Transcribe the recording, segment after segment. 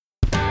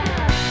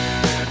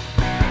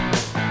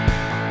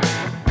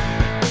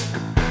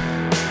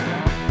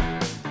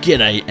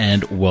G'day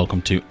and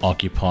welcome to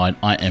Occupied.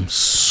 I am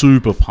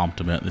super pumped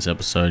about this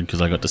episode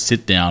because I got to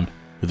sit down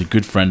with a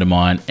good friend of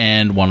mine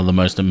and one of the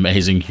most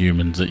amazing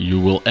humans that you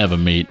will ever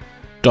meet,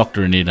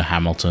 Dr Anita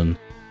Hamilton.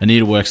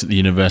 Anita works at the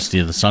University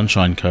of the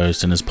Sunshine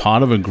Coast and is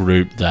part of a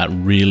group that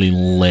really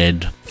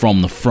led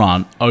from the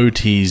front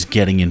OTs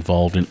getting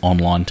involved in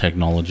online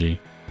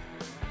technology.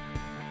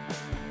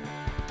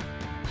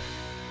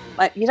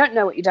 Like, you don't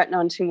know what you don't know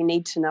until you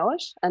need to know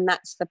it, and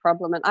that's the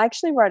problem. And I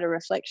actually wrote a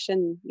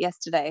reflection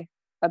yesterday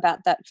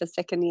about that for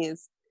second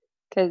years,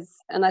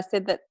 and I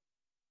said that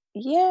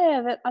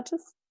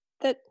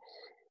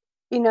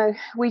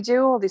we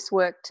do all this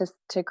work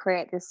to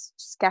create this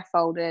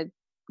scaffolded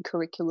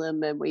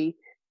curriculum, and we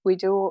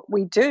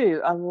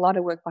do a lot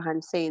of work behind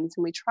the scenes,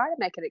 and we try to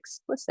make it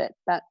explicit,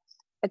 but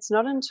it's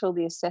not until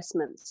the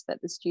assessments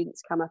that the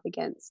students come up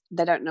against,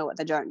 they don't know what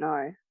they don't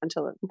know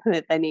until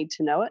they need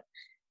to know it.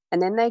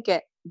 And then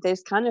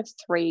there's kind of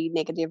three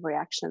negative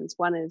reactions.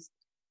 One is,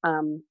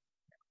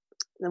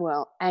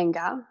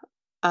 anger.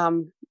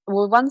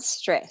 One's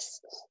stress.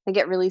 They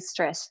get really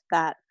stressed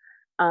that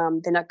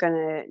they're not going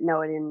to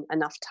know it in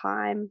enough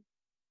time.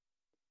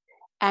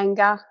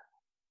 Anger.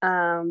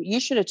 You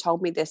should have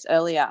told me this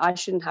earlier. I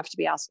shouldn't have to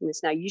be asking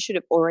this now. You should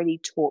have already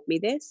taught me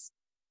this.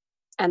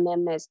 And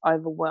then there's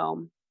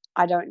overwhelm.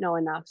 I don't know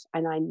enough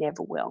and I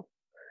never will.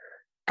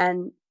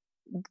 And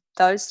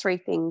those three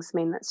things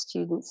mean that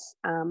students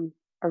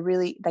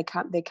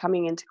they're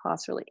coming into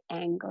class really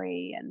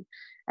angry and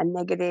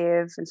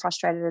negative and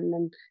frustrated, and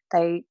then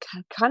they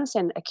kind of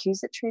send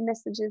accusatory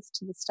messages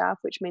to the staff,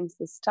 which means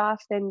the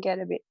staff then get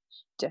a bit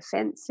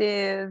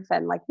defensive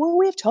and like, well,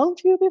 we've told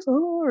you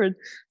before, and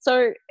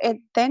so it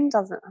then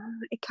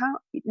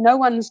no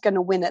one's going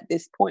to win at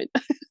this point.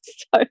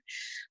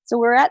 so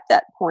we're at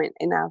that point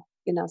in our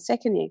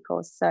second year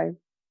course. So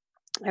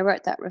I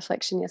wrote that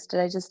reflection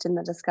yesterday just in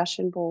the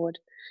discussion board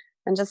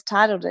and just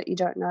titled it, "You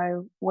don't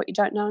know what you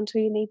don't know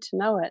until you need to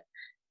know it."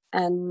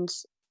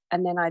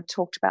 And then I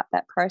talked about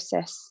that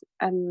process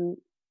and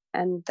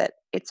that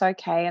it's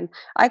okay. And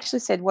I actually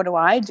said, what do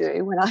I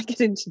do when I get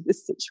into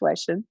this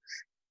situation?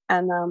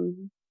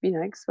 And,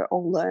 because we're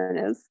all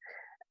learners.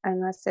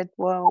 And I said,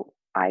 well,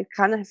 I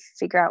kind of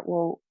figure out,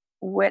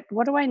 what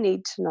do I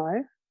need to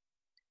know?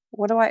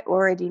 What do I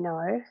already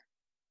know?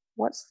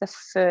 What's the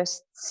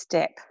first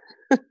step?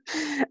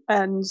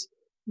 And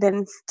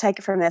then take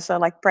it from there. So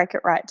like break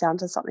it right down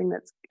to something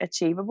that's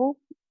achievable.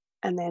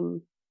 And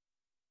then,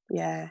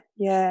 yeah.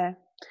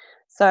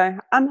 So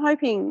I'm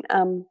hoping,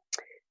 and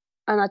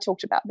I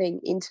talked about being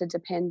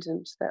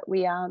interdependent, that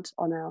we aren't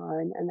on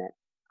our own, and that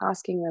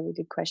asking really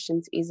good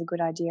questions is a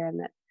good idea, and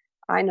that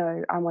I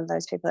know I'm one of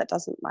those people that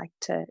doesn't like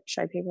to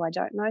show people I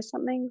don't know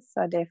something,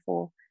 so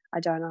therefore I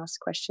don't ask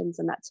questions,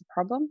 and that's a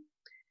problem.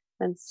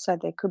 And so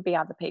there could be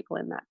other people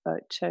in that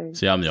boat too.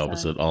 See, I'm the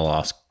opposite. I'll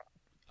ask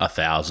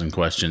 1,000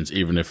 questions.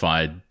 Even if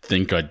I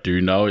think I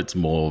do know, it's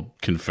more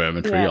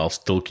confirmatory. Yeah. I'll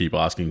still keep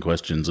asking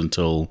questions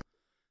until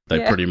they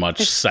pretty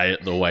much say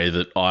it the way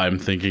that I'm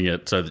thinking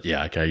it. So that,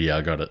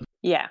 I got it.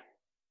 Yeah.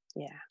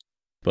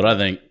 But I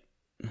think,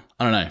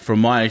 I don't know,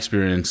 from my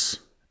experience,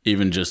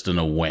 even just an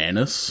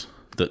awareness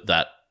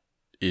that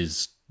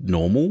is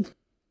normal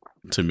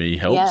to me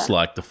helps. Yeah.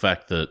 Like the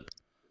fact that,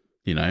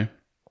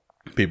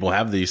 people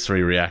have these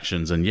three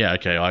reactions, and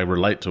I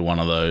relate to one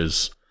of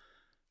those.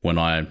 When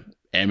I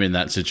am in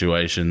that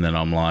situation, then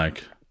I'm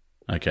like,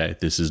 okay,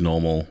 this is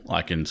normal.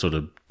 I can sort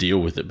of deal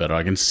with it better.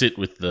 I can sit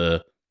with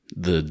the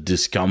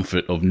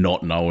discomfort of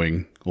not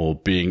knowing or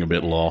being a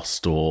bit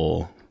lost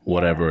or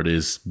whatever it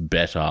is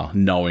better,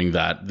 knowing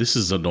that this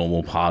is a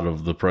normal part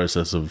of the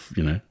process of,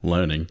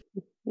 learning.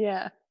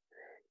 Yeah.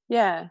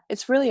 Yeah.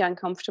 It's really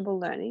uncomfortable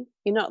learning.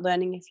 You're not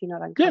learning if you're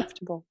not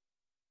uncomfortable.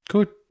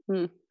 Yeah.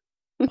 Good.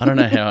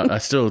 I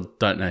still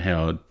don't know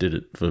how I did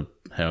it for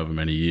however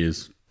many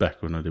years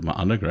back when I did my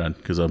undergrad,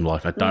 because I'm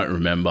like, I don't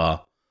remember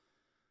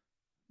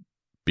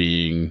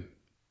being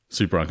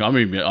super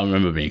uncomfortable. I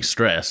remember being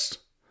stressed.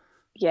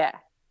 Yeah.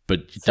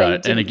 But you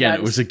don't. And again,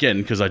 it was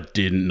because I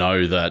didn't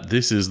know that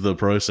this is the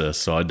process,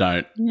 so I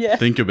don't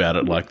think about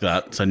it like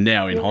that. So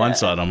now in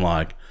hindsight, I'm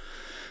like,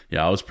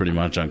 I was pretty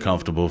much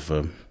uncomfortable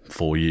for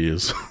 4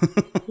 years.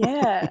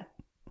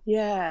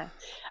 Yeah.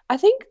 I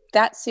think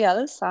that's the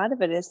other side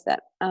of it, is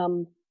that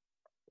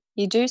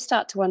you do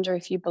start to wonder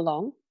if you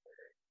belong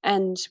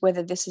and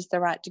whether this is the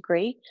right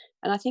degree.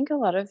 And I think a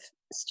lot of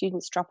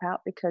students drop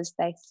out because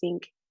they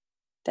think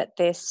that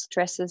their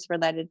stress is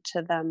related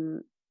to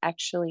them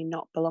actually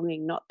not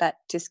belonging, not that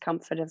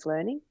discomfort of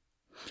learning.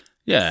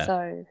 Yeah.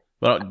 So,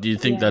 well, do you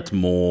think that's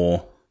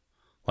more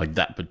like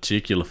that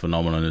particular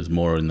phenomenon is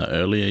more in the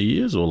earlier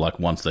years, or like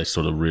once they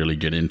sort of really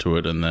get into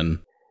it and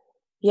then?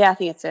 Yeah, I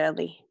think it's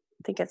early.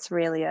 I think it's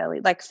really early,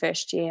 like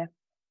first year.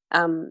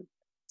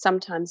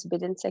 Sometimes a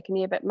bit in second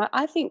year, but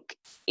I think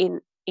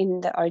in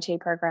the OT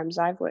programs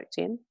I've worked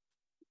in,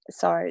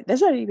 so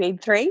there's only been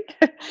 3,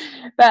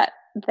 but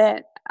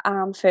that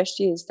first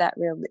year is that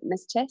real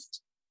litmus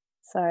test.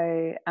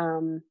 So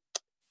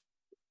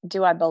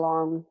do I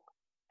belong?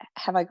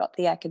 Have I got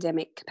the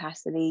academic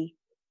capacity?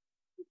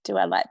 do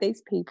I like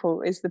these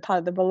people is the part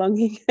of the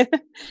belonging.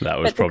 That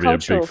was But the probably a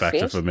big cultural factor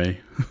fit. for me.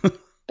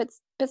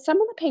 But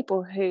some of the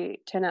people who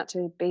turn out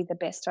to be the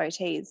best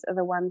OTs are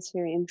the ones who,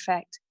 in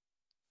fact,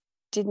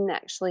 didn't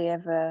actually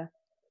ever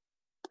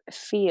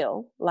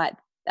feel like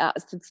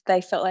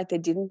they felt like they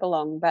didn't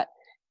belong, but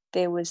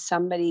there was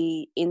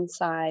somebody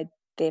inside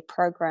their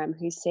program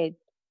who said,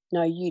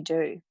 "No, you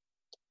do.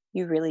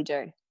 You really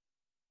do."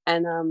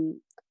 And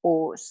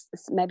or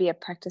maybe a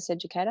practice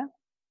educator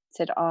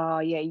said, "Oh,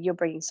 yeah, you're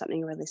bringing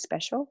something really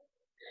special."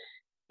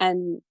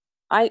 And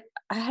I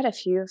I've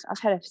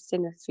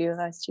seen a few of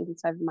those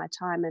students over my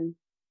time, and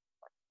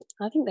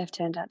I think they've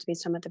turned out to be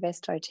some of the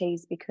best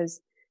OTs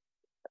because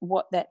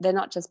they're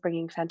not just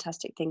bringing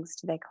fantastic things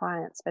to their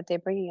clients, but they're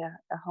bringing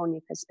a whole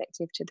new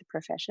perspective to the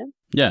profession.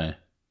 Yeah.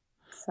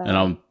 And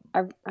So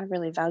I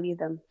really value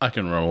them. I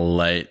can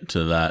relate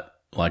to that.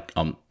 Like,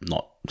 I'm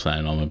not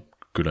saying I'm a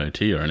good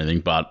OT or anything,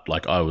 but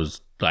like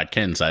I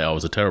can say I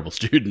was a terrible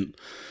student,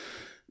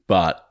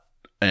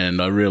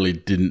 and I really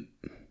didn't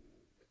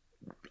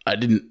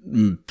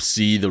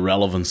see the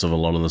relevance of a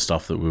lot of the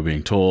stuff that we were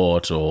being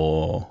taught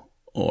or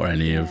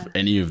any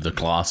of the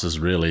classes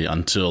really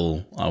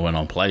until I went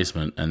on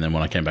placement. And then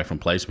when I came back from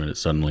placement, it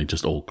suddenly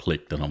just all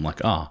clicked, and I'm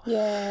like,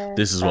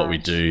 this is what we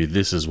do.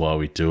 This is why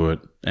we do it.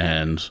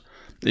 And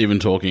even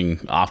talking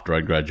after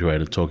I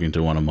graduated, talking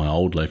to one of my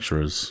old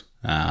lecturers,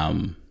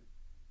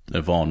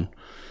 Yvonne,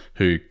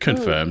 who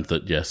confirmed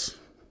that, yes,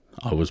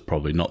 I was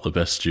probably not the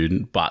best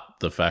student, but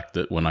the fact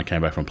that when I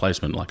came back from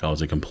placement, like I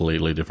was a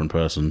completely different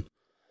person.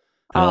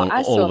 And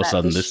all of a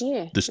sudden, this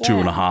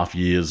 2.5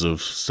 years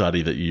of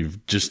study that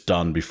you've just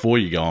done before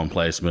you go on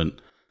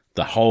placement,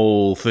 the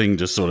whole thing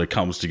just sort of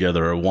comes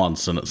together at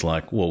once, and it's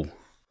like, whoa.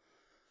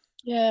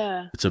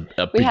 Yeah. It's a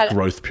big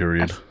growth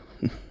period.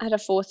 I had a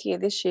fourth year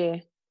this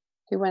year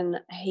who, when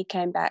he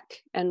came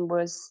back and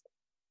was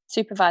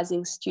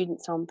supervising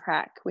students on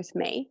prac with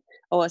me,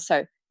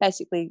 so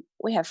basically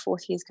we have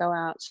fourth years go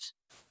out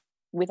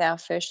with our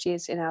first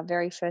years in our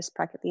very first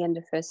prac at the end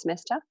of first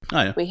semester.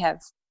 Oh, yeah.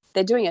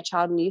 They're doing a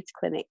child and youth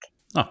clinic.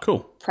 Oh, cool.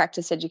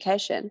 Practice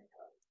education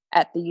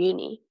at the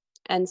uni.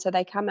 And so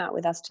they come out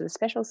with us to the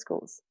special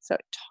schools. So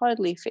it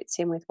totally fits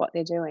in with what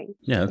they're doing.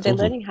 Yeah, they're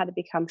learning how to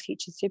become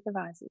future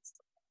supervisors.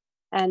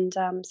 And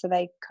so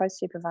they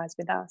co-supervise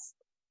with us.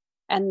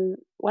 And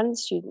one of the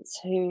students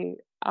who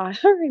I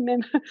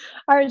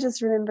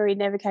just remember he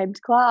never came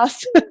to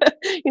class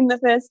in the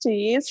first 2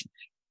 years.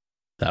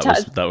 That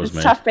was me.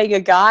 It's tough being a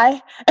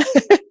guy.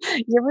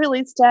 You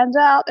really stand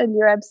out, and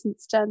your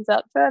absence stands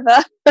out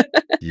further.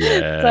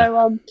 Yeah.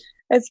 So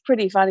it's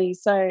pretty funny.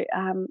 So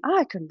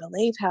I couldn't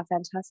believe how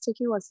fantastic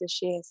he was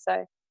this year.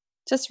 So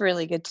just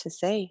really good to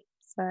see.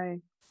 So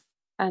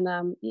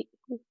and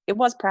it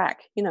was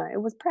prac.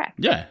 It was prac.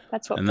 Yeah,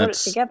 that's what brought it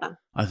together.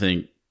 I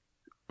think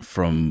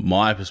from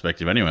my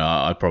perspective, anyway,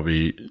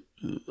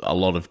 a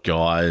lot of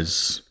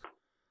guys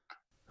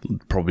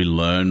probably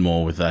learn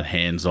more with that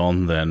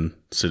hands-on than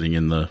sitting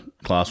in the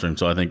classroom.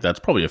 So I think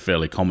that's probably a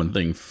fairly common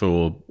thing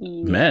for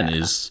men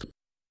is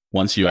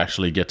once you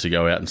actually get to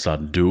go out and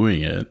start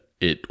doing it,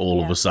 it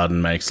all of a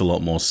sudden makes a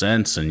lot more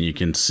sense, and you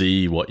can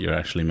see what you're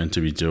actually meant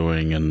to be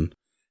doing and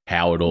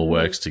how it all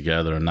works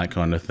together and that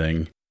kind of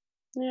thing.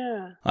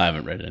 Yeah. I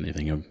haven't read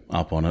anything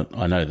up on it.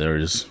 I know there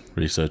is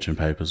research and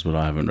papers, but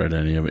I haven't read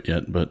any of it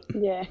yet. But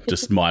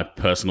just my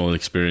personal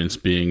experience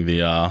being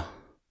the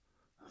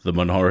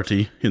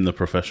minority in the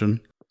profession.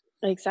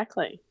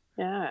 Exactly.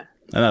 Yeah.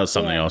 And that was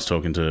something I was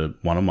talking to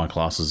one of my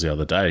classes the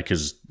other day,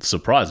 because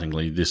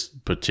surprisingly, this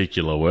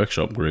particular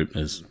workshop group,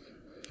 there's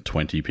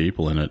 20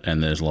 people in it,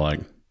 and there's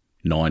like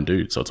 9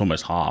 dudes, so it's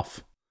almost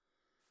half.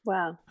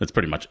 Wow. It's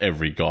pretty much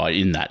every guy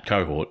in that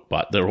cohort,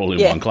 but they're all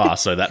in one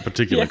class, so that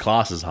particular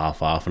class is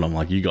half-half, and I'm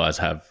like, you guys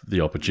have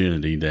the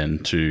opportunity then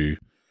to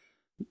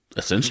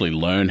essentially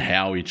learn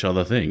how each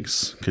other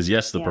thinks. Because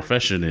yes, the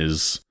profession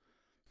is,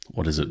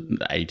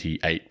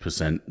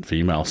 88%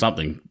 female,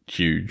 something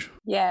huge.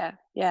 Yeah,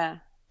 yeah.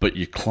 But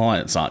your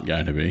clients aren't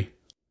going to be.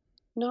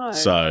 No.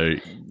 So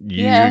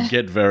you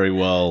get very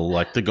well,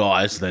 like the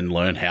guys then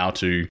learn how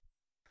to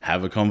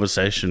have a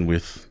conversation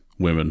with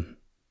women,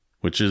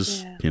 which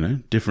is,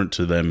 different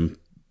to them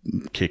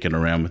kicking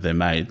around with their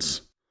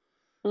mates.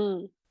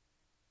 Mm.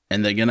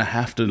 And they're going to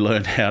have to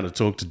learn how to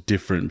talk to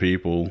different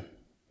people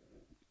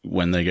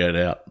when they get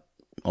out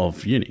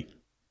of uni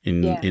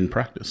in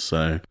practice.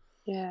 So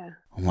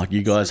I'm like,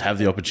 you guys have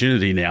the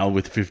opportunity now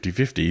with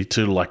 50-50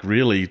 to like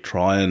really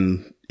try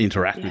and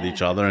interact with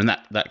each other. And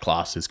that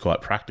class is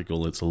quite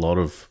practical. It's a lot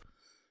of,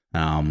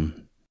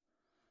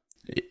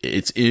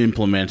 it's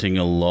implementing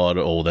a lot,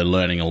 or they're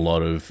learning a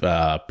lot of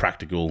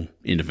practical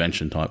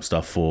intervention type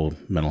stuff for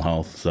mental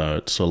health. So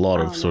it's a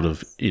lot of sort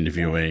of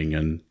interviewing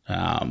and,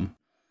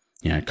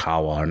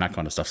 kawa and that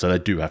kind of stuff. So they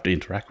do have to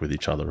interact with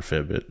each other a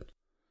fair bit.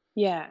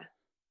 Yeah.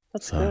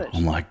 That's good.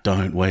 I'm like,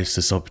 don't waste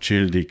this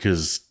opportunity,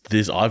 because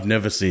I've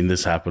never seen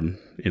this happen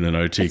in an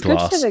OT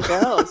class. It's good for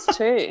the girls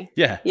too.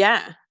 Yeah.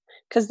 Yeah.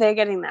 Because they're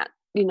getting that,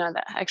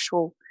 that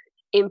actual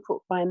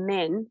input by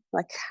men,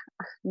 like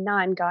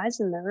 9 guys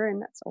in the room.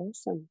 That's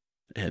awesome.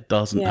 It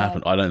doesn't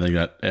happen. I don't think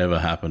that ever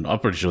happened. I'm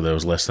pretty sure there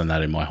was less than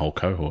that in my whole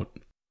cohort.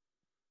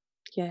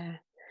 Yeah.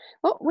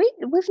 Well,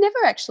 we've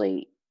never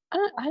actually.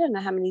 I don't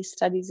know how many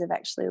studies have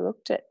actually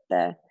looked at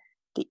the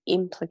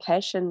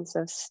implications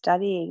of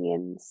studying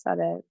inside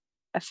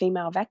a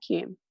female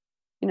vacuum.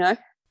 You know,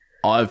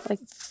 I've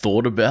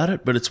thought about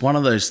it, but it's one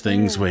of those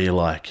things where you're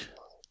like,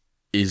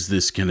 is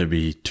this going to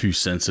be too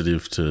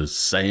sensitive to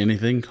say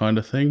anything kind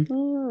of thing?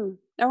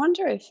 I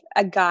wonder if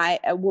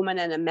a woman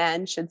and a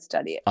man should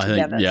study it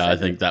together. I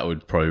think that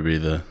would probably be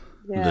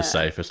the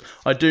safest.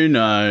 I do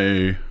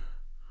know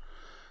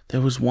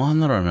there was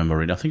one that I remember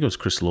reading. I think it was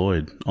Chris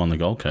Lloyd on the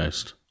Gold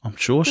Coast. I'm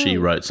sure she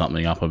wrote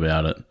something up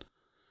about it.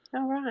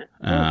 Oh, right.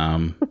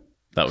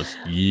 That was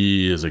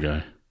years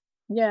ago.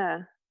 Yeah.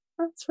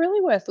 Well, it's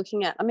really worth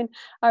looking at. I mean,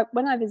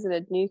 when I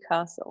visited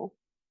Newcastle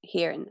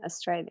here in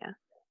Australia,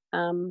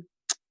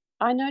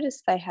 I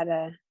noticed they had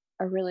a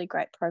really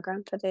great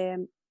program for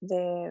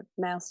their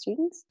male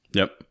students.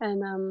 Yep.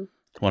 And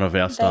one of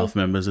our staff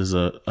members is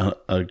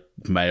a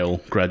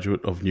male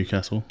graduate of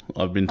Newcastle,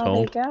 I've been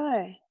told. There you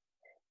go.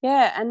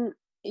 Yeah, and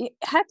you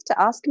have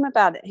to ask him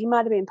about it. He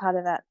might have been part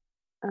of that,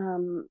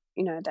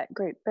 that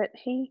group. But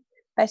he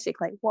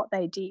basically, what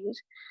they did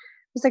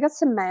was they got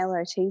some male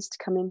OTs to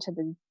come into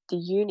the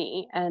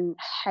uni and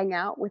hang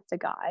out with the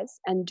guys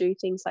and do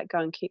things like go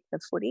and kick the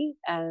footy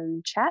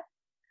and chat.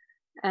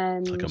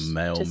 And it's like a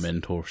male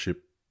mentorship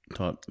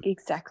type.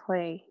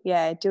 Exactly.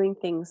 Yeah, doing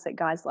things that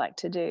guys like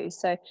to do.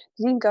 So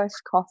they didn't go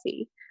for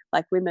coffee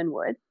like women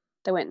would.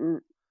 They went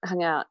and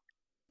hung out.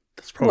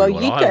 That's probably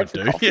what I would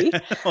do.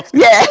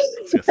 Yeah.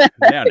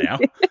 Now.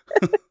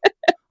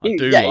 I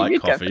do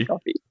like coffee.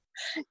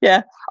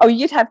 Yeah. Oh,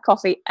 you'd have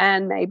coffee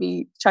and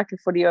maybe chuck a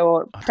footy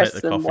or press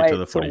some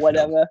weights or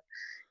whatever. Field.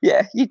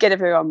 Yeah, you get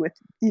everyone with,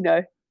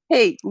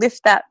 hey,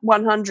 lift that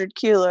 100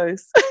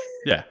 kilos.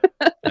 Yeah,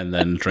 and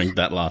then drink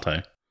that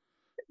latte.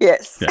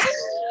 Yes. Yeah.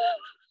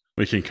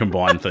 We can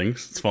combine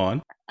things. It's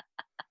fine.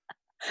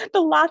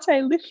 The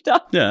latte lifter.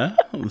 Yeah,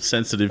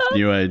 sensitive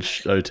new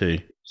age OT. Yeah,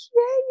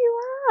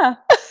 you are.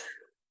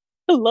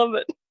 I love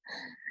it.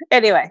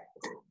 Anyway,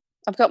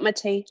 I've got my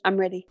tea. I'm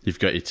ready. You've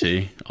got your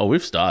tea? Oh,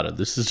 we've started.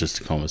 This is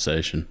just a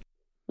conversation.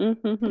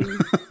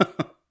 Mm-hmm.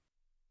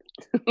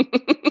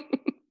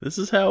 This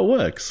is how it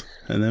works.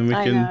 And then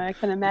I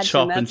can imagine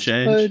chop and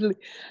change. Totally.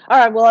 All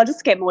right, well, I'll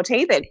just get more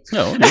tea then.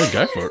 Oh, yeah,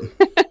 go for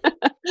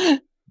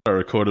it. I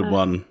recorded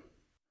one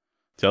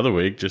the other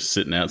week just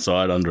sitting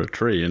outside under a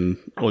tree, and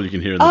all you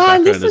can hear in the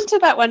background is I listened to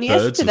that one birds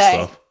yesterday.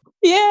 And stuff.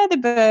 Yeah, the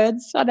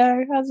birds. I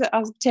know. I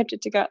was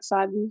tempted to go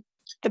outside and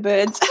the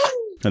birds.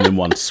 And then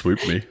one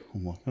swooped me.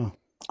 I'm like, oh.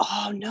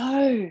 Oh,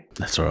 no.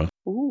 That's all right.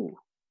 Ooh,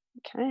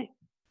 okay.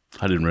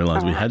 I didn't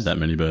realise we had that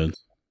many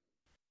birds.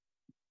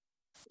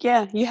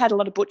 Yeah, you had a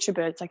lot of butcher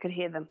birds. I could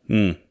hear them.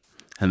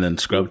 And then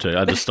scrub turkey. I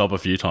had to stop a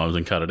few times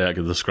and cut it out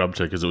because the scrub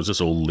turkey, because it was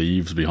just all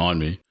leaves behind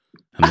me.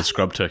 And the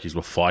scrub turkeys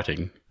were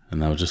fighting.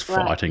 And they were just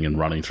fighting and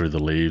running through the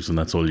leaves. And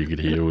that's all you could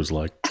hear was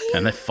like,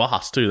 and they're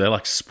fast too. They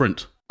like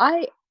sprint.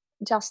 I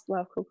just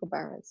love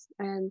kookaburras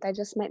and they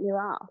just make me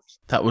laugh.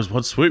 That was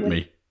what swooped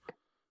me.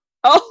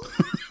 Oh.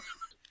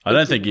 I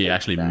don't think he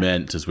actually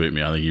meant to swoop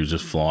me. I think he was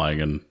just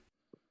flying and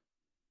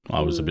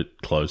I was a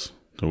bit close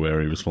to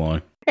where he was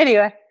flying.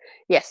 Anyway,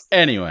 yes.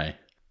 Anyway,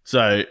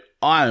 so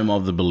I am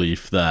of the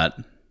belief that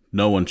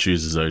no one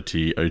chooses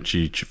OT.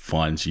 OT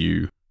finds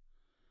you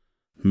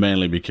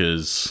mainly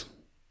because,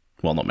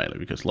 well, not mainly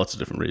because, lots of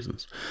different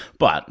reasons.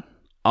 But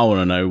I want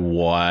to know,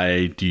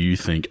 why do you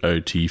think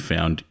OT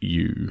found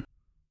you?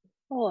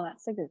 Oh,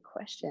 that's a good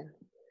question.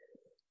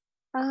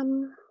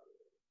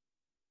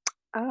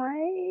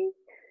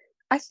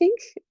 I think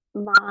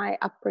my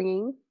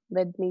upbringing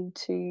led me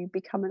to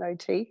become an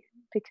OT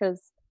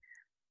because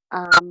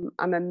I'm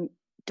a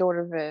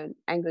daughter of an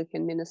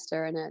Anglican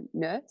minister and a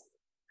nurse.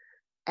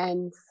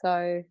 And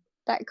so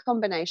that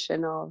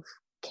combination of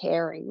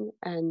caring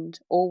and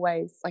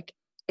always, like,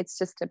 it's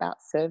just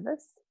about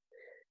service,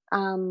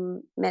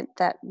 meant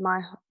that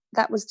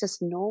that was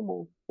just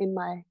normal in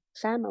my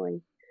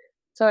family.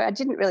 So I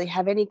didn't really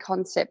have any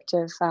concept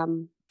of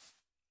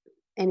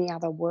any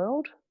other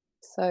world.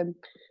 So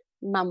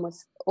Mum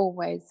was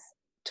always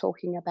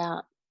talking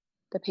about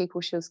the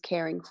people she was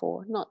caring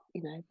for, not,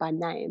 by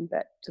name,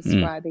 but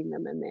describing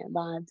them and their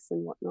lives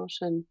and whatnot.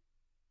 And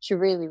she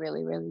really,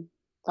 really, really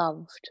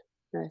loved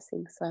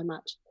nursing so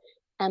much.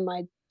 And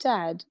my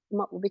dad,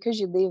 because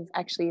you live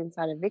actually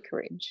inside a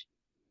vicarage,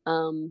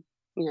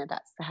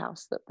 that's the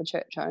house that the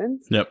church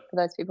owns. Yep. For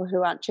those people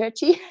who aren't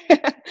churchy,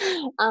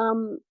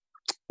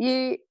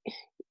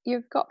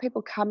 you've got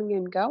people coming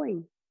and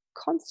going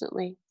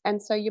constantly,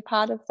 and so you're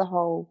part of the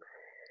whole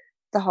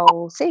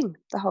thing,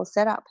 the whole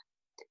setup.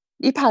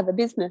 You're part of the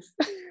business.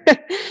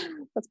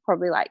 That's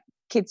probably like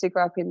kids who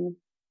grow up in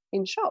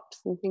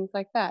shops and things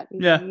like that.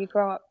 You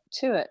grow up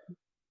to it.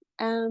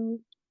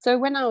 So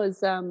when I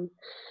was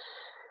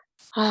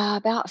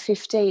about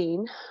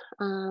 15,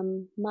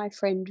 my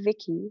friend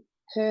Vicky,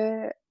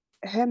 her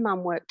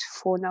mum worked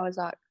for Noah's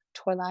Ark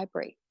Toy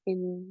Library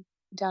in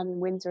down in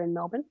Windsor in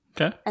Melbourne.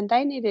 Okay. And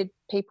they needed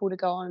people to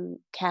go on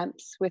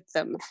camps with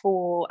them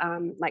for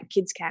like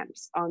kids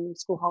camps on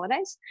school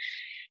holidays.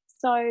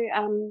 So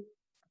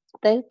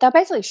they're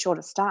basically short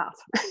of staff.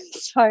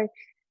 So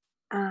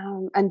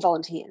and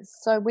volunteers.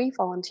 So we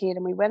volunteered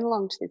and we went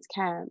along to this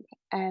camp,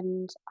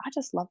 and I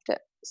just loved it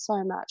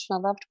so much. And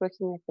I loved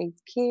working with these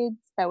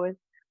kids. They were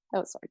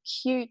so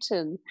cute,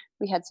 and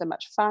we had so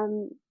much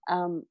fun.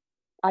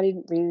 I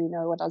didn't really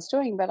know what I was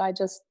doing, but I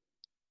just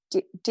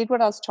did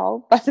what I was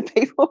told by the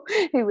people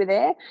who were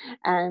there,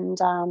 and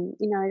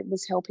it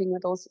was helping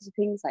with all sorts of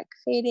things like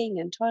feeding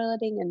and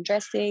toileting and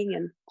dressing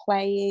and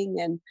playing,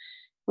 and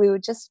we were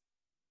just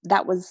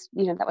that was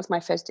my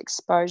first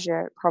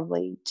exposure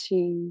probably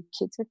to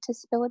kids with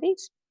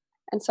disabilities.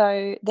 And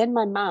so then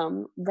my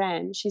mum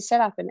she set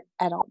up an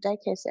adult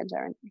daycare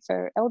centre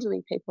for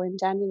elderly people in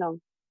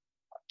Dandenong,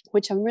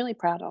 which I'm really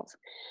proud of.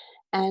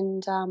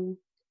 And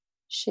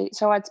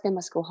so I'd spend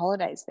my school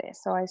holidays there.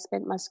 So I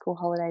spent my school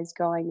holidays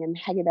going and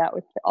hanging out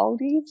with the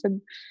oldies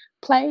and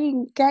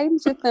playing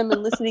games with them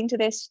and listening to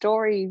their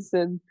stories.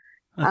 And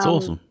that's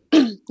awesome.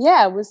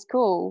 Yeah, it was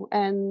cool.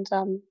 And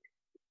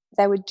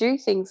they would do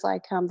things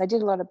like they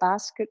did a lot of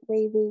basket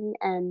weaving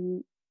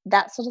and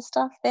that sort of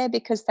stuff there,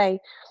 because they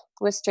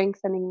were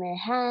strengthening their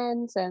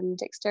hands and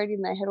dexterity,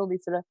 and they had all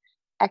these sort of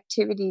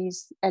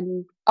activities,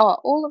 and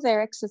all of their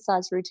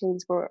exercise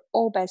routines were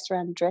all based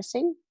around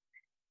dressing,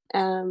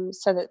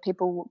 so that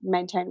people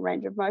maintain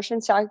range of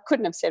motion. So I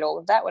couldn't have said all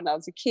of that when I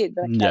was a kid,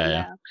 but I can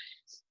now.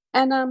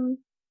 And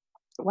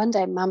one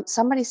day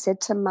somebody said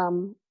to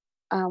Mum,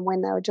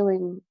 when they were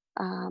doing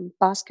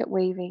basket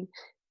weaving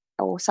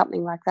or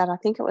something like that, I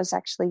think it was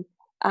actually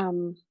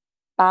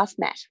bath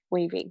mat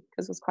weaving,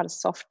 because it was quite a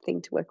soft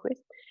thing to work with.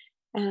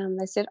 And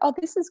they said, "Oh,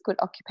 this is good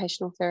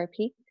occupational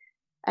therapy,"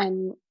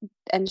 and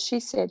she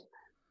said,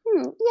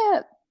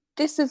 "Yeah,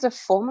 this is a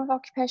form of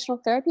occupational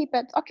therapy,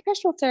 but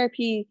occupational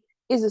therapy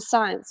is a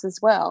science as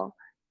well."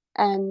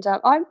 And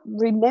I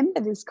remember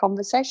this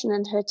conversation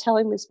and her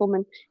telling this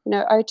woman,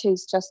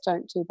 OTs just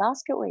don't do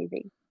basket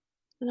weaving.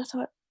 And I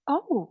thought,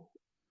 oh,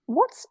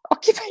 what's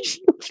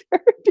occupational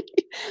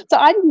therapy? So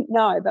I didn't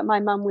know, but my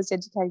mum was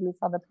educating this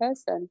other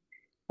person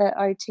that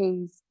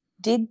OTs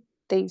did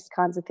these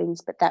kinds of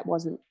things, but that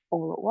wasn't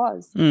all it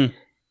was.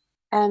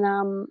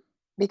 And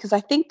because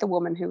I think the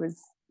woman who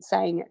was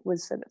saying it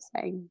was sort of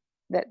saying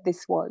that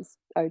this was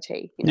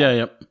OT.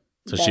 Yep.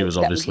 So she was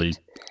obviously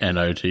an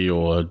OT,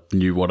 or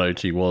knew what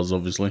OT was,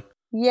 obviously.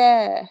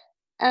 Yeah.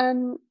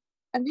 And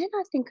then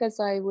I think as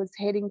I was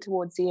heading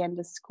towards the end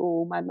of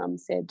school, my mum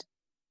said,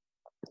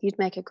 "You'd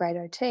make a great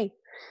OT."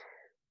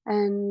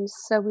 And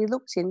so we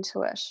looked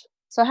into it.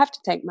 So I have to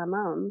thank my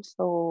mum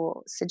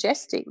for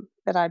suggesting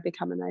that I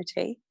become an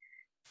OT.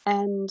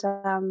 And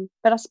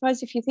but I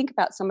suppose if you think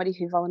about somebody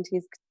who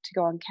volunteers to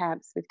go on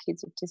camps with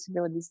kids with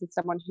disabilities and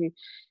someone who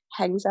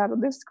hangs out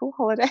on their school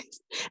holidays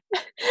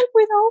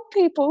with old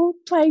people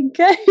playing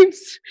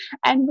games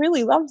and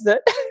really loves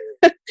it,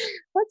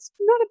 that's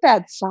not a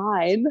bad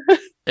sign.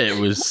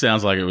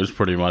 Sounds like it was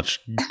pretty much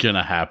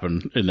gonna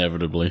happen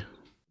inevitably.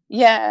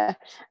 Yeah.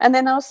 And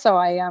then also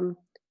I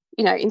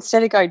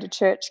instead of going to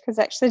church, because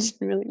actually I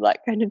didn't really like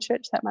going to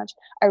church that much,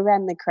 I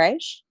ran the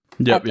creche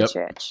at the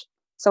church.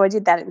 So I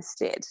did that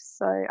instead.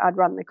 So I'd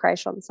run the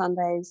creche on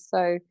Sundays.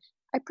 So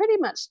I pretty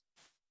much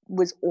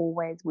was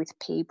always with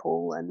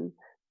people and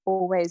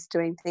always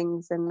doing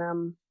things.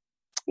 And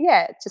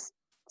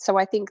so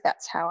I think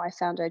that's how I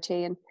found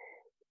OT. And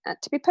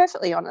to be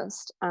perfectly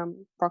honest,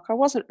 Brock, I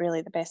wasn't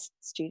really the best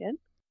student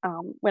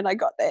when I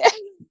got there.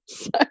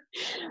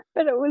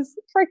 But it was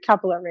for a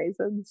couple of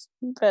reasons.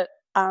 But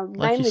like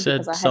mainly you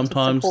said, because I had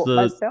to support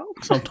myself.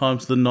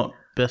 Sometimes the not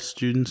best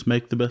students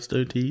make the best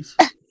OTs.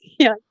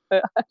 Yeah,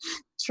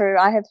 true.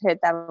 I have heard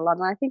that a lot,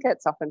 and I think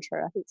it's often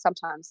true. I think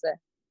sometimes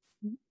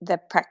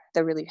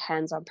the really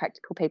hands-on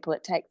practical people,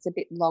 it takes a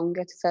bit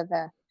longer for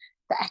the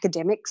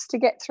academics to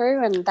get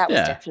through, and that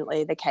was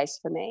definitely the case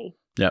for me.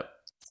 Yep.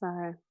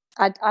 So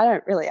I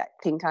don't really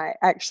think I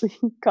actually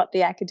got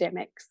the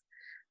academics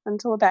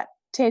until about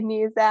 10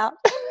 years out.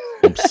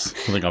 I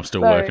think I'm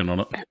still working on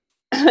it.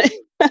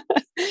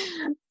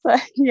 So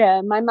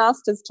yeah, my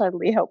master's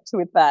totally helped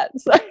with that.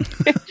 So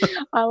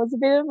I was a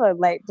bit of a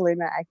late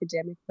bloomer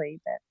academically,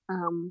 but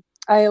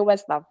I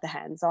always loved the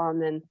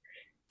hands-on, and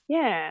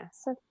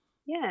so.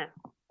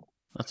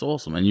 That's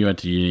awesome. And you went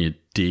to uni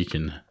at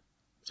Deakin,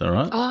 is that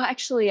right? Oh,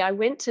 actually, I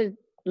went to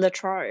La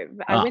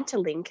Trobe. I went to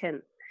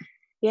Lincoln.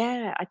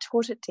 Yeah, I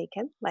taught at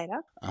Deakin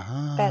later.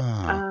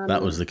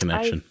 That was the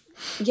connection.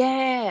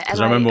 Because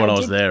I remember when I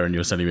was there and you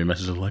were sending me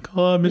messages like,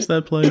 "Oh, I miss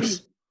that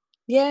place."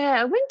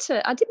 Yeah,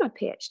 I did my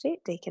PhD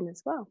at Deakin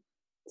as well.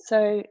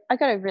 So I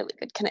got a really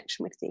good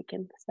connection with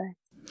Deakin. So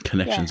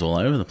connections all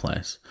over the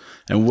place.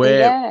 And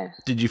where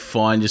did you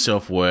find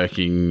yourself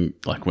working,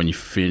 like when you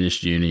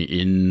finished uni,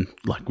 in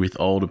like with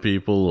older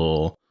people,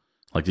 or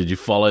like did you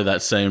follow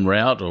that same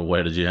route, or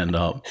where did you end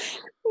up?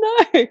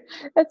 No,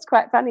 that's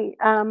quite funny.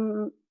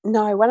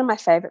 No, one of my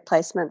favourite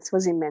placements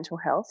was in mental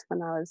health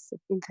when I was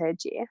in third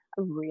year.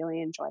 I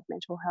really enjoyed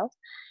mental health.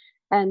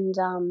 And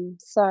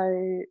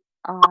so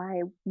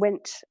I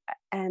went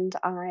and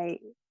I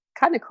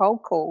kind of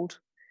cold called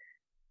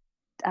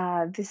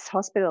this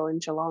hospital in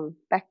Geelong.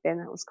 Back then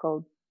it was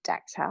called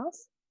Dax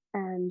House,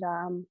 and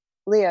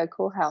Leo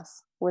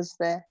Coolhouse was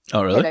the Oh,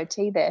 head really?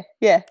 OT there.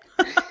 Yeah.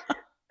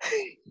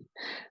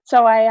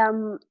 So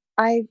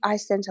I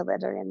sent a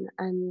letter in,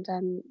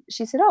 and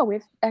she said, "Oh,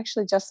 we've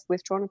actually just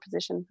withdrawn a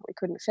position that we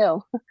couldn't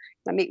fill.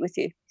 I meet with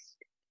you."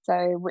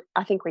 So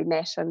I think we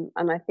met, and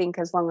I think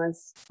as long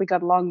as we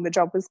got along, the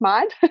job was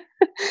mine.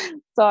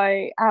 So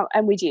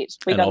and we did.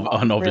 We got along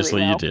And really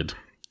obviously well. you did.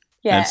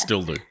 Yeah, And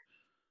still do.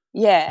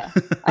 yeah,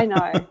 I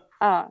know.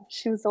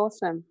 She was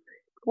awesome.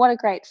 What a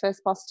great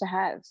first boss to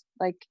have.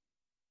 Like,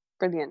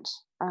 brilliant.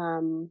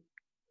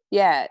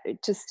 Yeah,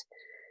 it just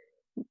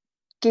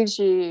gives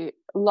you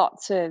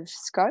lots of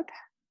scope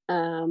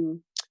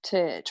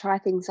to try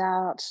things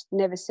out.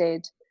 Never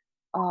said,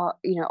 "Oh,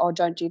 oh,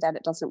 don't do that.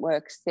 It doesn't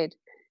work." Said,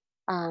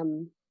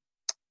 um,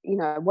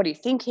 "What are you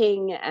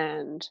thinking?"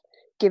 And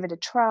give it a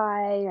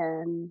try,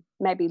 and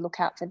maybe look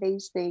out for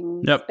these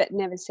things. Yep. But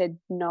never said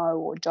no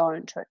or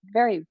don't.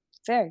 Very,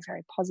 very,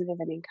 very positive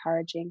and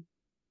encouraging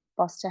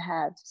boss to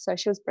have. So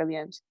she was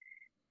brilliant,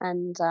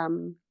 and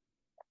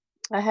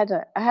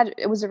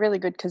it was a really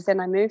good, because then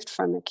I moved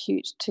from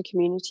acute to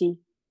community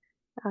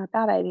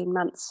about 18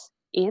 months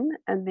in,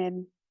 and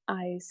then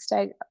I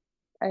stayed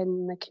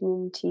in the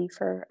community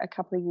for a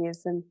couple of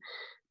years and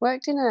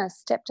worked in a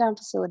step down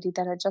facility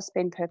that had just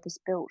been purpose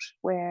built,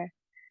 where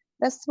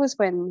this was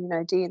when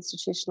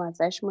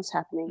deinstitutionalization was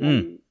happening,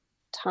 and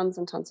tons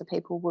and tons of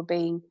people were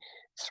being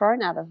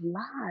thrown out of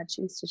large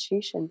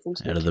institutions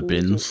into Out the of the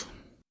community. bins.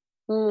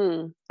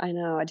 I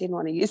know, I didn't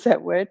want to use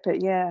that word,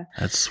 but yeah.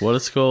 That's what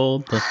it's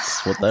called.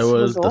 That's what It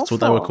was That's what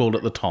they were awful. called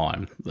at the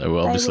time. They were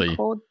obviously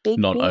called big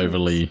not bins.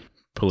 overly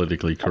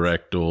politically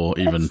correct or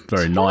even It's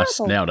very nice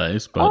terrible.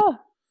 nowadays, but it's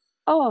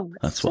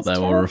that's what just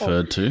they were terrible.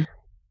 referred to,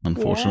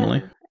 unfortunately.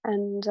 Yeah.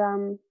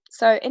 And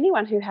so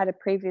anyone who had a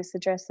previous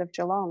address of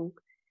Geelong,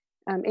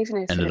 even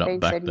if it Ended had up been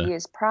back 30 there.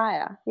 years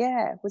prior,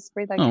 was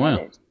relocated. Oh,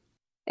 wow.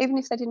 Even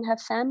if they didn't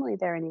have family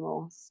there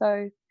anymore.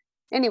 So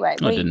anyway,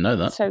 I didn't know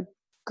that. So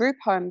group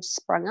homes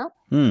sprung up,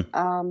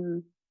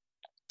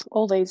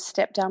 all these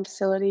step down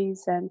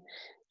facilities, and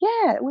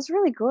yeah, it was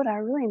really good. I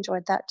really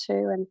enjoyed that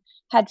too, and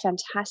had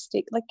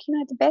fantastic,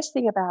 the best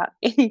thing about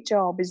any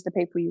job is the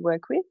people you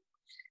work with.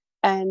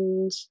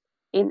 And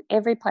in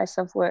every place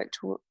I've worked,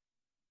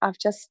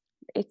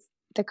 it's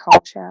the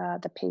culture,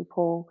 the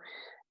people,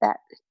 that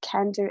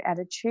can do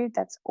attitude.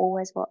 That's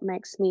always what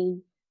makes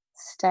me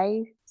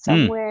stay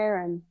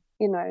somewhere, and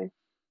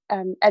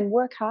and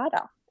work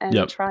harder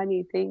and try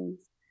new things.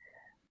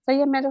 So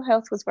yeah, mental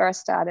health was where I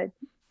started.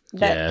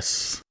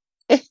 Yes.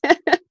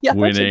 Yeah,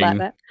 Winning. like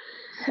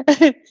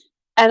that.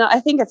 And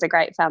I think it's a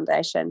great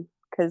foundation,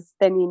 because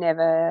then you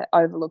never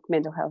overlook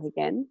mental health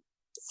again.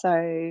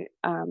 So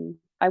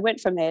I went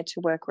from there to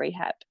work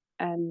rehab,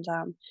 and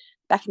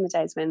back in the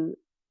days when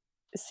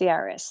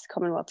CRS,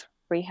 Commonwealth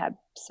Rehab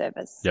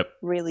Service,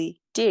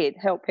 really did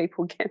help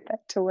people get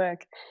back to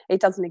work.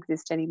 It doesn't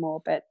exist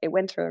anymore, but it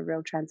went through a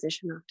real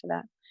transition after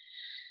that.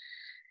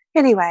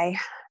 Anyway,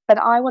 but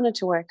I wanted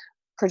to work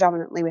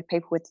predominantly with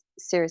people with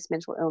serious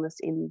mental illness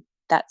in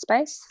that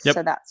space. Yep.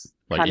 So that's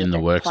like kind in of the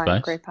workspace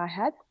client group I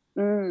had.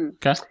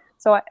 Okay.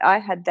 So I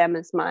had them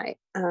as my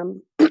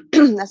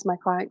as my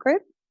client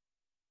group.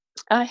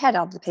 I had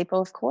other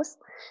people, of course,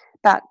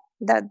 but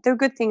the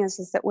good thing is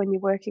that when you're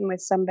working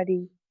with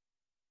somebody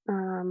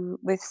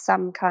with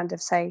some kind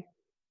of, say,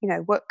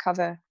 work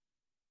cover,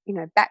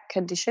 back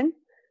condition,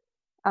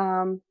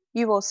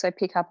 you also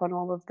pick up on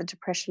all of the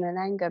depression and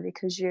anger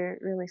because you're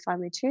really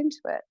finely tuned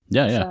to it.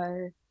 Yeah.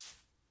 So,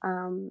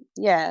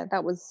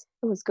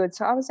 it was good.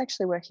 So I was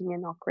actually working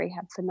in OC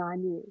rehab for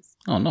 9 years.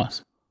 Oh,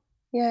 nice.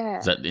 Yeah.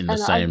 Is that in the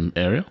same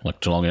area, like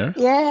Geelong area?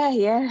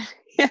 Yeah.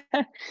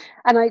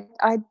 And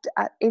I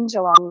in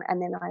Geelong,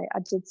 and then I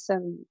did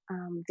some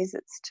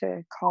visits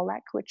to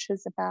Colac, which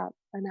is about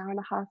an hour and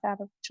a half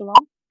out of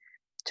Geelong,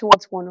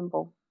 towards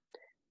Warrnambool.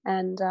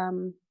 And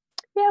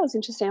it was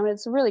interesting. I mean,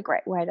 it's a really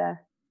great way to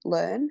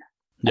learn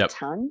a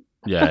ton.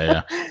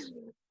 Yeah.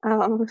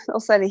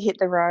 Also to hit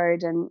the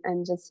road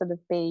and just sort of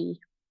be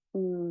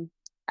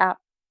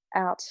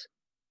out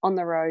on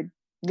the road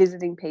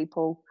visiting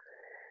people.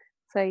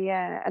 So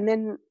yeah, and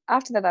then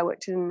after that, I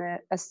worked in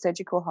a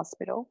surgical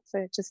hospital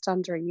for just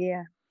under a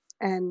year,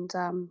 and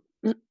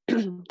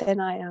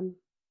then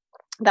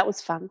that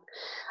was fun.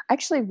 I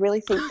actually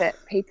really think that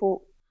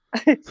people,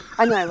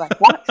 I know, like,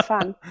 what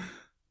fun.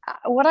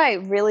 What I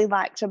really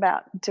liked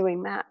about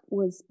doing that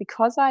was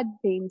because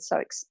I'd been so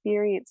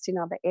experienced in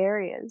other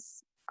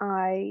areas,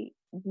 I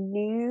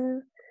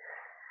knew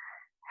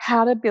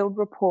how to build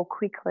rapport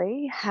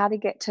quickly, how to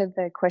get to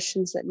the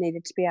questions that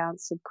needed to be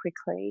answered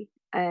quickly,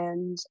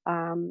 and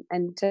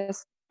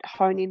just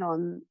hone in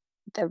on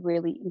the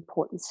really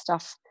important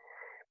stuff.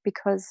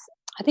 Because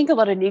I think a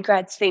lot of new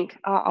grads think,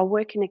 I'll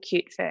work in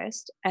acute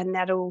first and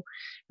that'll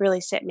really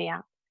set me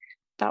up.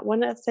 But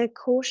one of the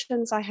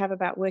cautions I have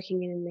about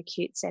working in an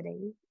acute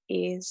setting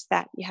is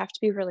that you have to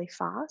be really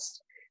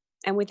fast,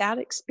 And without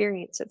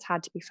experience, it's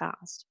hard to be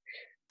fast.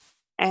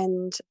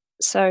 And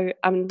so,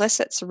 unless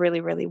it's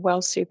really, really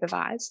well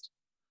supervised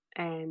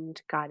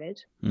and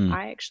guided, Mm.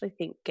 I actually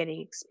think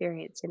getting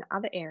experience in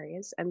other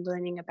areas and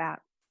learning about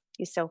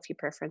yourself, your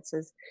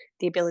preferences,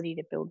 the ability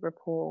to build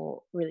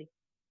rapport really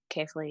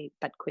carefully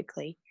but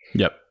quickly,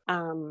 Yep.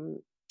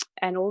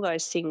 and all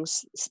those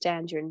things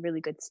stand you in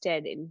really good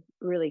stead in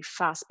really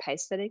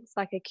fast-paced settings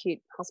like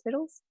acute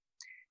hospitals.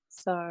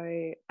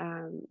 So,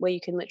 where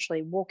you can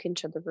literally walk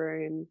into the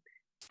room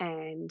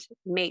and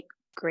meet,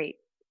 greet,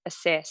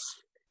 assess,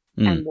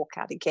 Mm. and walk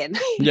out again.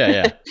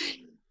 Yeah.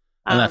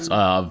 And that's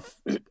um,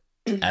 I've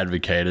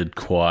advocated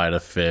quite a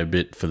fair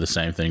bit for the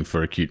same thing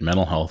for acute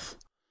mental health,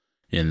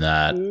 in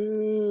that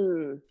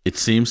it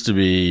seems to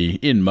be,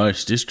 in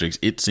most districts,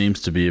 it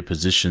seems to be a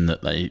position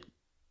that they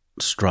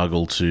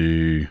struggle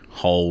to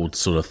hold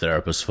sort of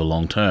therapists for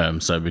long term.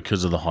 So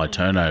because of the high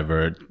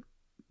turnover, it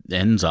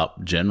ends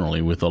up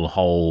generally with a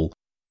whole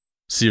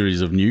series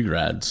of new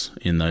grads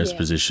in those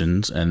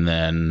positions, and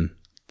then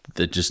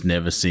there just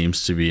never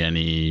seems to be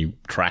any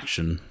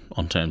traction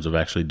on terms of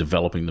actually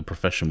developing the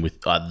profession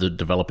with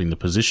developing the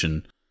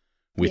position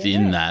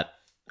within that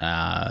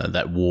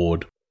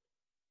ward.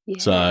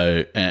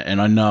 So,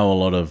 and I know a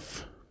lot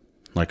of,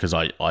 like, because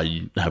I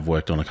have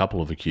worked on a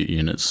couple of acute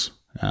units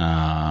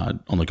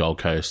on the Gold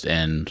Coast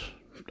and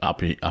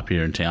up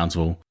here in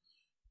Townsville.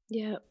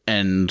 Yeah.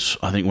 And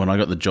I think when I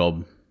got the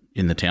job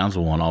in the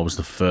Townsville one, I was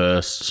the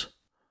first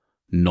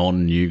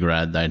non-new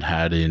grad they'd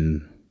had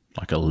in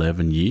like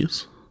 11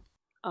 years.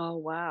 Oh,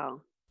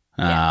 wow.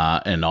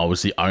 And I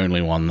was the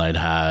only one they'd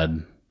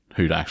had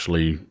who'd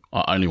actually,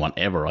 only one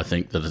ever, I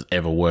think, that has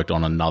ever worked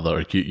on another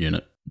acute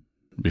unit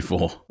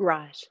before.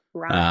 Right.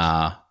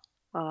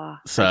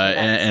 So,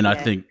 and I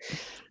think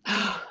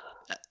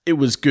it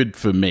was good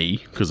for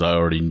me because I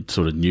already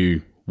sort of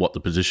knew what the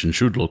position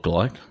should look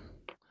like.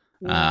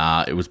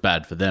 It was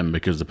bad for them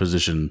because the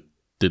position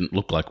didn't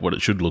look like what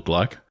it should look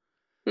like.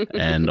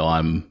 And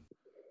I'm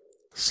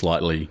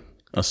slightly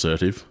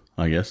assertive,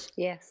 I guess.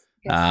 Yes.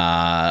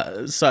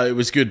 So it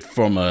was good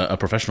from a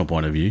professional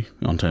point of view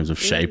in terms of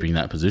shaping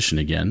that position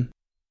again.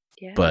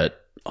 Yeah. But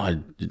I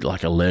did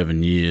like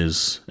 11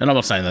 years, and I'm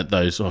not saying that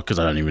those, because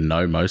I don't even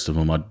know most of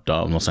them. I'm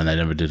not saying they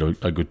never did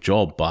a good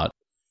job, but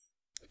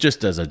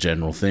just as a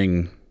general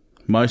thing,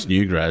 most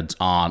new grads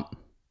aren't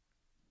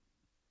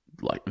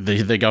like,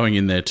 they're going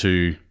in there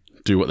to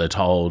do what they're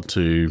told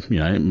to,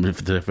 if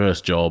their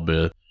first job,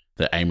 they're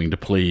aiming to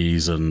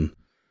please and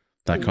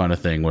that kind of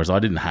thing. Whereas I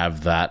didn't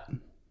have that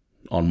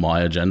on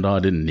my agenda. I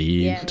didn't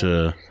need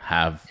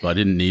I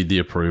didn't need the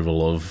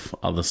approval of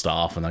other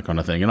staff and that kind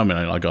of thing. And I mean,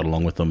 I got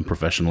along with them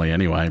professionally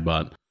anyway,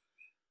 but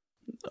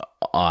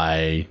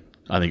I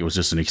think it was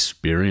just an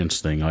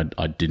experience thing.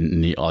 I didn't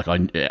need, like,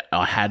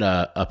 I had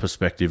a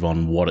perspective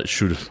on what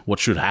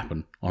should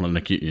happen on an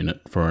acute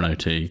unit for an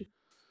OT.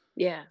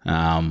 Yeah.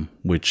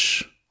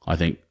 Which I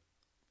think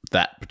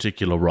that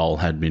particular role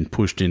had been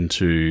pushed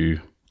into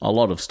a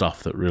lot of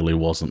stuff that really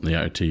wasn't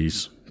the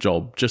OT's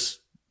job, just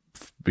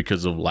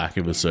because of lack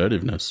of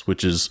assertiveness,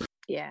 which is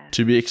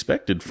to be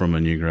expected from a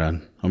new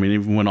grad. I mean,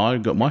 even when I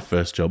got my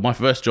first job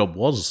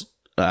was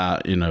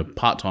in a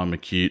part-time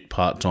acute,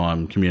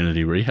 part-time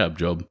community rehab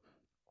job,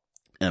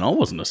 and I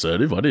wasn't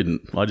assertive.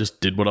 I just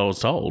did what I was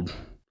told.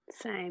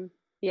 Same.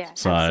 Yeah,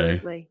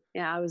 absolutely.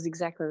 Yeah, I was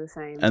exactly the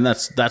same. And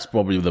that's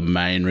probably the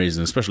main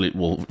reason, especially,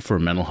 for a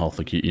mental health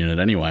acute unit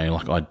anyway.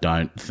 Like, I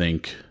don't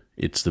think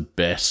it's the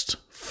best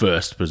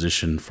first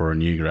position for a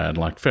new grad.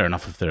 Like, fair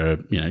enough if they're,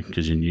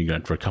 because you're new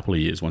grad for a couple of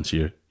years once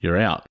you're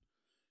out.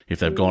 If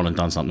they've gone and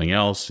done something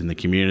else in the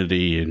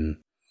community, in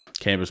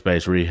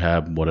campus-based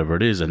rehab, whatever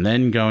it is, and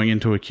then going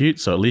into acute,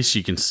 so at least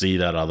you can see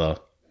that other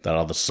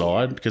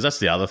side, because that's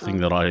the other thing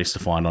that I used to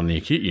find on the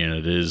acute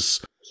unit is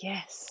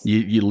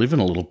you live in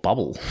a little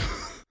bubble.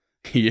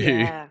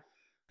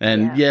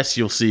 Yes,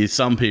 you'll see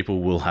some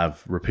people will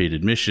have repeat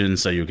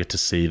admissions, so you'll get to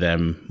see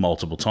them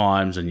multiple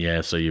times,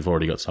 and so you've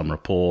already got some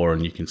rapport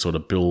and you can sort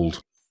of build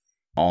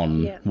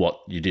on what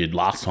you did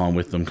last time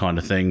with them, kind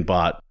of thing.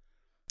 But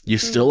you're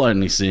still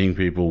only seeing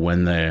people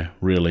when they're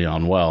really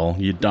unwell.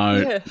 You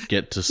don't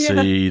get to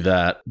see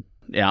that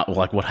out,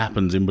 like what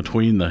happens in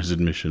between those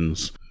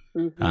admissions,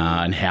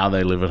 and how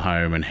they live at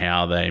home and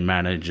how they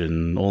manage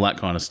and all that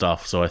kind of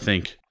stuff. So I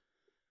think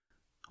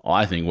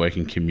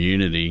working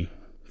community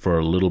for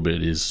a little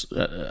bit is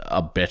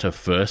a better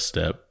first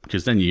step,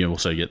 because then you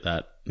also get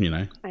that,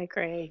 I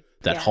agree.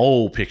 That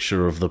whole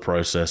picture of the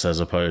process, as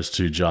opposed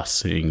to just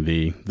seeing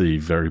the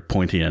very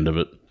pointy end of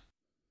it.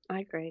 I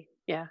agree.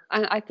 Yeah.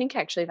 And I think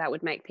actually that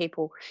would make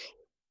people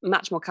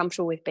much more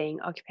comfortable with being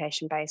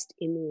occupation-based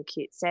in the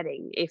acute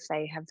setting if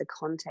they have the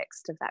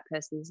context of that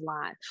person's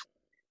life.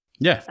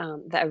 Yeah.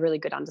 That a really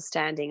good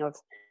understanding of,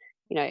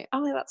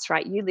 oh, that's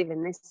right, you live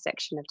in this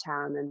section of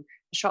town and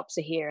the shops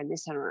are here and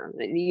this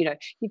and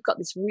you've got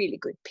this really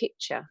good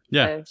picture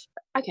of,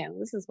 okay, well,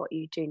 this is what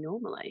you do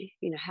normally.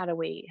 How do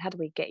we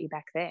get you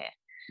back there?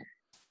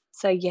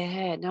 So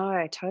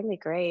I totally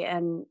agree.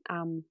 And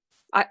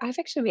I've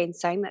actually been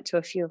saying that to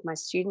a few of my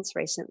students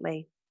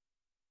recently.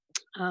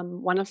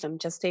 One of them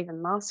just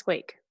even last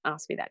week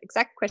asked me that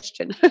exact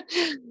question.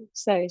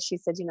 So she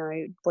said,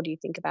 what do you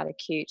think about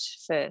acute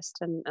first?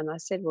 And I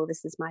said, well,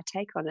 this is my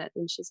take on it.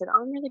 And she said,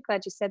 I'm really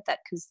glad you said that,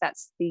 because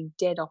that's the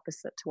dead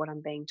opposite to what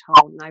I'm being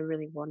told. And I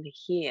really want to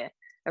hear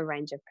a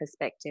range of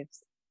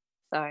perspectives.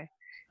 So,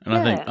 and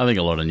I think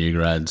a lot of new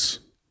grads,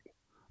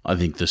 I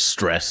think the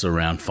stress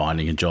around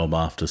finding a job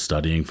after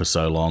studying for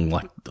so long,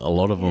 like a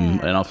lot of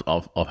them, and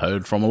I've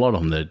heard from a lot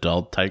of them that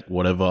they'll take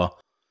whatever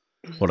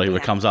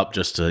comes up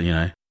just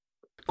to,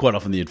 quite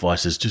often the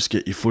advice is just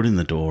get your foot in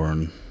the door.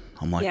 And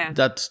I'm like,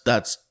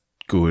 that's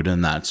good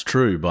and that's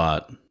true,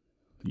 but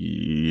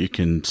you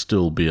can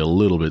still be a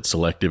little bit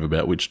selective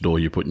about which door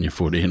you're putting your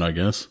foot in, I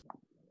guess.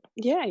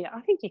 Yeah,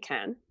 I think you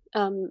can.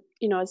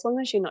 As long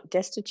as you're not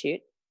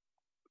destitute,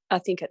 I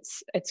think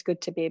it's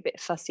good to be a bit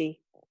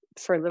fussy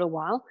for a little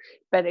while.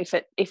 But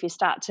if you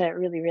start to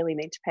really, really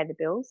need to pay the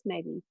bills,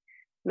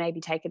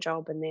 maybe take a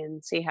job and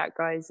then see how it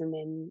goes. And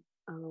then,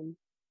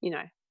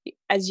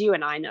 as you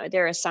and I know,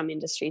 there are some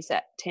industries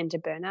that tend to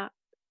burn out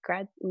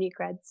new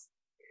grads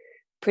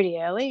pretty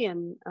early,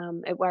 and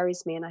it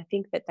worries me. And I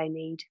think that they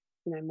need,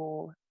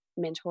 more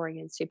mentoring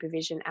and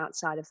supervision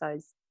outside of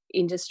those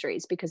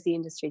industries, because the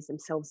industries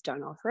themselves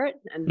don't offer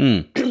it.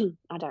 And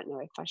I don't know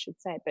if I should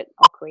say it, but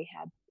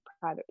rehab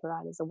private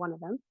providers are one of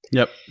them.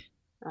 Yep.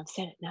 I've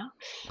said it now.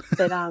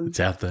 But it's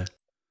out there.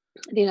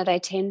 They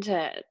tend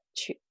to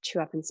chew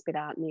up and spit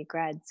out new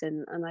grads,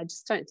 and I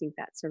just don't think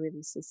that's a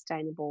really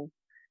sustainable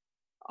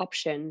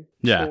option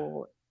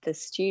for the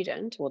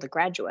student or the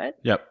graduate.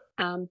 Yep.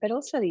 But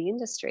also the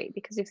industry,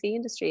 because if the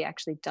industry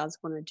actually does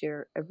want to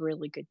do a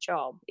really good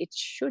job, it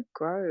should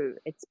grow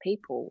its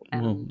people.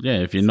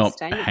 If you're not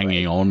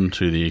hanging on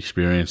to the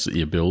experience that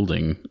you're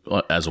building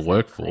as a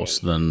workforce,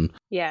 then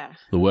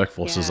the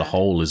workforce as a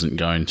whole isn't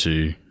going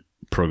to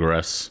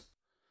progress.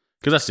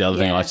 Because that's the other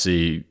thing I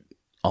see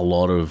a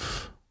lot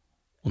of,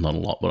 well, not a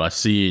lot, but I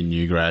see in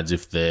new grads,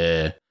 if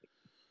their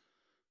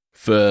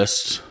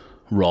first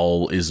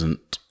role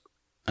isn't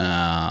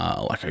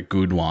like a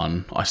good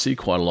one, I see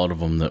quite a lot of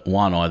them that,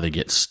 one, either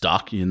get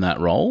stuck in that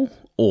role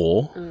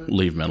or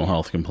leave mental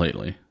health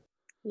completely.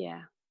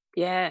 Yeah.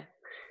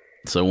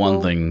 So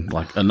another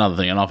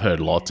thing, and I've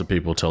heard lots of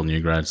people tell new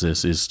grads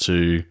this, is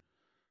to,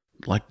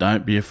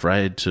 don't be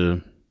afraid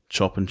to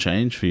chop and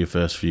change for your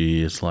first few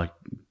years.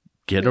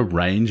 Get a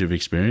range of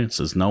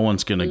experiences. No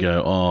one's going to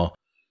go, oh,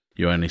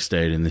 you only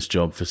stayed in this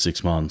job for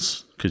 6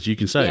 months. Because you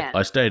can say,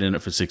 I stayed in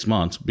it for 6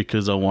 months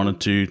because I wanted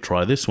to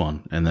try this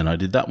one. And then I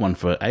did that one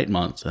for 8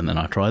 months. And then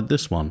I tried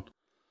this one.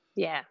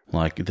 Yeah.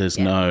 There's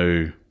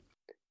no...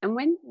 And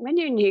when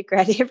you're a new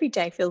grad, every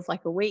day feels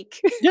like a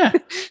week. Yeah.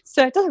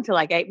 So it doesn't feel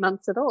like 8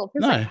 months at all. It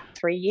feels like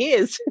 3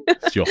 years.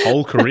 It's your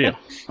whole career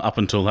up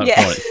until that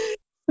point.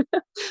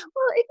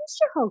 Well, it is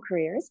your whole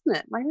career, isn't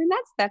it? I mean,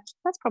 that's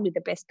probably the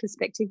best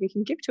perspective you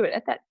can give to it.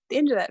 At the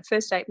end of that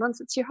first 8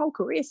 months, it's your whole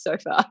career so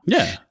far.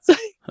 Yeah, so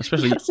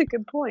especially that's a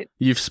good point.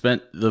 You've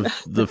spent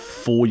the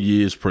 4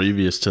 years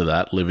previous to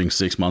that living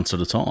 6 months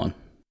at a time.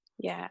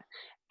 Yeah,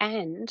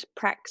 and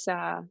pracs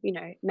are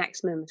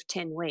maximum of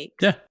 10 weeks.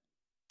 Yeah.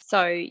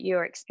 So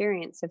your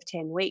experience of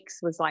 10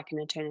 weeks was like an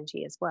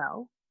eternity as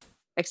well.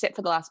 Except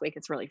for the last week,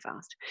 it's really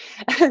fast.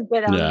 But,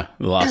 the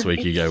last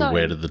week you go,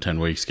 where did the 10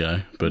 weeks go?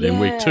 But in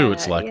week 2,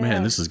 it's like,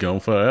 man, this is going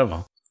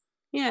forever.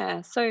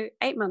 Yeah, so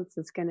 8 months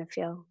is going to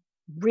feel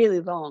really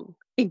long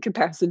in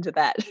comparison to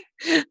that.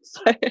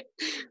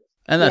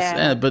 And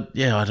that's, but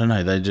I don't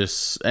know. They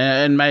just,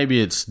 and maybe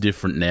it's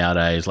different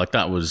nowadays.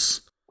 That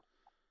was,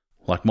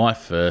 my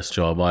first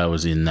job, I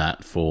was in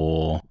that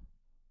for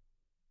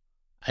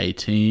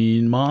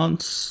 18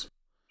 months.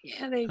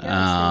 Yeah, there you go. Same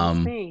as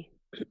me.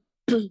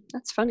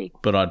 That's funny.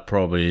 But I'd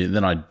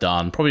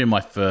done probably in my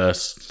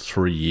first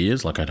 3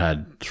 years, I'd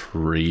had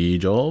 3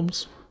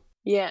 jobs.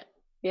 Yeah.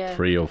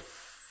 3 or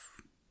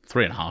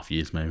 3.5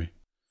 years maybe.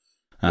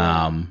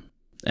 And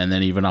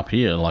then even up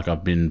here,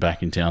 I've been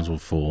back in Townsville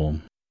for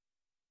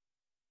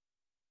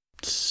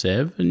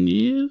 7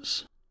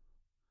 years.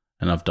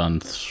 And I've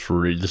done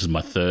 3. This is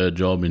my 3rd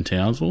job in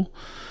Townsville.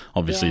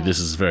 Obviously, this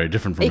is very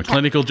different from a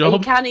clinical job.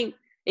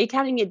 Are you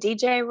counting your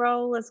DJ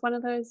role as one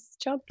of those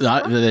jobs?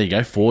 There you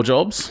go, 4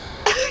 jobs.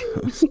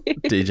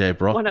 DJ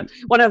Brock.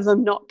 One of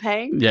them not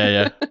paying.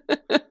 Yeah.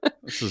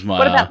 This is my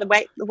what about the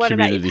weight? What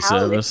community about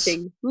your service?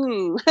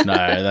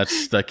 No,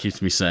 that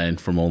keeps me sane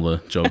from all the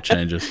job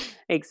changes.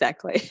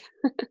 Exactly.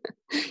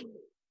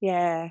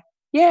 Yeah.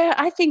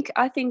 I think,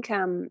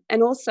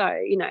 and also,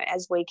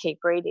 as we keep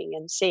reading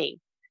and seeing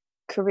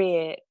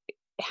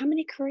how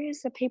many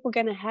careers are people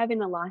going to have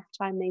in a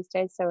lifetime these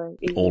days? So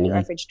your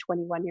average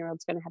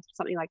 21-year-old's going to have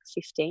something like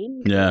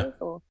 15 careers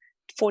or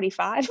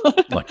 45.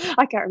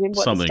 I can't remember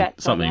what the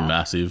stats something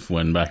massive,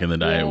 when back in the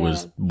day it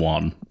was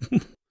 1.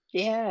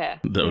 Yeah.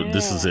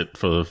 This is it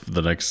for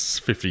the next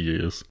 50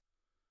 years.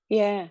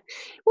 Yeah.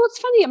 Well, it's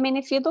funny. I mean,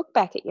 if you look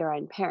back at your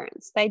own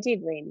parents, they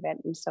did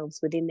reinvent themselves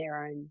within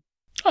their own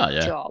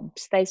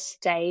jobs. They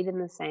stayed in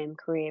the same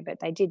career, but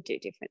they did do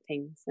different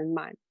things, and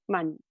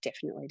mine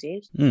definitely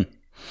did. And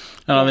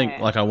I think,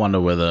 I wonder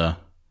whether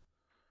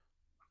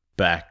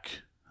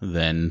back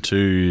then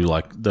too,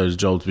 like those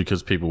jobs,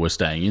 because people were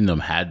staying in them,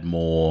 had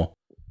more,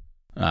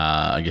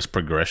 I guess,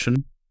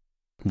 progression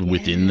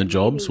within the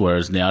jobs. Maybe.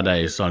 Whereas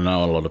nowadays, I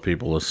know a lot of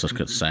people are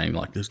saying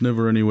like, there's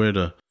never anywhere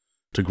to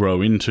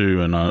grow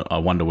into, and I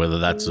wonder whether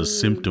that's a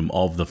symptom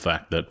of the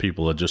fact that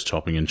people are just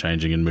chopping and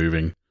changing and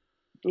moving.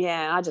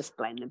 Yeah, I just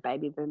blame the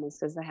baby boomers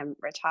because they haven't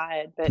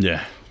retired. But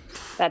Yeah,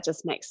 that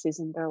just makes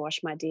Susan Burwash,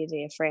 my dear,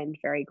 dear friend,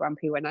 very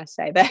grumpy when I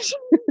say that.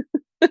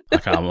 I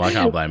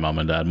can't blame mum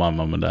and dad. My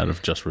mum and dad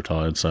have just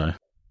retired, so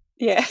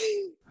Yeah.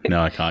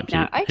 no, I can't keep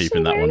Actually,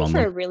 heaping that we're one in on for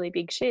a them. really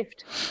big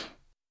shift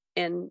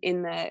in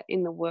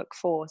the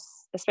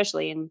workforce,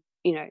 especially in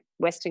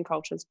Western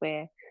cultures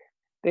where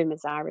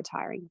boomers are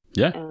retiring.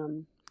 Yeah,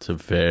 it's a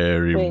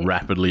very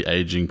rapidly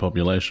aging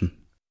population.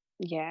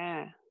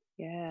 Yeah.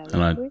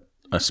 And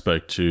I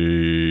spoke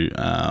to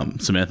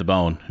Samantha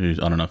Bowen, who,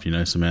 I don't know if you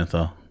know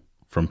Samantha,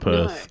 from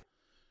Perth,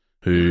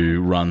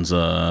 who runs she's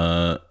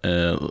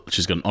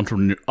got an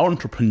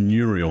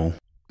entrepreneurial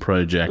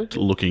project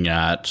looking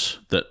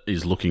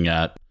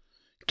at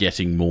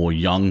getting more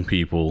young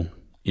people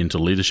into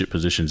leadership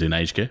positions in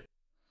aged care.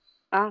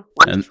 Ah,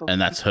 wonderful. And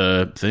that's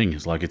her thing.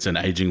 It's like, it's an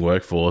aging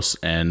workforce,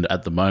 and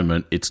at the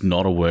moment it's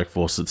not a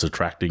workforce that's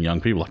attracting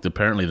young people. Like,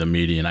 apparently the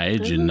median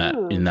age in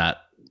that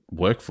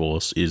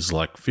workforce is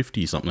like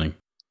 50 something.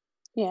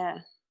 Yeah.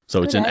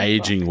 So it's an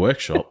aging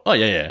workshop. Oh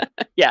yeah.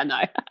 Yeah,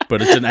 no.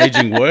 But it's an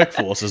aging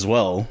workforce as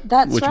well.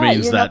 That's which right.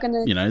 means You're that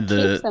not gonna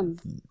keep them.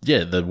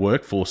 the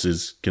workforce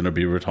is going to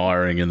be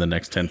retiring in the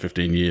next 10,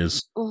 15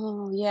 years.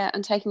 Oh yeah,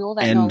 and taking all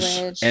that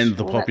knowledge and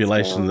the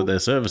population that they're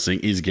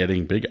servicing is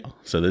getting bigger.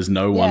 So there's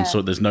no one.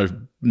 So there's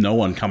no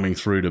one coming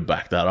through to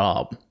back that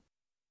up.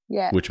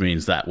 Yeah. Which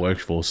means that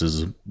workforce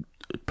is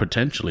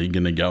potentially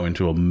going to go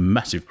into a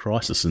massive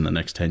crisis in the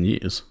next 10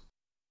 years.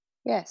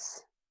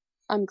 Yes.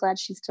 I'm glad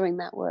she's doing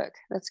that work.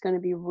 That's going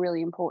to be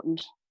really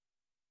important.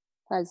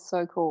 That is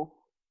so cool.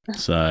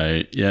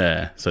 So,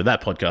 yeah. So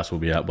that podcast will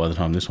be out by the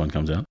time this one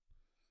comes out.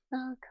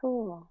 Oh,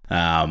 cool.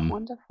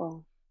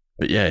 Wonderful.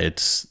 But yeah,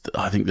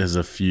 I think there's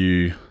a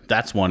few,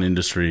 that's one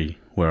industry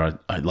where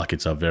I like,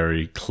 it's a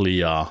very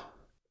clear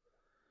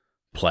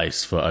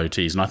place for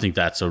OTs. And I think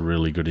that's a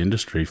really good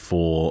industry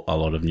for a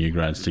lot of new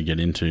grads to get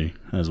into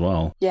as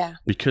well. Yeah.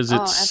 Because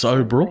it's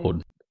so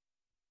broad.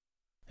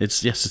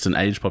 It's an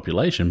aged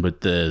population, but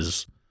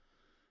there's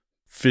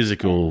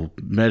physical,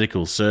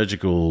 medical,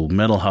 surgical,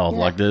 mental health.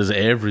 Like, there's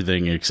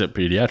everything except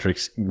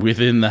pediatrics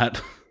within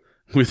that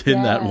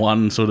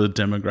one sort of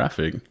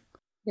demographic.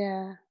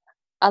 Yeah,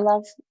 I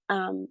love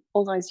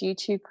all those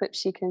YouTube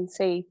clips you can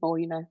see, or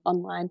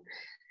online,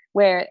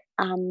 where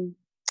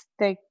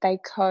they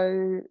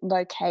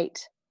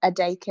co-locate a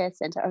daycare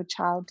center, a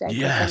child daycare center.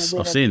 Yes,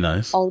 I've seen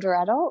those. Older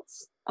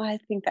adults. I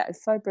think that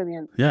is so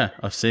brilliant. Yeah,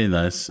 I've seen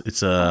those.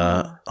 It's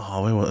where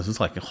was it?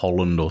 It's like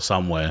Holland or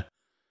somewhere.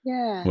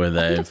 Yeah, where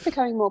I think it's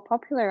becoming more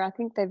popular. I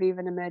think they've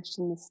even emerged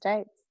in the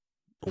States.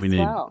 We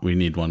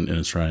need one in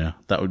Australia.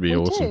 That would be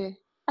awesome. Do.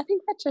 I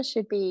think that just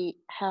should be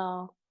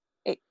how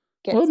it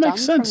gets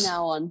done from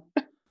now on.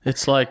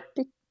 It's like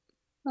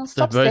I'll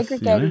stop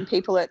segregating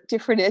people at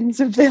different ends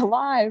of their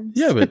lives.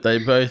 Yeah, but they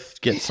both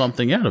get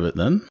something out of it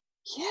then.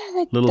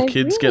 Yeah, little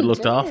kids get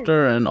looked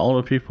after, and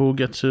older people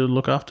get to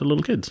look after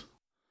little kids.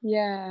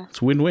 Yeah,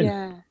 it's win-win.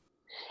 Yeah,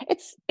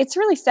 it's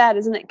really sad,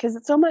 isn't it? Because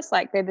it's almost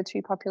like they're the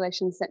two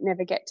populations that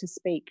never get to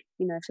speak,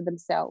 for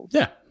themselves.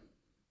 Yeah,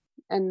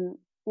 and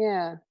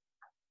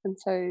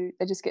so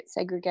they just get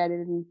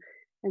segregated and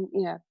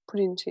put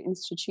into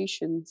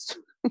institutions.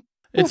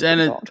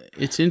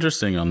 It's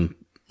interesting on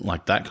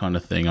like that kind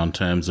of thing, on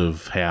terms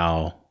of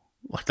how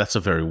like that's a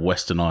very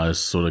westernized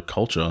sort of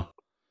culture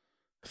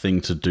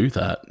thing to do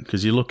that,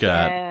 because you look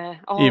at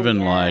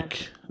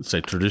like,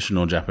 say,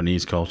 traditional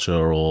Japanese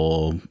culture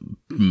or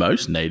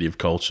most native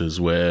cultures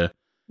where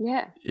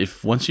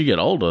if once you get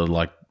older,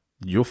 like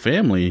your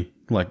family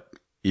like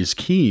is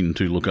keen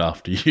to look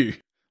after you.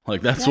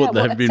 Like that's what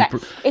they've been.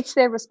 It's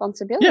their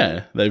responsibility.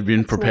 Yeah, they've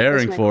been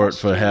preparing for it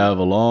for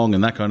however long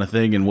and that kind of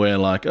thing. And we're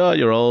like, oh,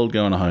 you're old,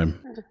 going home.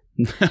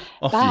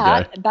 Off you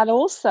go. But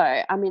also,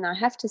 I mean, I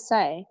have to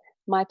say,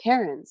 my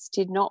parents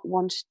did not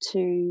want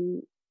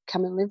to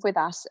come and live with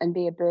us and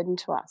be a burden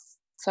to us.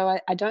 So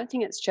I don't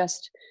think it's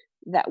just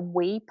that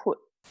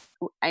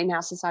in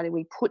our society,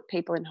 we put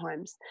people in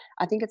homes.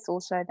 I think it's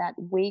also that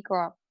we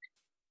grow up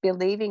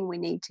believing we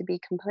need to be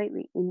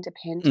completely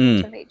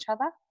independent of each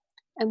other.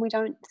 And we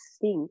don't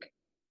think,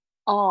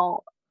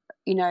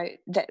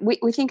 that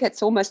we think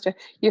it's almost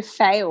you've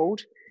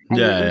failed and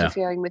you're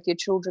interfering with your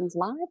children's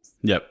lives.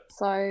 Yep.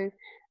 So,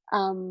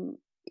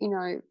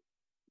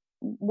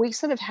 we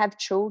sort of have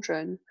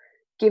children,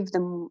 give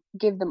them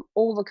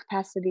all the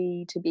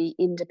capacity to be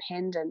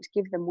independent,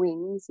 give them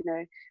wings,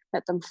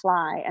 let them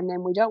fly. And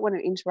then we don't want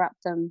to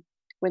interrupt them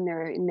when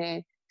they're in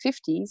their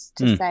 50s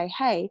to say,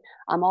 hey,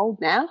 I'm old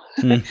now.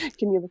 Can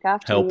you look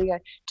after me? We go,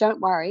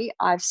 don't worry,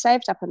 I've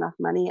saved up enough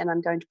money and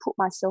I'm going to put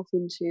myself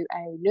into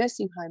a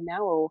nursing home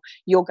now, or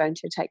you're going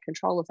to take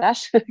control of that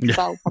because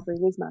I'll probably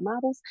lose my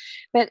marbles.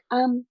 But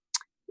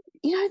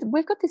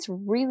we've got this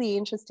really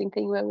interesting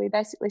thing where we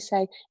basically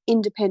say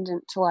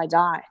independent till I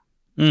die.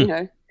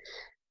 Mm.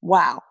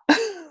 Wow.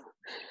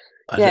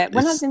 Yeah,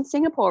 when I was It's in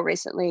Singapore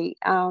recently,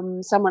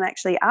 someone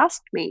actually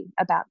asked me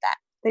about that.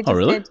 They oh just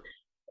really? said,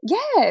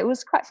 yeah, it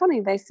was quite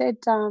funny. They said,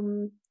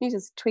 you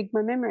just twigged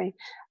my memory,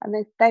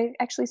 and they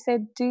actually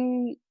said,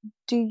 do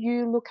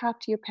you look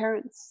after your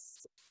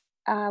parents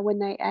when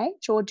they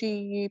age, or do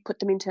you put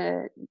them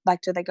into,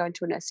 like, do they go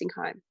into a nursing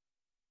home?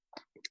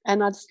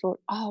 And I just thought,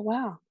 oh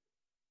wow,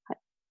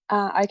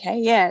 okay,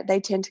 yeah, they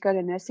tend to go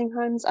to nursing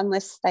homes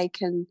unless they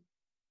can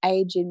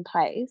age in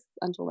place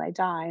until they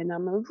die. And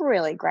I'm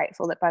really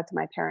grateful that both of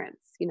my parents,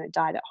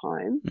 died at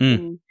home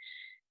Mm.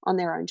 on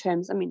their own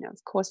terms. I mean,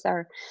 of course,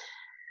 they're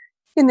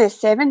in their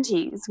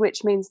 70s,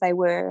 which means they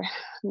were,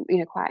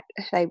 quite,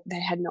 they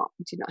did not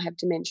have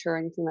dementia or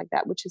anything like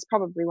that, which is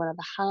probably one of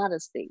the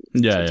hardest things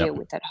Yeah, to yeah. deal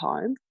with at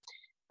home.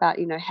 But,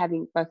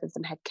 having both of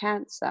them had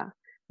cancer,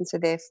 and so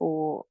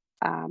therefore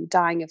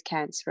dying of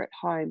cancer at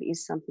home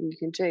is something you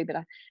can do.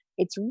 But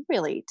it's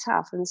really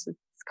tough, and this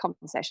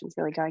conversation's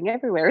really going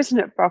everywhere, isn't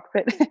it, Brock?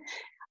 But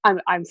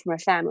I'm from a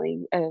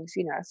family of,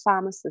 a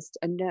pharmacist,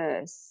 a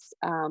nurse,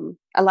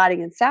 a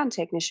lighting and sound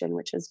technician,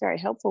 which is very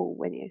helpful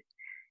when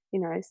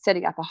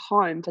setting up a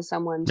home for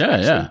someone to Yeah,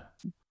 actually yeah.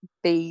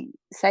 be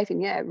safe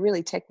and,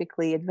 really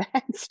technically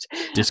advanced,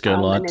 Disco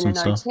and lights then and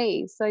an stuff.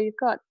 OT. So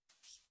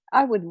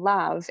I would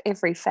love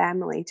every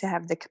family to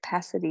have the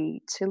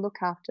capacity to look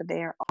after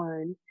their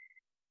own,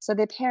 so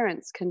their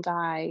parents can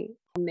die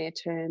on their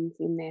terms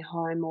in their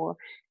home or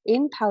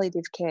in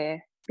palliative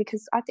care,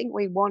 because I think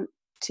we want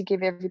to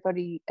give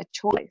everybody a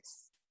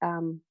choice.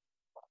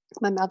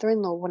 My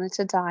mother-in-law wanted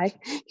to die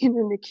in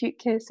an acute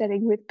care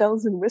setting with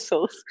bells and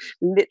whistles,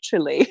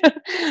 literally,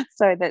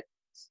 so that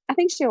I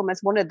think she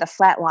almost wanted the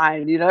flat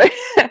line,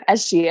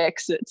 as she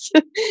exits.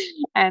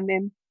 And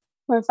then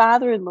my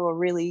father-in-law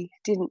really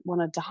didn't want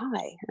to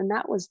die, and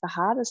that was the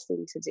hardest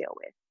thing to deal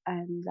with.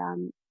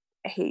 And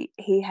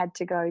he had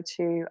to go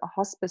to a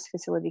hospice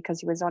facility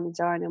because he was on his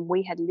own, and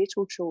we had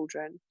little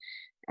children,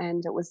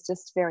 and it was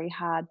just very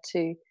hard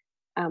to.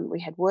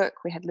 We had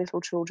work, we had little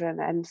children,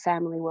 and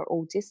family were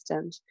all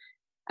distant.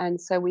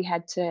 And so we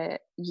had to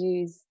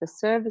use the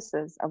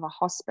services of a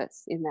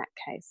hospice in that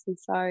case. And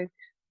so,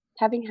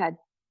 having had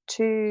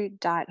two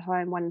die at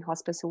home, one in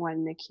hospice and one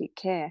in acute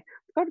care,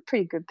 I've got a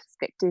pretty good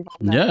perspective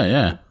on Yeah,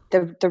 yeah.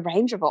 the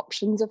range of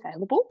options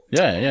available.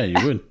 Yeah, yeah,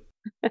 you would.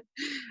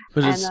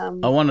 But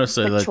And I want to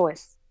say got that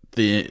choice.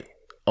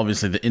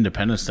 obviously the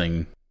independence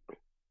thing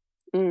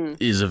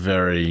is a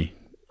very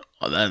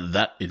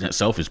that in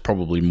itself is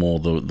probably more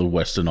the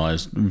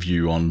westernized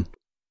view on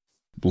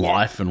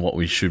life and what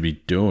we should be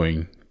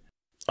doing.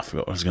 I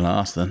forgot what I was going to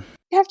ask then.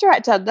 You have to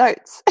write down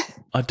notes.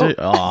 I do.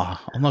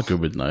 I'm not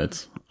good with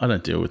notes. I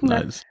don't deal with No.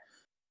 notes.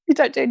 You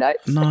don't do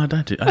notes? No, I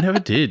don't do. I never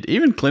did.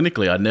 Even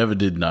clinically, I never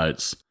did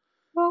notes.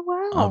 Oh,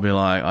 wow. I'll be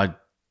like,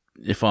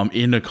 if I'm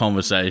in a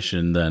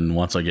conversation, then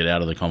once I get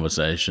out of the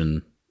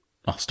conversation,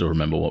 I'll still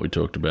remember what we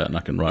talked about and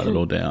I can write it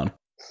all down.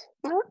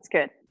 Oh, that's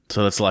good.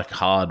 So that's like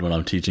hard when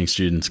I'm teaching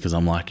students because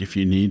I'm like, if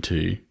you need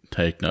to,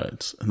 take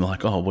notes. And they're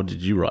like, oh, what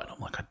did you write? I'm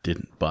like, I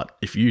didn't. But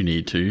if you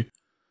need to,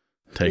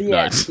 take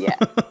notes.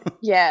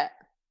 Yeah.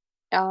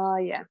 Oh,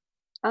 yeah.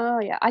 Oh,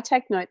 yeah. I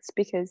take notes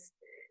because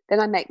then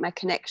I make my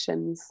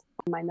connections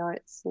on my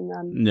notes, and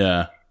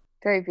I'm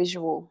very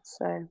visual.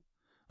 So,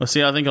 well,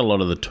 see, I think a lot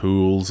of the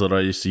tools that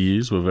I used to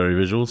use were very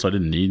visual, so I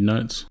didn't need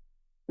notes.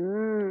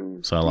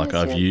 So, like,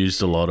 I've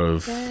used a lot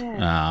of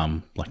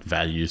like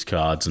values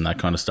cards and that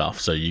kind of stuff,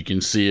 so you can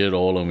see it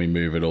all and we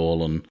move it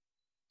all and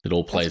it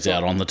all plays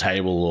out on the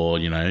table, or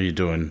you're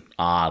doing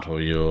art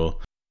or you're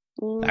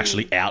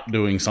actually out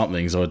doing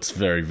something, so it's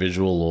very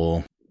visual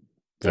or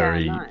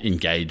very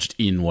engaged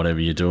in whatever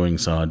you're doing.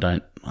 So I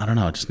don't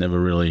know, I just never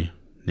really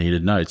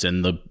needed notes.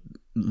 And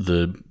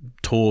the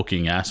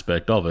talking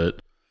aspect of it,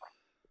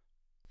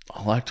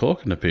 I like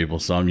talking to people,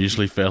 so I'm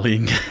usually fairly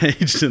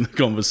engaged in the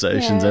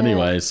conversations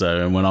anyway.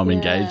 So, and when I'm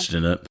engaged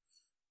in it,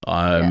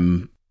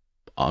 I'm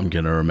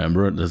going to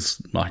remember it.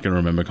 I can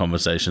remember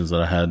conversations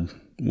that I had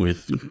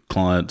with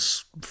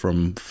clients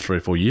from 3 or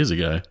 4 years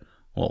ago.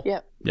 Well,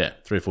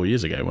 3 or 4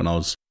 years ago when I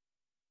was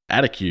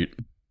at acute.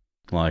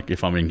 Like,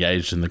 if I'm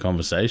engaged in the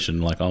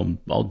conversation, like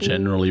I'll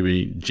genuinely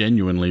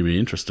be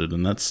interested,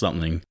 and that's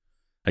something.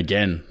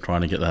 Again,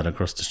 trying to get that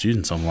across to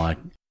students, I'm like,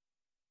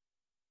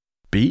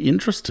 be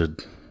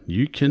interested.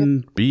 You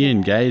can be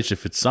engaged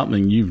if it's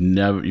something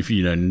if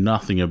you know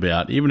nothing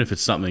about, even if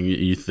it's something that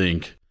you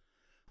think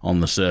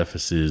on the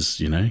surface is,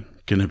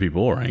 going to be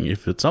boring.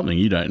 If it's something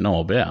you don't know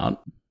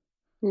about,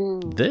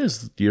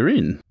 you're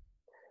in.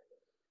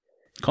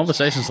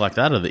 Conversations like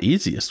that are the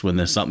easiest when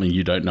there's something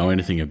you don't know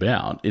anything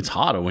about. It's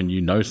harder when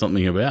you know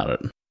something about it.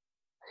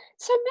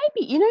 So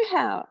maybe,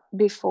 how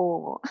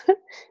before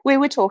we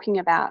were talking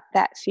about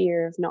that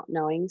fear of not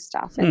knowing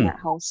stuff and that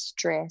whole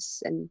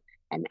stress and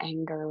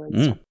anger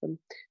and stuff. And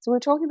so we're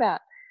talking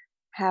about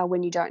how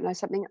when you don't know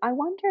something, I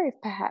wonder if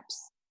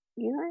perhaps,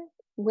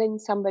 when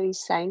somebody's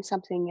saying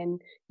something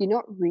and you're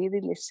not really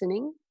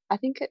listening, I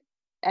think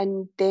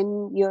and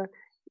then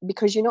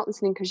because you're not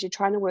listening because you're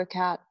trying to work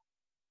out,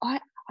 I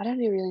don't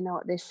really know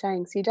what they're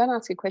saying. So you don't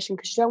ask a question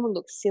because you don't want to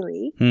look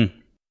silly. Hmm.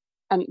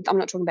 And I'm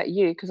not talking about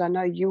you because I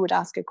know you would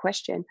ask a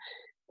question.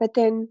 But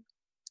then,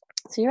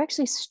 so you're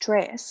actually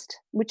stressed,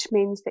 which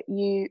means that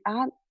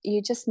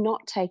you're just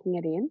not taking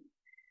it in.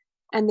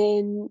 And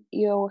then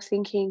you're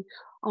thinking,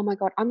 oh my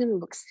God, I'm going to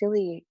look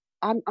silly.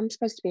 I'm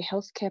supposed to be a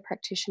healthcare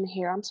practitioner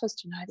here. I'm supposed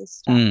to know this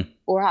stuff.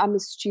 Or I'm a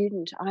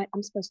student.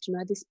 I'm supposed to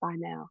know this by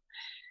now.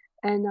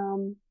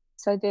 And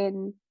so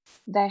then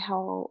they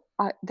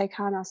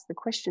can't ask the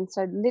question.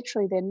 So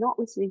literally they're not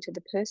listening to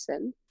the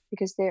person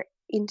because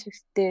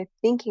they're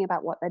thinking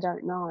about what they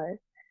don't know,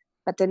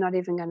 but they're not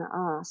even going to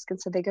ask. And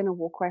so they're going to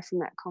walk away from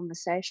that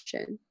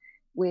conversation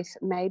with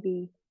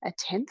maybe a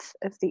tenth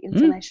of the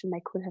information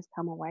they could have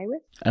come away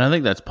with. And I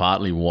think that's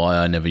partly why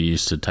I never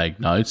used to take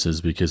notes, is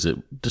because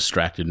it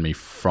distracted me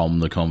from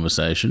the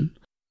conversation.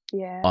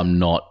 Yeah. I'm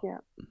not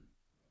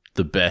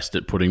the best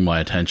at putting my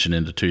attention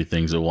into two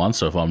things at once.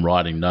 So if I'm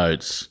writing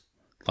notes,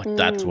 like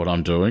that's what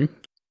I'm doing.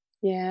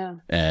 Yeah.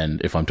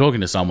 And if I'm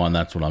talking to someone,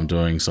 that's what I'm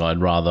doing. So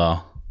I'd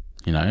rather,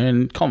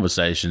 and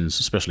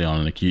conversations, especially on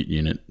an acute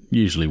unit,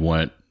 usually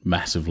weren't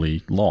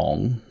massively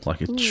long.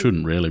 Like it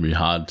shouldn't really be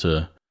hard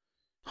to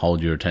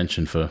hold your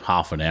attention for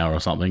half an hour or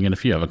something. And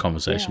if you have a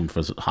conversation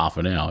for half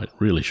an hour, it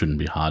really shouldn't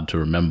be hard to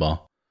remember.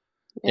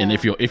 Yeah. And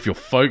if you're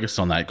focused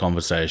on that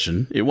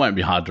conversation, it won't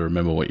be hard to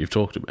remember what you've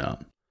talked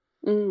about.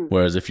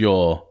 Whereas if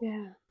you're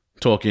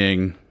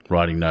talking,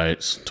 writing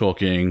notes,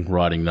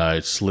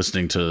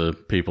 listening to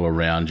people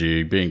around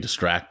you, being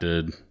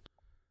distracted,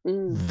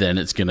 then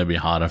it's going to be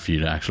harder for you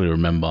to actually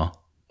remember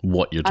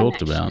what you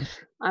talked about.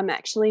 I'm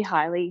actually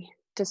highly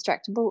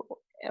distractible,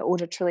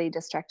 auditorily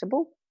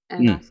distractible,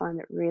 and I find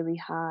it really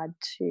hard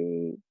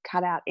to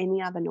cut out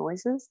any other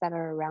noises that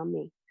are around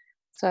me.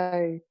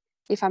 So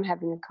if I'm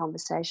having a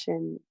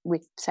conversation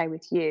with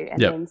you,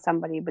 and then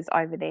somebody was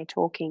over there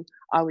talking,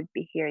 I would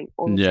be hearing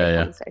all of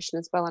their conversation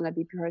as well, and I'd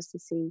be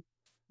processing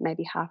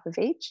maybe half of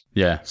each.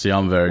 Yeah, see,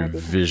 I'm very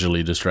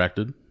visually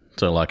distracted.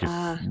 So like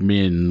if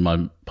me and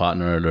my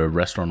partner are at a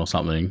restaurant or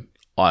something,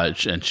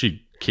 and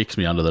she kicks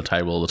me under the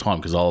table all the time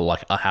because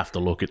I have to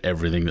look at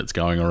everything that's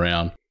going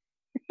around.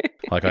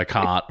 Like I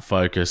can't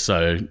focus.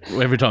 So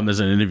every time there's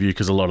an interview,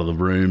 because a lot of the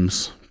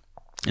rooms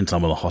in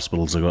some of the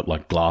hospitals have got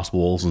like glass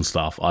walls and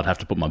stuff, I'd have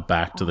to put my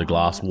back to the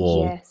glass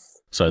wall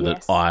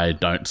that I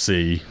don't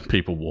see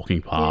people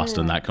walking past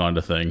and that kind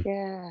of thing.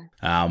 Yeah.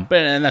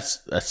 And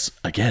that's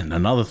again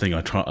another thing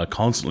I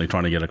constantly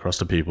trying to get across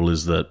to people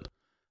is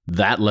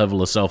that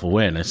level of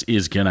self-awareness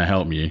is going to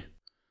help you.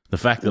 The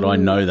fact that I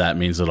know that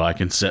means that I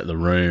can set the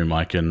room,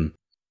 I can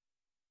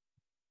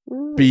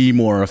be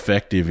more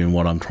effective in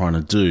what I'm trying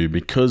to do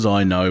because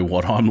I know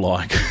what I'm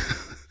like.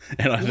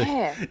 And I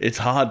think it's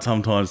hard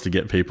sometimes to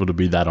get people to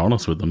be that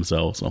honest with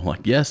themselves. I'm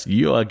like, yes,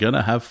 you are going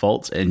to have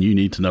faults and you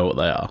need to know what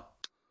they are.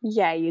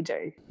 Yeah, you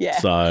do. Yeah.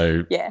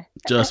 So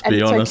just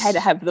be honest. It's okay to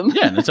have them.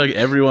 Yeah, and it's okay.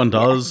 Everyone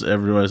does.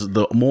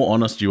 The more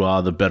honest you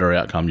are, the better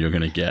outcome you're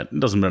going to get. It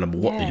doesn't matter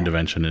what the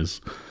intervention is.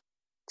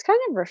 It's kind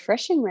of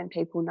refreshing when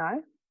people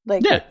know.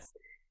 Like,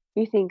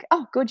 you think,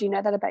 oh, good, you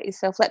know that about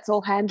yourself. Let's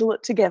all handle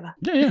it together.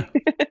 Yeah.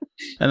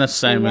 And that's the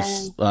same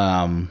as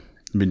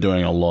been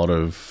doing a lot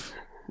of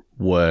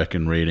work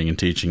and reading and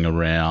teaching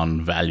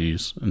around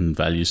values and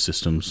value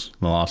systems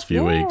the last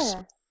few weeks.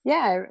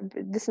 Yeah,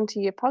 listen to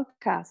your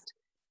podcast.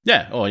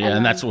 Yeah. Oh, yeah.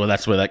 And that's where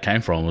that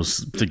came from,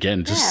 was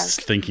again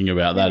just thinking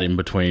about that in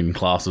between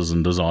classes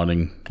and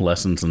designing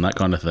lessons and that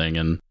kind of thing.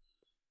 And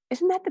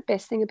isn't that the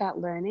best thing about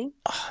learning?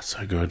 Oh,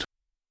 so good.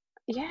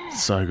 Yeah.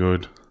 So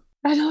good.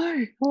 I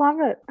know. Love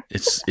it.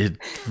 It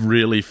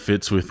really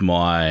fits with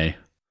I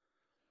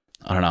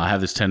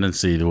have this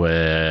tendency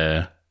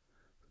where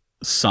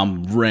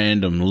some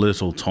random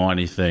little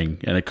tiny thing,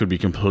 and it could be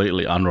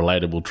completely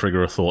unrelatable, will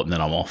trigger a thought, and then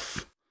I'm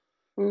off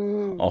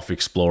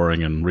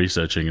exploring and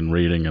researching and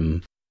reading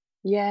and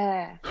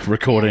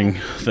recording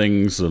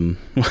things and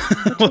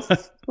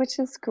which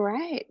is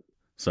great.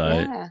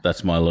 So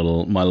that's my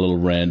little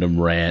random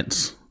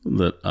rants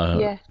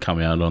that come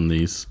out on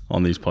these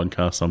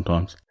podcasts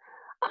sometimes.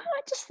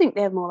 I just think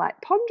they're more like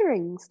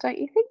ponderings, don't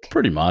you think?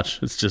 Pretty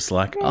much. It's just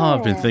like,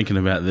 I've been thinking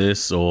about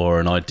this,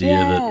 or an idea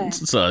that.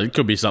 So it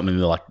could be something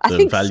like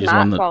the values one.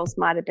 I think SMART goals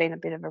might have been a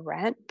bit of a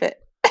rant, but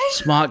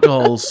SMART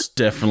goals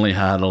definitely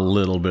had a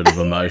little bit of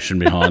emotion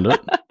behind it.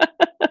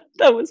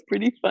 That was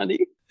pretty funny.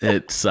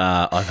 It's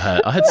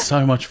I had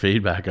so much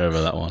feedback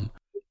over that one.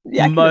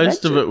 Yeah,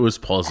 most of it was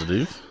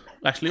positive.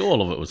 Actually,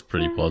 all of it was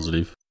pretty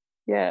positive.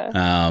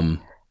 Yeah.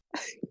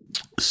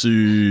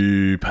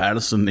 Sue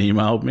Patterson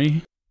emailed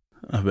me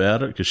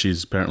about it because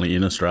she's apparently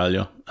in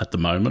Australia at the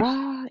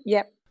moment.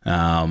 Yep.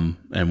 And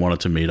wanted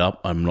to meet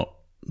up. I'm not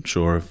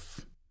sure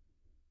if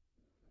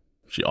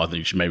I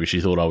think maybe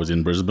she thought I was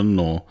in Brisbane,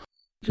 or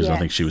because I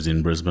think she was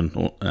in Brisbane.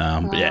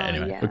 But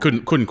anyway, we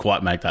couldn't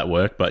quite make that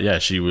work.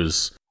 But she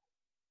was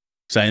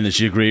saying that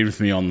she agreed with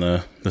me on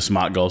the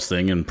SMART goals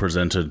thing and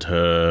presented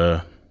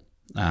her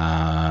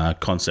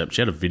concept.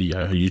 She had a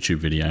YouTube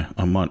video.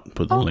 I might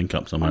put the link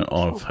up somewhere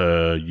of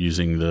her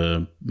using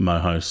the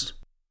MoHost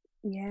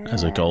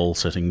as a Yeah. goal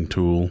setting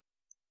tool.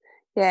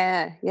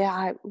 Yeah. Yeah.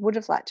 I would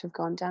have liked to have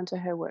gone down to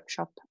her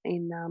workshop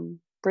in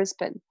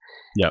Brisbane,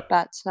 Yep.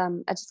 but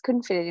I just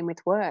couldn't fit it in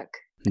with work.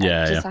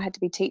 Yeah. I had to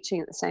be teaching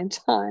at the same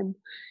time.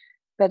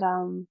 But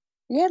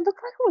yeah, it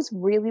looked like it was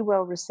really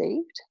well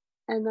received.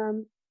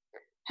 And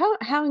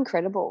how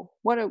incredible!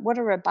 What a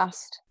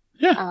robust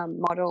Yeah.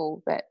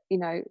 model that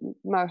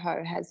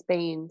Moho has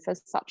been for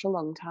such a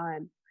long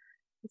time.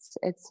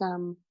 It's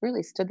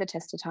really stood the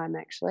test of time,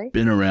 actually.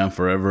 Been around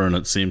forever, and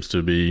it seems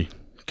to be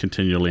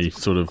continually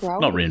sort of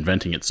growing. not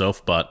reinventing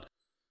itself, but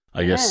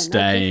I guess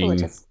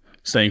people are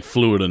staying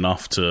fluid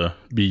enough to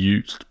be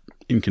used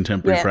in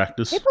contemporary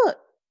practice.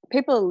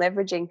 People are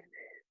leveraging.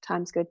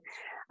 Time's good.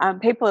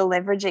 People are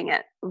leveraging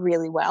it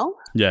really well.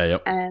 Yeah.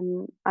 Yep.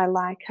 And I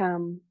like.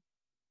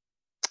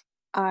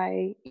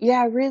 I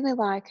really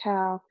like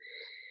how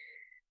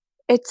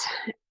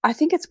I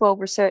think it's well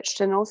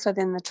researched, and also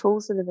then the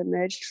tools that have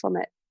emerged from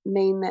it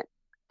mean that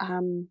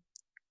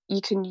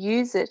you can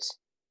use it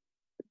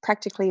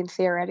practically and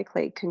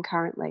theoretically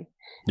concurrently.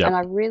 Yep. And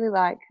I really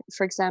like,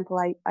 for example,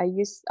 I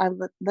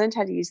learned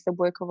how to use the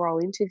worker role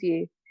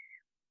interview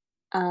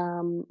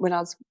when I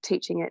was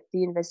teaching at the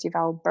University of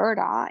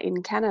Alberta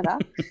in Canada.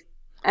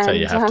 So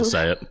you have to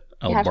say it,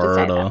 Alberta. You have to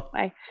say it that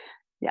way.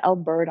 Yeah,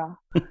 Alberta.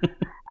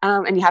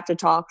 And you have to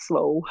talk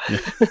slow.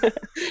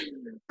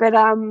 But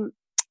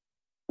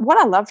what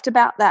I loved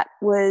about that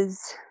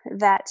was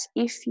that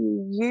if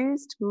you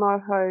used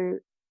Moho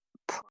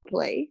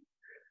properly,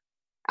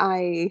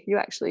 you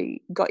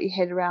actually got your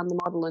head around the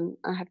model, and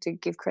I have to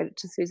give credit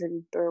to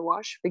Susan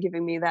Burwash for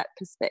giving me that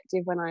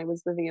perspective when I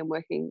was living and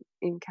working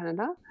in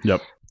Canada.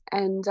 Yep.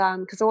 And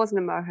because I wasn't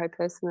a Moho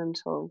person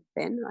until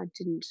then, I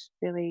didn't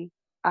really.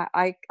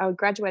 I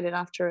graduated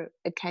after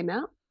it came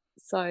out,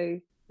 so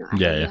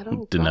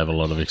didn't have a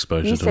lot of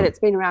exposure. You said it's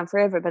been around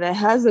forever, but it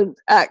hasn't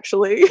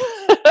actually.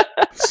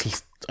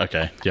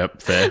 Okay.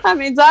 Yep. Fair. I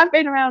mean, I've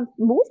been around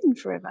more than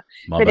forever.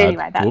 But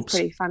anyway, that's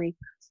pretty funny.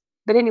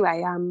 But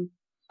anyway,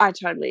 I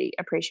totally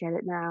appreciate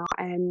it now.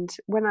 And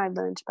when I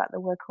learned about the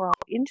worker role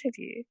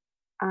interview,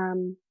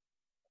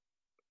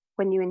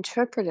 when you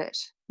interpret it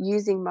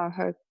using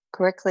Moho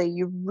correctly,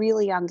 you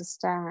really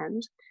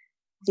understand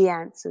the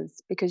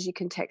answers because you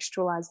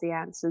contextualize the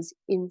answers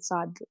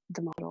inside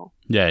the model.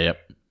 Yeah.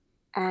 Yep.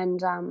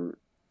 And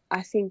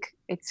I think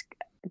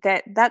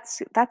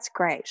that's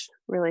great,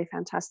 really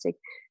fantastic.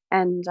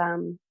 And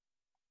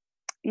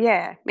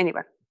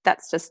anyway,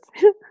 that's just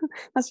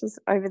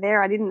over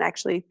there. I didn't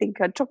actually think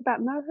I'd talk about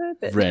Moho,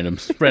 but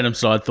random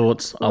side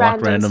thoughts. I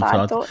like random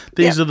side thoughts.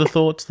 These are the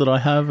thoughts that I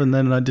have, and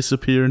then I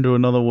disappear into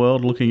another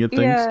world looking at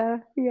things.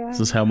 Yeah. This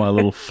is how my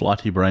little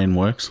flighty brain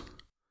works.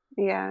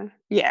 Yeah.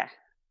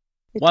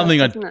 One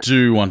thing I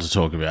do want to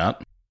talk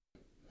about,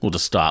 or to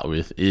start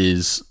with,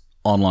 is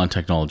online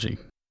technology.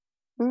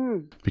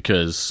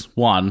 Because,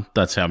 one,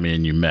 that's how me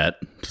and you met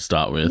to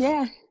start with.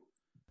 Yeah.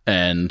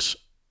 And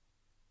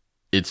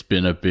it's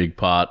been a big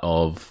part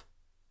of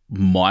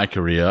my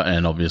career,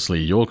 and obviously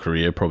your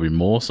career, probably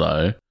more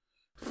so,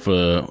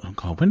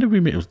 when did we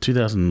meet? It was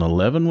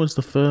 2011 was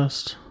the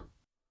first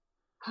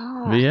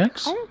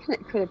VX? I reckon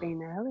it could have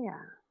been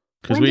earlier.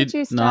 When did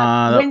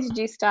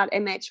you start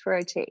MH for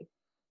OT?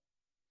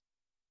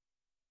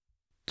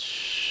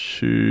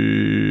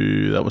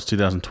 That was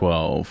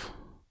 2012.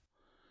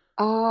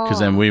 Because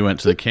then we went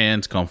to the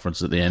Cairns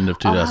conference at the end of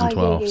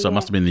 2012. So it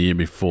must have been the year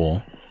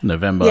before,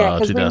 November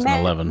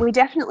 2011. We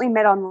definitely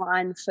met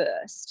online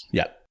first.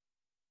 Yeah.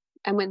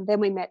 And then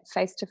we met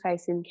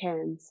face-to-face in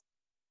Cairns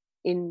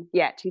in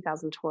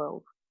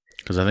 2012.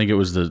 Because I think it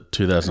was the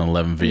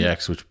 2011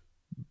 VX, which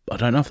I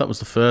don't know if that was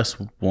the first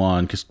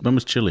one. Because when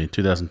was Chile?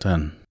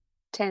 2010.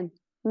 10.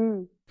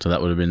 So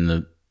that would have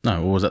been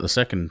or was that the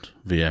second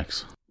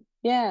VX?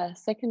 Yeah,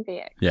 second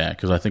VX. Yeah,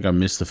 because I think I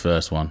missed the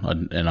first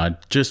one. And I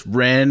just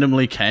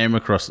randomly came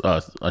across...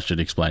 I should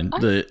explain.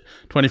 The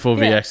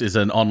 24VX is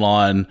an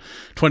online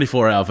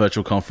 24-hour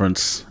virtual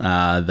conference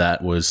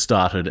that was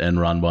started and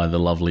run by the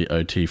lovely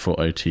OT for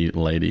OT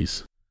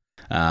ladies.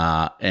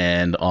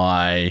 And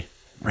I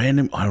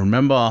can't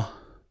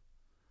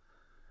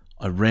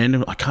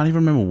even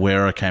remember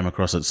where I came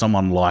across it.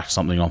 Someone liked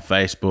something on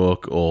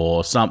Facebook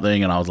or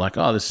something, and I was like,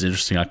 oh, this is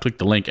interesting. I clicked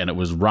the link, and it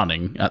was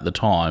running at the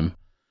time.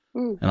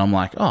 And I'm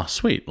like, oh,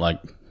 sweet.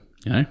 Like,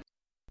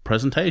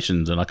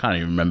 presentations. And I can't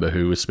even remember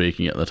who was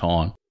speaking at the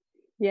time.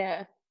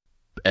 Yeah.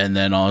 And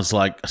then I was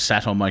like,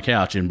 sat on my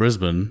couch in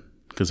Brisbane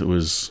because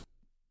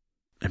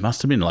it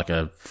must have been like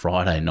a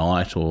Friday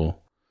night, or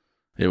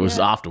it was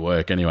after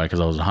work anyway because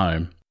I was at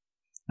home.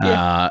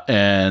 Yeah.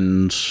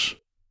 And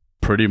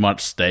pretty much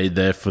stayed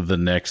there for the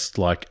next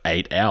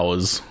 8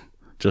 hours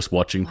just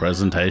watching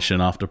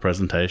presentation after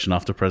presentation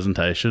after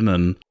presentation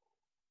and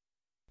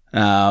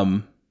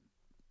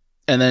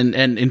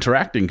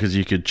interacting because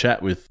you could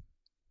chat with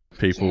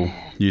people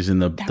using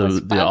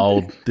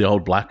the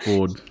old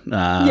Blackboard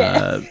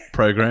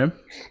program,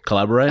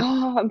 Collaborate.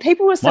 Oh, and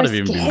people were so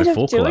scared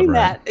of doing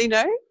that,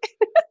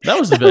 That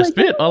was the best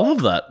bit. I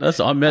love that.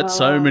 I met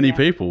so many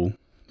people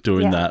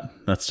doing that.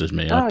 That's just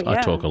me.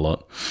 I talk a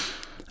lot.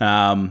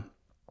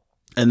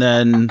 And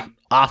then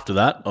after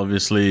that,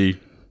 obviously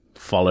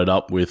followed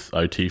up with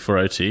OT for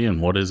OT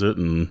and what is it,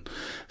 and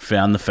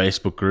found the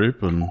Facebook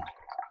group and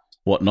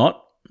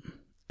whatnot.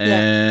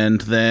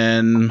 And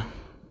then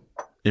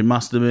it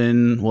must have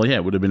been,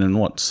 it would have been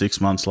in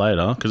 6 months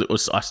later,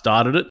 because I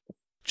started it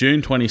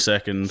June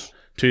 22nd,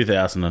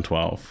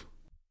 2012.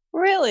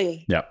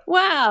 Really? Yeah.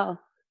 Wow.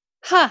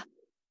 Huh.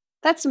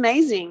 That's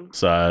amazing.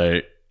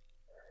 So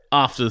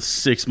after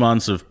 6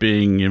 months of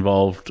being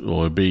involved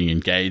or being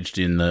engaged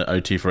in the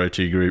OT for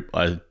OT group,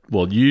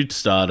 you'd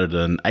started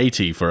an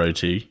AT for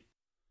OT,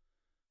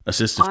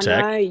 assistive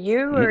tech. No,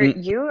 you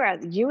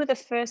were the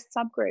first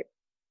subgroup.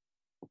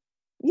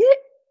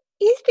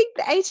 You think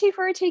the AT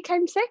for OT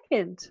came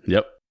second?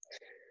 Yep.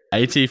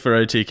 AT for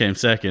OT came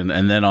second,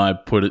 and then I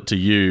put it to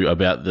you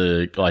about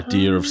the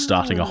idea of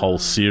starting a whole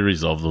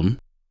series of them.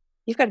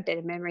 You've got a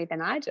better memory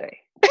than I do.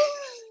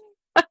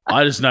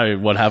 I just know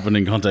what happened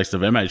in context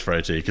of MH for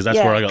OT, because that's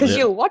where I got because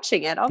you're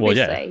watching it,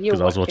 obviously. Well,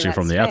 because I was watching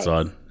from the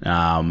outside.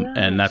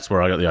 And that's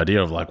where I got the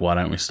idea of why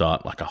don't we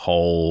start a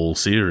whole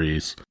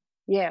series?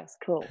 Yeah, it's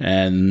cool.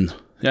 And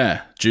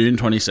June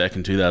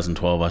 22nd,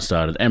 2012, I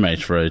started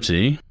MH for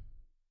OT.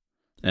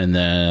 And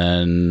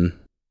then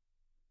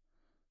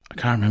I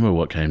can't remember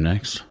what came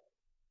next.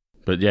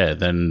 But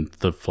then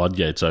the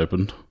floodgates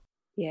opened.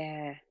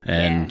 Yeah.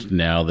 And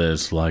now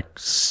there's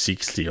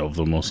 60 of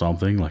them or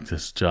something.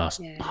 There's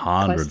just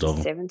hundreds of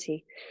them.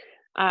 70.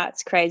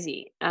 It's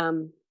crazy.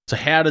 So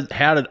how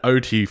did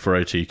OT for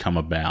OT come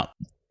about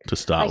to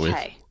start with?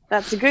 Okay,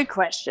 that's a good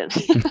question.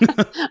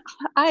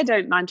 I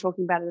don't mind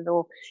talking about it at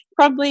all.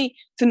 Probably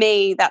for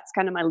me, that's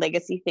kind of my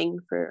legacy thing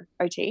for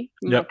OT,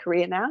 my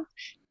career now,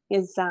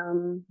 is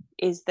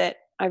that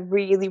I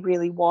really,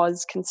 really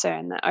was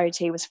concerned that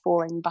OT was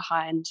falling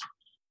behind.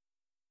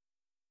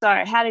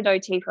 So how did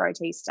OT for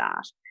OT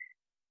start?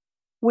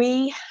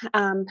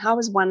 I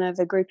was one of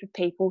a group of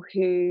people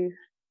who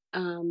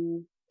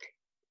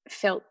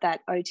felt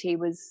that OT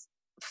was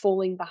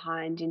falling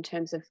behind in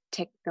terms of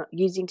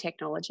using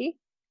technology.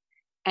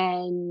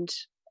 And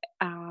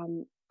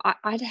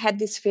I'd had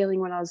this feeling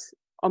when I was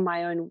on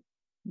my own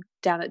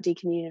down at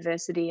Deakin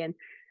University. And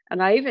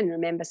I even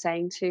remember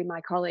saying to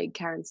my colleague,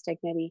 Karen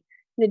Stegnetti,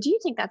 do you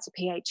think that's a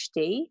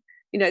PhD?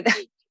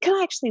 Can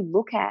I actually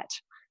look at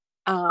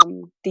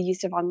the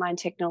use of online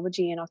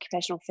technology and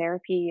occupational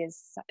therapy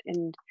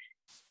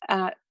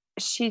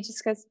she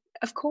just goes,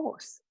 of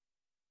course.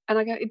 And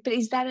I go, but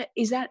is that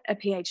a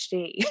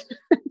PhD?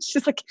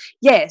 She's like,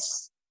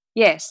 yes,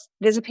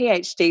 there's a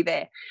PhD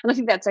there. And I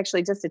think that's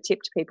actually just a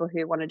tip to people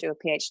who want to do a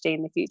PhD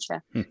in the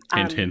future.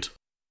 Hint, hint.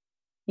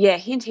 Yeah,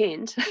 hint,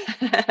 hint.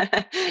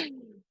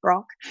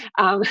 Brock.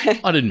 I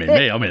didn't mean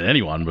me. I mean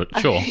anyone, but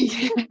sure.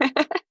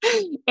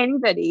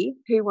 Anybody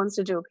who wants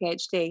to do a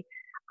PhD,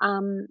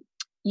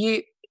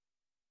 you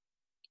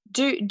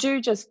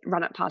do just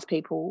run it past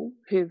people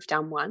who've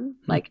done one.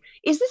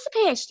 Is this a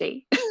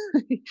PhD?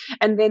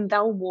 And then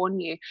they'll warn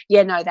you,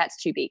 no,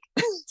 that's too big.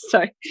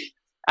 So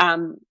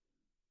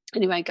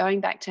anyway,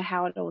 going back to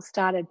how it all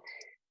started.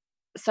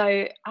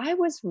 So I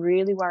was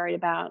really worried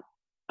about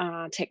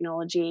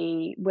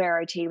technology, where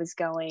OT was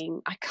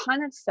going. I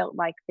kind of felt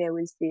like there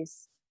was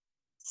this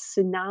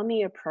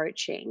tsunami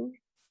approaching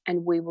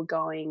and we were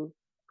going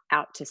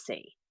out to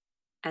sea,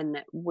 and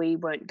that we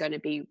weren't going to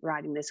be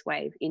riding this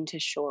wave into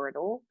shore at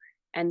all.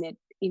 And that,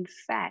 in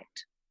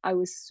fact, I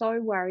was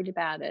so worried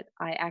about it,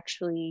 I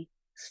actually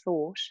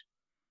thought,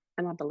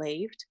 and I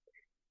believed,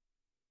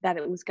 that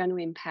it was going to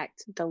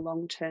impact the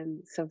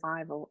long-term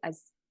survival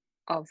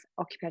of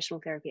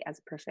occupational therapy as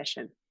a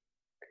profession.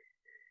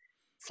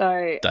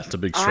 So that's a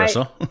big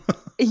stressor.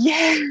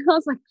 I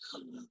was like,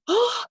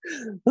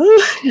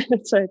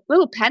 so a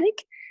little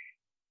panic.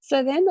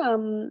 So then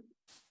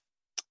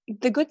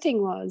the good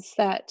thing was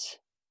that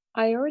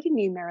I already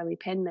knew Marilee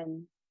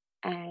Penman,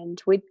 and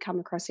we'd come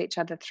across each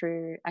other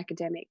through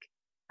academic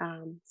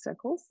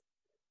circles.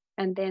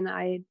 And then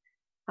I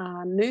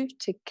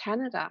moved to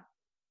Canada,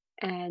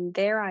 and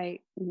there I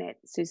met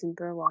Susan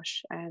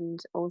Burwash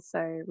and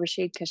also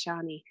Rashid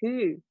Kashani,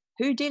 who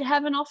did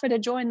have an offer to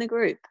join the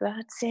group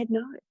but said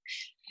no.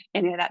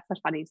 Anyway, that's a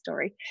funny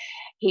story.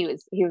 He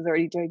was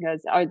already doing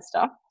his own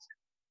stuff.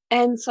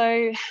 And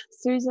so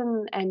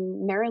Susan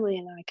and Marilee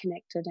and I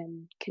connected,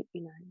 and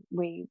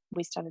we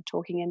started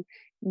talking, and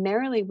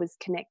Marilee was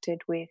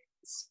connected with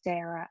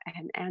Sarah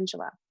and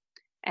Angela,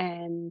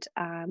 and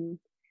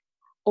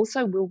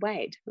also Will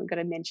Wade. I'm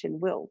going to mention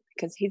Will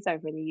because he's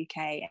over in the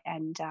UK,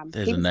 and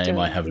there's a name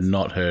I have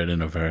not heard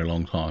in a very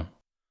long time.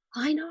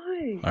 I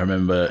know. I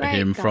remember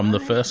him from the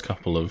first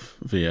couple of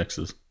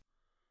VXs.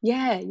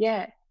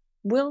 Yeah.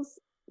 Will's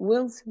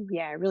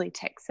really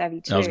tech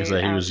savvy too. I was going to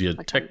say he was your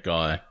tech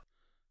guy.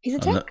 He's a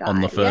tech guy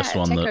on the first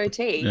one. Tech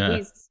OT. Yeah.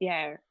 He's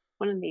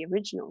one of the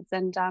originals,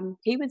 and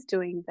he was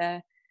doing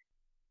the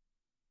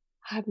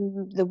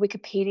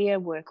Wikipedia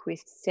work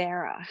with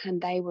Sarah, and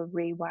they were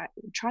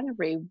trying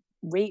to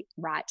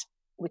rewrite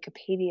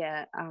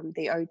Wikipedia,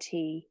 the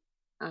OT,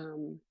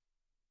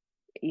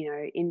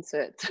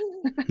 inserts,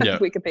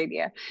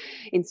 Wikipedia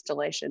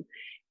installation.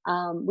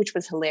 which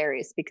was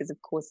hilarious because,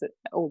 of course,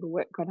 all the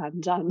work got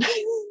undone.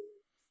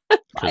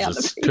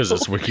 Because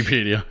it's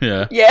Wikipedia,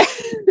 yeah. Yeah,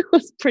 it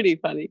was pretty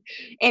funny.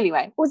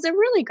 Anyway, it was a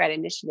really great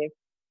initiative.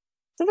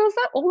 So there was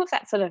all of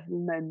that sort of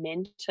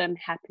momentum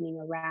happening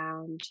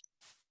around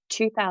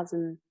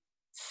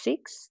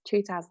 2006,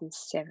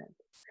 2007.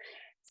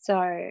 So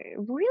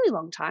really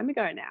long time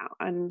ago now,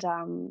 and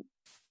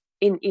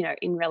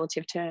in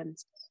relative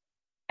terms.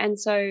 And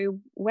so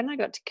when I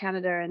got to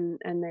Canada and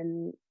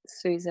then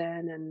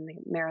Susan and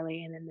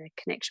Marilee and then the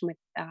connection with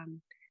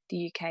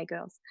the UK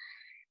girls,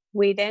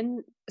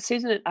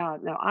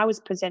 I was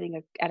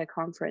presenting at a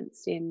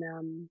conference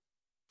in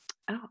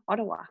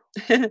Ottawa,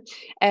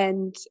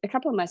 and a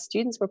couple of my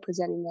students were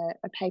presenting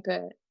a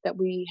paper that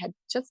we had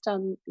just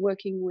done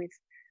working with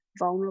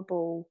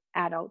vulnerable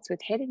adults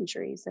with head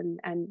injuries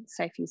and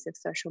safe use of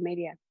social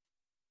media.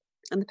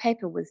 And the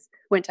paper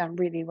went down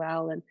really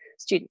well, and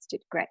students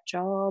did a great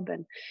job.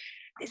 And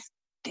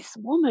this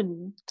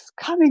woman was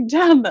coming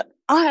down the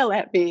aisle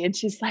at me, and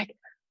she's like,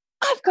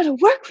 "I've got to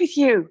work with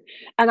you."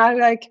 And I'm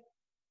like,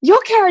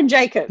 "You're Karen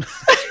Jacobs."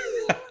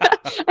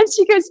 And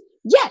she goes,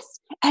 "Yes,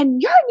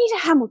 and you're Anita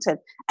Hamilton,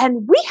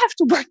 and we have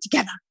to work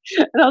together."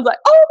 And I was like,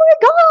 "Oh my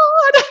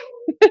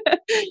God."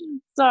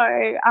 So,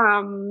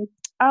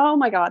 oh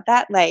my God,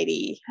 that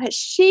lady,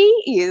 she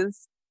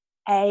is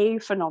a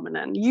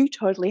phenomenon. You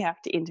totally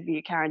have to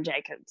interview Karen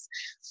Jacobs.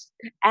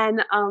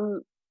 And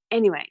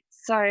anyway,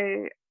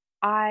 so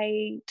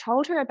I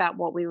told her about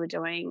what we were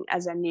doing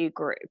as a new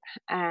group.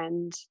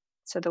 And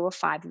so there were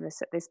 5 of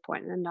us at this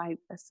point, and I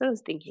sort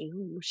of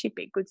thinking, she'd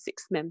be a good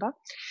 6th member.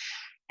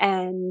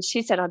 And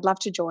she said, "I'd love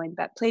to join,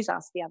 but please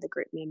ask the other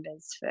group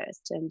members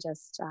first, and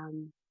just,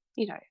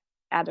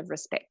 out of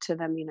respect to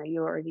them,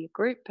 you're already a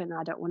group, and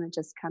I don't want to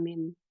just come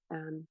in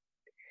and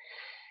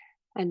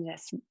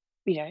just,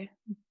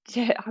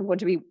 I want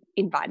to be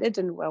invited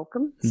and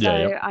welcome." So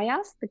I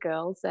asked the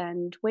girls,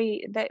 and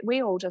we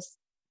all just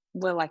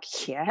were like,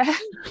 "Yeah,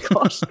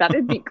 gosh,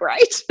 that'd be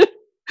great."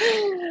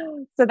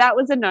 So that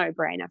was a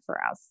no-brainer for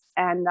us.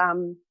 And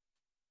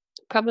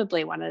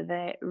probably one of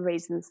the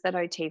reasons that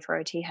OT for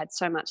OT had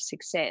so much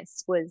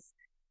success was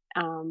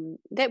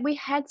that we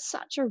had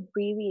such a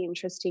really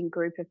interesting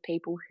group of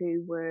people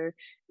who were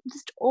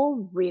just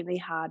all really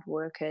hard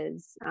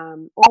workers,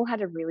 all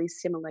had a really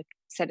similar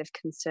set of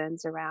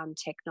concerns around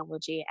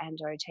technology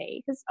and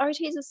OT, because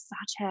OTs are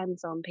such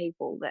hands-on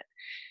people that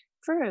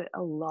for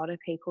a lot of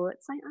people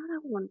it's like, "I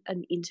don't want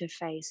an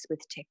interface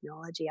with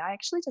technology. I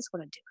actually just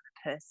want to deal with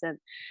a person."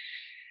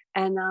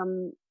 And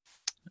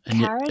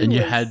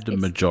you had the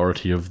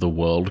majority of the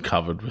world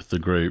covered with the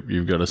group.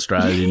 You've got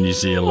Australia, New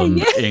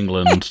Zealand,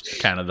 England,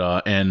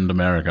 Canada, and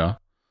America.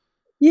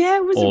 Yeah,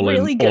 it was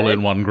really good. All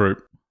in one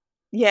group.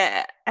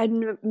 Yeah,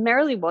 and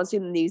Marilee was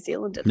in New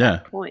Zealand at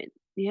that point.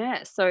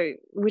 Yeah, so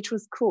which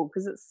was cool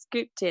because it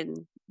scooped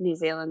in New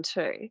Zealand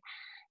too.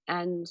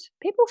 And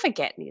people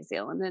forget New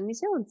Zealand, and New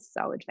Zealand's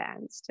so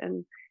advanced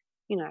and,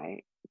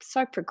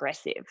 so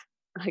progressive.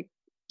 Like,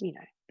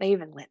 they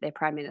even let their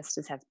prime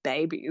ministers have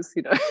babies,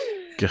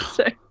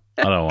 So,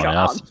 I don't want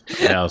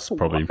ours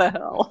probably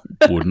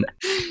wouldn't.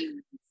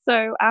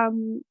 So,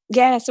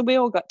 so we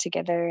all got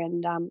together,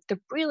 and the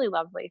really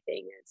lovely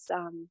thing is,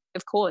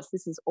 of course,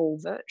 this is all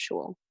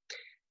virtual,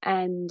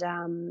 and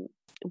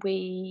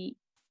we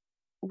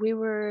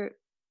were,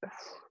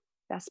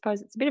 I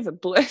suppose it's a bit of a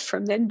blur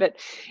from then, but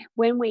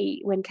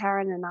when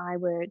Karen and I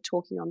were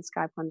talking on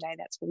Skype one day,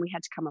 that's when we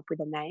had to come up with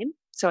a name.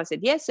 So I said,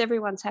 "Yes,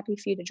 everyone's happy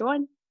for you to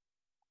join,"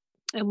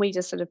 and we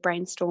just sort of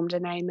brainstormed a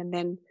name, and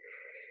then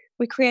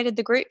we created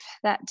the group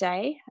that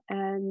day,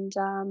 and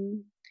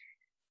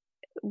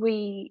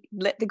we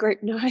let the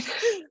group know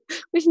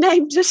we've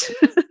named it.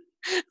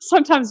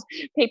 Sometimes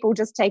people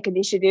just take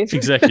initiative,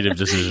 executive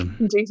decision,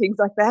 and do things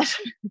like that.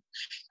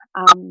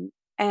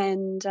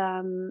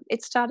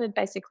 It started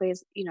basically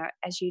as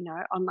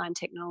online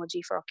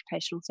technology for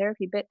occupational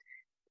therapy. But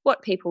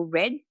what people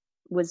read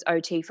was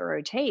OT for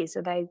OT,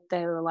 so they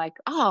were like,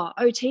 "Oh,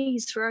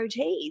 OTs for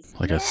OTs,"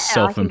 like a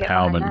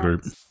self-empowerment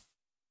group.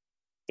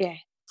 Yeah,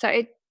 so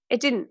it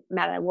didn't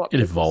matter what it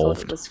people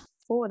evolved. Thought it was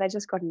for. They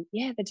just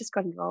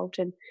got involved,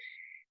 and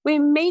we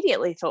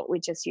immediately thought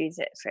we'd just use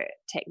it for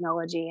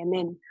technology. And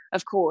then,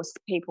 of course,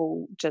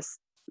 people just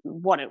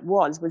what it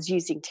was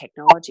using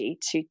technology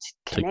to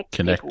connect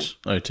people.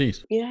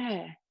 OTs.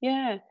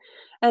 Yeah.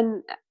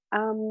 And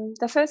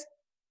the first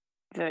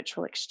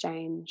virtual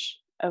exchange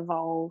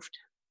evolved.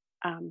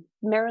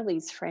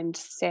 Marilee's friend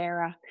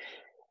Sarah,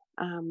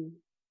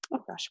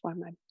 oh gosh, why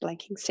am I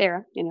blanking?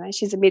 Sarah, anyway,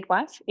 she's a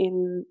midwife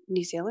in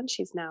New Zealand.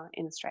 She's now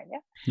in Australia.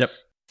 Yep.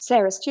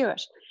 Sarah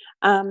Stewart.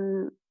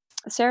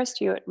 Sarah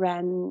Stewart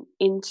ran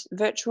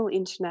Virtual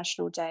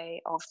International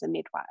Day of the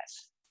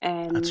Midwife.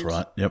 And that's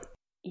right, yep.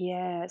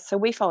 Yeah, so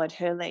we followed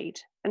her lead,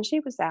 and she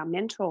was our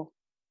mentor.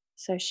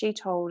 So she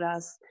told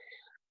us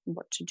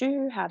what to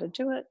do, how to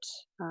do it,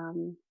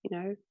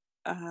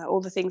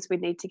 all the things we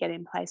need to get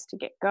in place to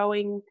get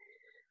going.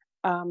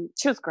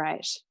 She was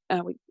great.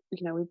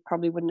 we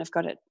probably wouldn't have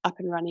got it up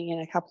and running in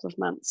a couple of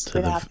months So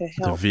without her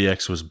help. The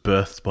VX was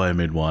birthed by a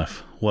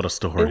midwife. What a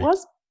story. It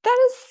was. That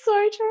is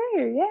so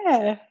true.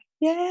 Yeah.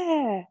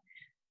 Yeah.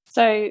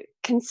 So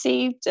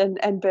conceived and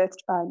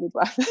birthed by a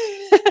midwife.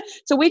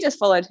 So we just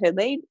followed her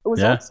lead. It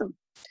was awesome.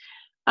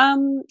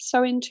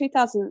 So in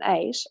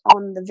 2008,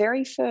 on the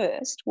very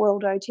first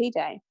World OT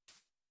Day,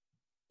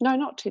 no,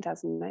 not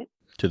 2008.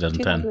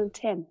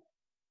 2010.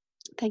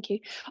 Thank you.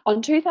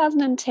 On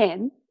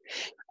 2010,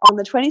 on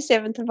the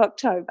 27th of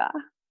October,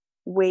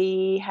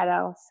 we had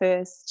our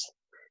first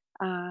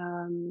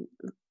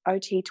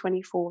OT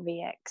 24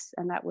 VX,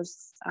 and that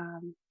was,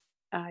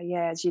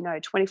 as you know,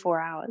 24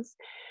 hours.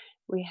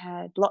 We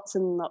had lots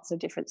and lots of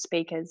different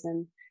speakers,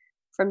 and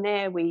from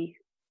there we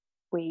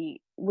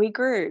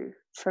grew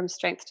from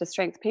strength to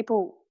strength.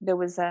 There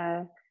was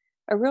a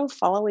real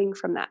following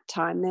from that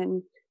time.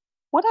 Then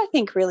what I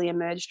think really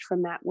emerged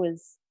from that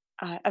was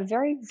a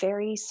very,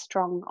 very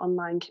strong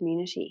online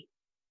community.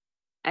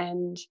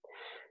 And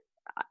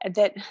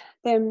that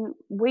then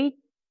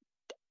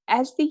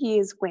as the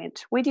years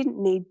went, we didn't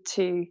need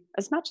to,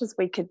 as much as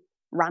we could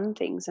run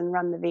things and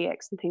run the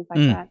VX and things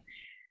like that,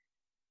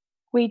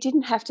 we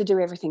didn't have to do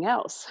everything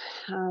else.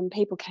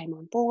 People came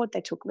on board, they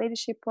took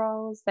leadership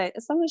roles.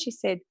 As long as you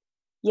said,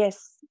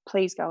 yes,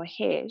 please go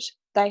ahead,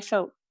 they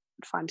felt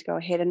fine to go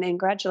ahead. And then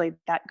gradually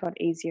that got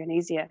easier and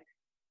easier.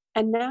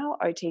 And now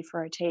OT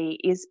for OT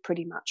is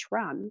pretty much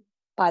run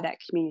by that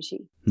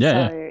community.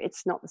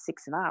 It's not the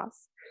six of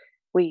us.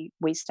 We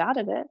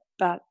started it,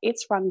 but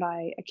it's run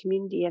by a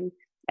community. And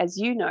as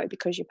you know,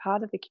 because you're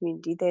part of the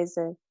community, there's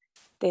a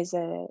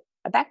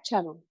back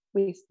channel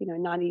with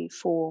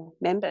 94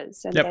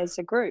 members, and there's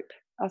a group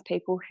of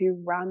people who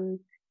run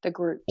the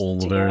groups, all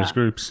the various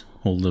groups,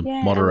 all the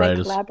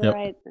moderators, and they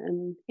collaborate,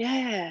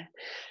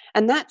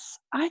 and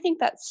I think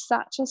that's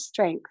such a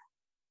strength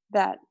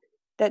that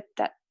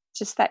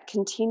just that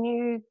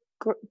continued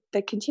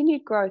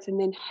growth, and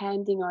then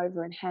handing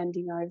over,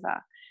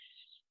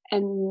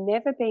 and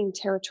never being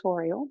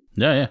territorial,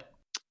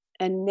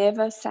 and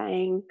never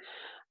saying,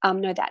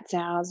 no, that's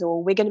ours,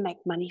 or we're going to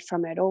make money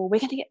from it, or we're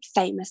going to get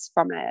famous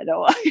from it,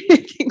 or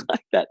anything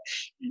like that.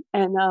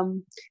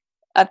 And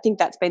I think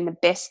that's been the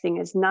best thing,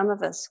 is none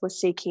of us were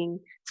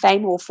seeking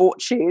fame or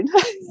fortune.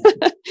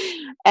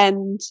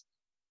 and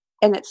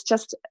it's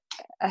just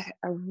a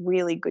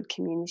really good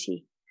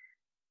community,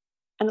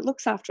 and it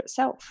looks after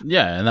itself.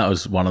 Yeah, and that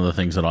was one of the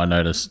things that I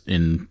noticed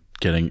in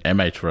getting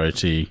MH for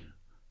OT,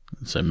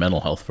 so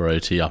mental health for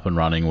OT, up and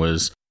running,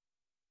 was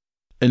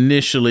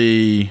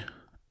initially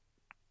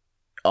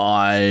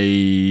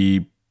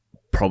I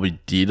probably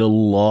did a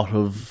lot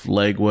of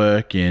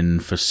legwork in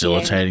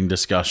facilitating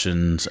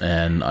discussions,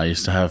 and I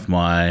used to have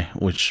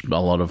which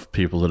a lot of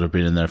people that have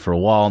been in there for a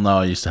while know,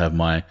 I used to have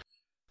my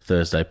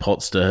Thursday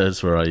pot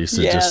stirs where I used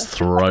to just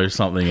throw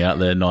something out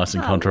there nice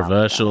and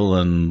controversial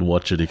and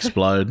watch it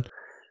explode.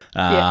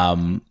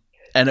 And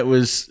I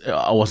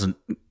wasn't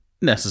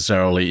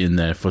necessarily in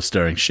there for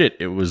stirring shit.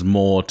 It was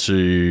more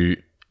to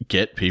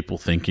get people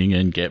thinking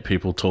and get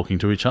people talking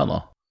to each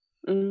other.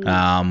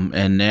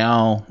 And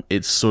now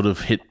it's sort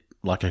of hit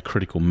like a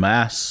critical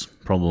mass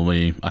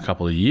probably a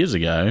couple of years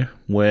ago,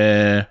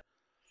 where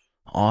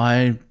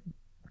I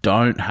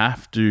don't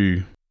have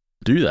to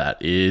do that.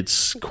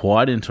 It's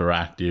quite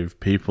interactive.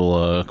 People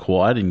are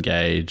quite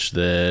engaged.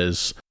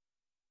 There's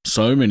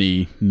so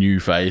many new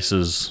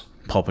faces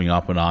popping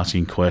up and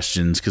asking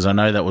questions, because I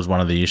know that was one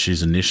of the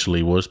issues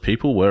initially, was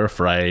people were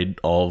afraid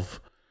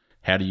of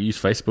how to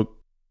use Facebook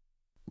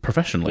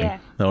professionally.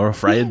 They were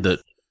afraid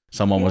that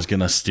someone was going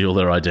to steal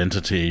their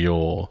identity,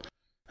 or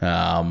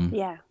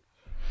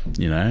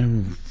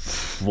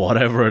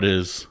whatever it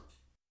is.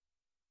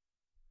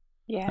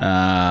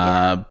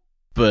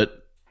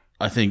 But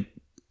I think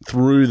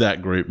through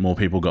that group, more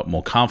people got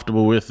more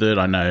comfortable with it.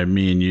 I know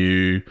me and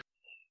you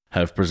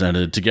have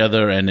presented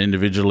together and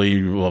individually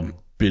a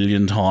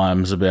billion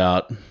times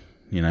about,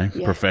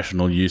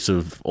 professional use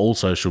of all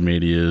social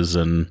medias,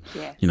 and,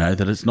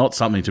 that it's not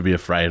something to be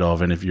afraid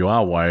of. And if you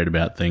are worried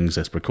about things,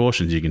 there's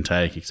precautions you can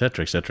take, et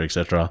cetera, et cetera, et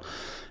cetera.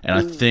 And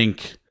I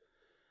think,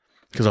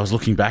 because I was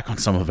looking back on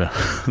some of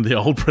the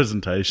old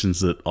presentations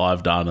that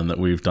I've done and that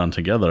we've done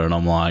together, and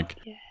I'm like,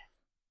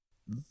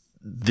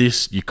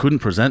 you couldn't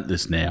present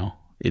this now.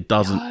 It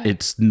doesn't,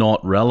 it's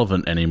not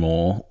relevant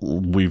anymore.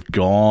 We've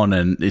gone,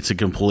 and it's a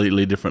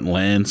completely different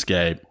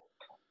landscape.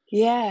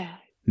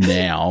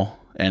 Now,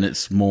 and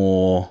it's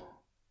more,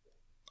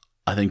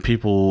 I think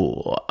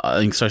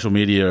social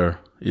media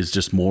is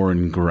just more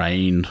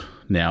ingrained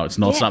now. It's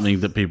not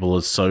something that people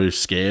are so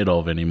scared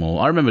of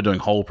anymore. I remember doing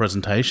whole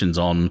presentations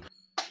on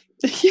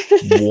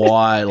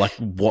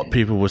what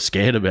people were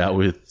scared about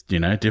with,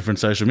 different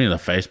social media,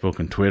 like Facebook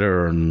and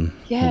Twitter, and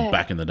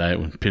back in the day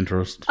with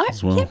Pinterest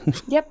as well.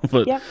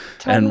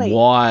 Totally.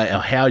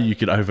 And how you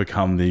could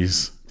overcome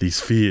these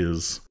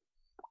fears.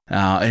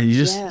 And you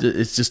just,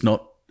 it's just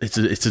not, it's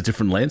a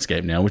different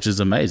landscape now, which is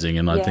amazing.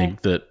 And I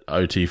think that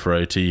OT for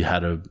OT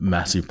had a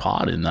massive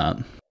part in that.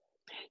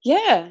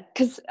 Yeah,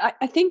 because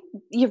I think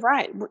you're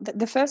right.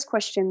 The first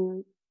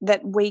question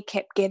that we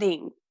kept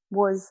getting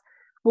was,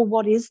 well,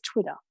 what is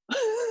Twitter?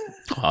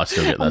 I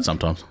still get that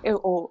sometimes.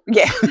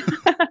 Yeah.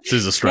 This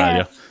is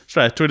Australia. Yeah.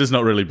 Australia. Twitter's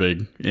not really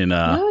big in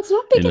No, it's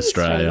not big in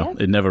Australia.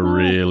 It never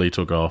really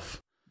took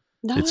off.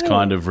 No, it's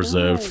kind of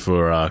reserved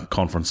for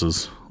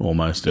conferences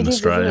almost in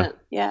Australia. Isn't it?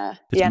 Yeah.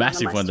 It's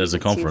massive when there's a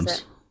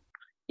conference.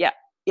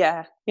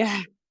 Yeah.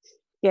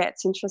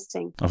 It's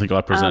interesting. I think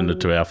I presented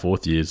to our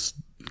 4th years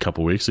a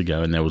couple of weeks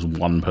ago, and there was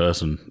one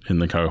person in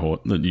the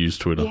cohort that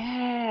used Twitter.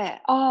 Yeah.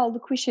 Oh,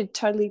 look, we should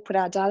totally put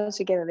our data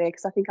together there,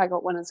 because I think I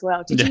got one as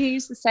well. Did you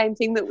use the same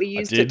thing that we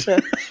used it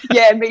to?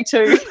 Yeah, me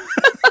too.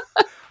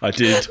 I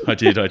did.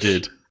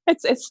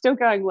 It's still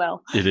going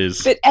well. It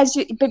is. But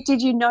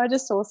did you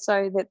notice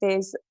also that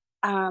there's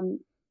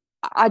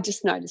I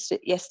just noticed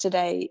it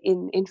yesterday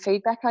in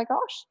feedback I got.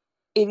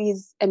 It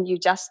is, and you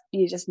just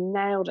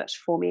nailed it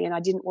for me, and I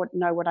didn't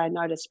know what I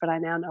noticed, but I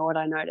now know what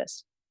I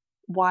noticed.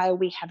 Why are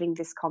we having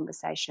this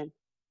conversation?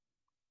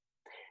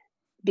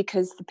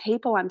 Because the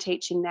people I'm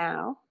teaching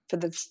now, for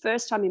the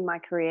first time in my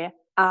career,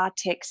 are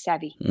tech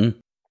savvy.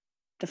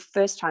 The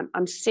first time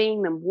I'm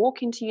seeing them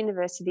walk into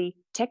university,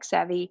 tech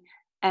savvy,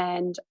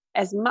 and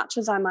as much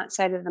as I might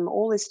say to them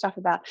all this stuff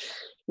about,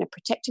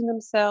 protecting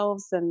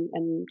themselves and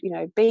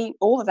being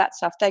all of that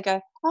stuff, they go,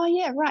 oh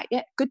yeah, right,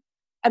 yeah, good.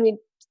 I mean,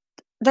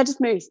 they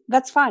just move.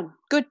 That's fine.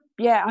 Good.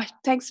 Yeah.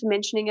 Thanks for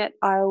mentioning it.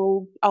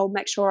 I'll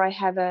make sure I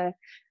have a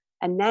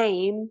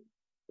name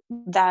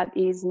that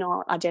is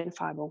not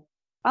identifiable.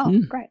 Oh,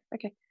 great.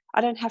 Okay. I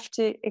don't have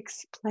to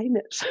explain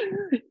it.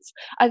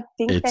 I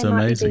think it's they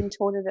might amazing. be being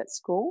taught it at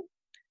school.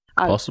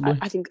 Possibly.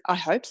 I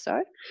hope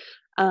so.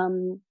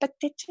 But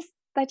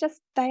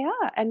they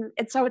are. And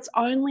so it's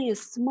only a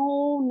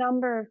small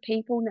number of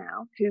people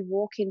now who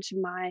walk into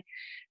my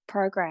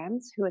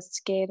programs who are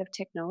scared of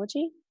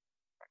technology.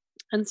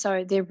 And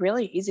so they're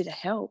really easy to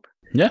help.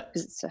 Yeah.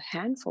 Because it's a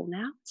handful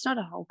now. It's not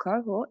a whole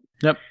cohort.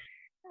 Yep.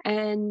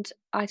 And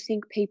I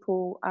think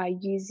people are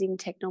using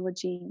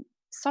technology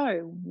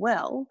so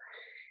well.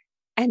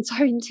 And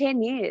so in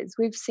 10 years,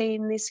 we've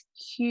seen this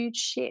huge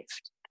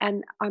shift.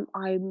 And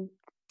I'm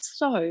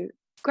so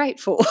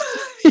grateful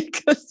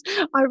because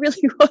I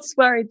really was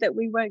worried that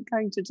we weren't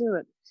going to do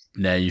it.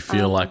 Now you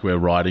feel like we're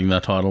riding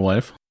that tidal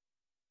wave?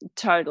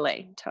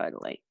 Totally.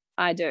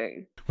 I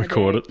do.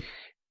 Record it.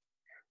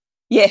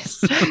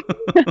 Yes.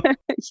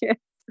 Yes.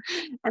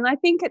 And I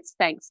think it's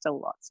thanks to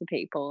lots of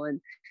people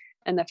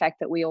and the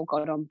fact that we all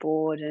got on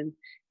board and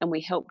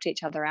we helped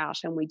each other out,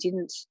 and we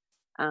didn't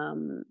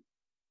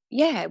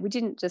we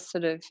didn't just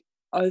sort of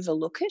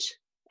overlook it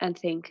and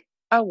think,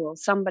 oh well,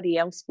 somebody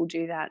else will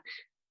do that.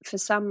 For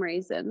some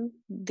reason,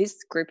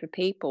 this group of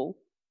people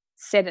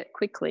said it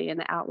quickly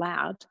and out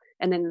loud,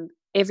 and then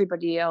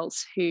everybody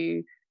else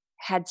who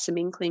had some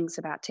inklings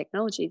about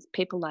technologies,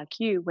 people like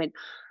you, went,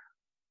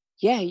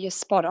 yeah, you're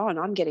spot on.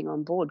 I'm getting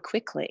on board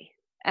quickly.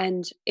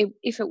 And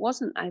if it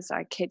wasn't, as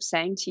I keep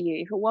saying to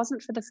you, if it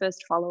wasn't for the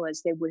first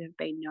followers, there would have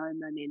been no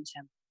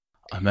momentum.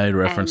 I made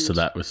reference to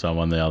that with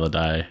someone the other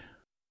day.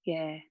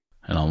 Yeah.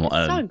 And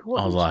so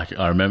important. I was like,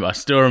 I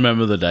still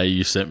remember the day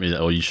you sent me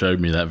that, or you showed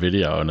me that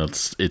video, and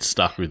it's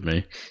stuck with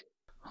me.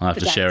 I have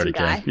to share it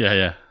again. Guy.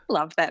 Yeah.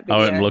 Love that video. I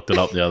went and looked it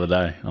up the other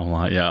day. I'm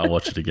like, yeah, I'll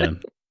watch it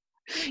again.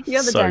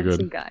 You're the so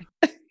dancing good. guy.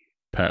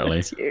 Apparently.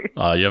 That's you.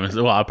 You haven't.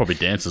 Well, I probably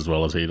dance as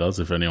well as he does.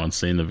 If anyone's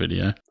seen the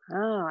video.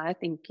 Oh, I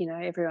think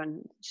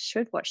everyone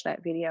should watch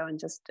that video and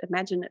just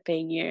imagine it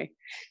being you.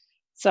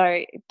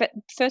 So, but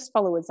first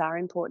followers are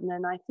important,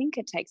 and I think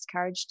it takes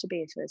courage to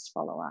be a first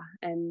follower.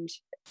 And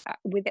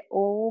with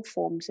all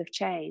forms of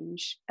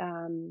change,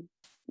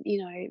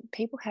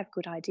 people have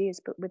good ideas,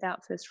 but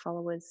without first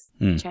followers,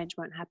 change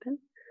won't happen.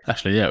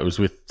 Actually, yeah, it was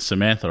with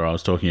Samantha I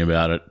was talking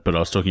about it, but I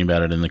was talking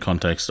about it in the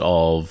context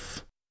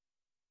of,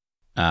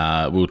 we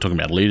were talking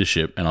about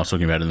leadership, and I was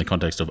talking about it in the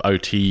context of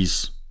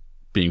OTs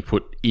being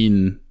put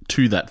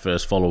into that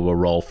first follower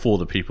role for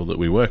the people that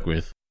we work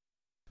with.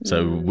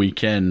 So we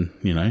can,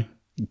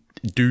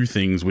 do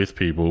things with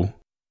people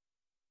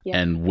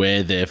and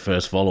we're their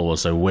first follower.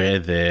 So we're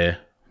their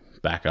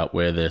backup,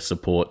 we're their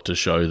support to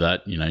show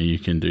that, you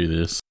can do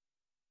this.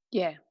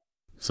 Yeah.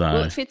 So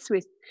well, it fits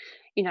with,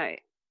 my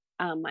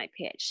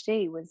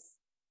PhD was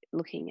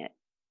looking at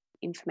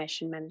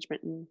information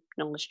management and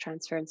knowledge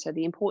transfer. And so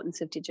the importance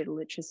of digital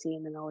literacy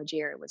in the knowledge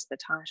era was the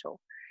title.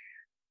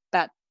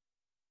 But,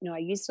 I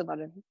used a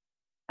lot of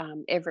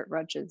Everett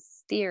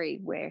Rogers' theory,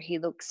 where he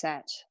looks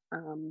at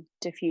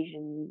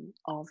diffusion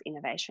of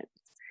innovations.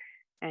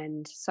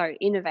 And so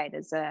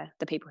innovators are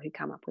the people who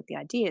come up with the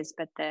ideas,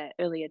 but the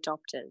early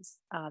adopters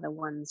are the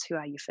ones who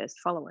are your first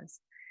followers.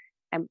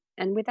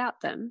 And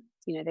without them,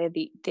 they're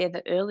the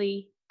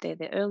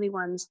early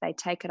ones. They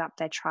take it up,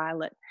 they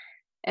trial it,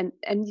 and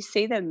you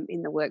see them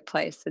in the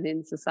workplace and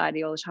in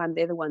society all the time.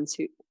 They're the ones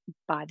who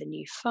buy the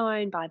new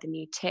phone, buy the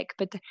new tech,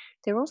 but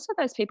they're also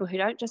those people who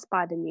don't just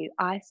buy the new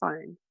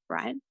iPhone,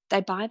 right?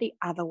 They buy the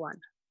other one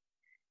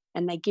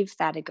and they give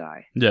that a go.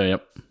 Yeah,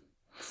 yep.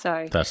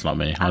 So that's not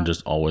me. I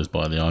just always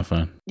buy the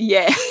iPhone.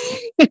 Yeah.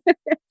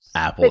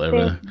 Apple,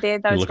 they're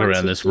those you look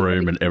around this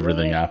room and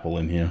everything Apple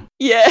in here.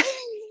 Yeah.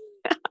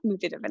 I'm a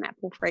bit of an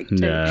Apple freak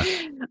too. Yeah.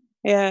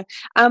 Yeah.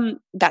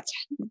 That's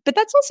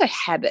also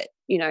habit,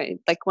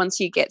 like once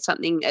you get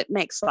something, it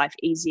makes life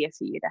easier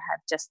for you to have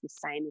just the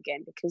same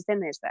again, because then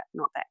there's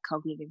not that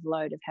cognitive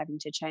load of having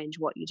to change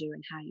what you do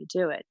and how you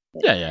do it.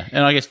 But, Yeah.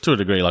 And I guess to a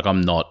degree, like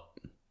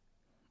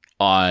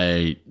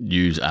I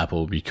use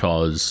Apple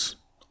because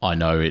I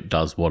know it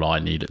does what I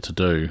need it to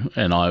do,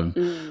 and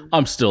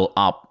I'm still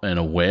up and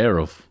aware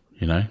of,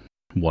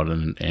 what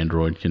an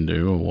Android can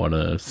do or what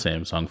a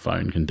Samsung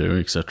phone can do,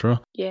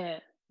 etc. Yeah.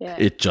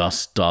 It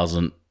just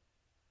doesn't.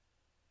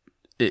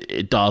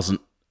 It doesn't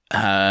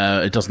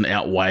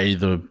outweigh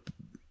the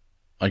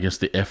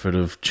effort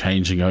of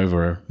changing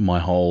over my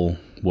whole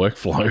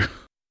workflow.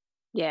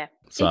 Yeah.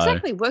 So,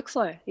 exactly.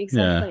 Workflow.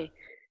 Exactly.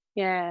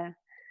 Yeah.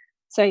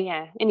 So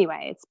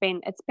anyway, it's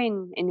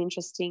been an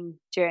interesting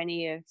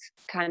journey of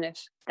kind of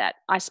that.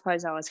 I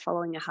suppose I was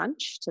following a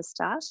hunch to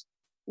start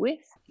with,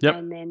 Yep.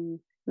 and then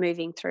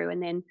moving through.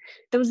 And then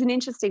there was an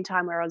interesting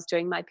time where I was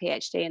doing my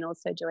PhD and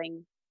also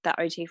doing the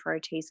OT for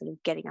OT sort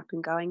of getting up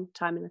and going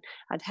time. And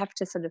I'd have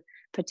to sort of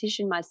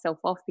petition myself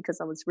off because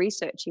I was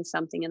researching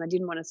something and I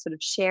didn't want to sort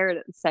of share it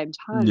at the same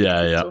time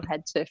because I still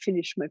had to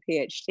finish my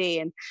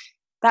PhD. And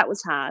that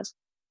was hard.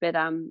 But,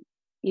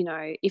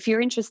 if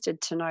you're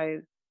interested to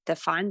know the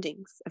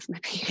findings of my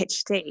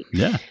PhD,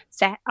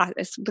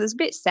 it was a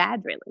bit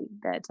sad really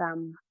that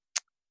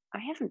I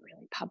haven't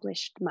really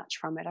published much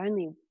from it,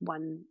 only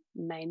one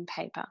main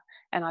paper,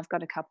 and I've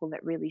got a couple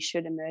that really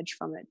should emerge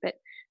from it. But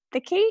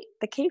the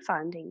key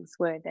findings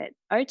were that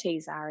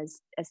OTs are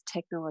as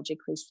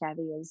technologically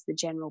savvy as the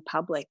general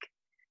public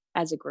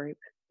as a group.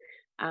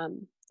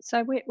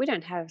 So we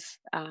don't have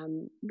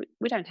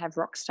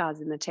rock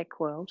stars in the tech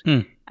world.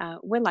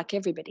 We're like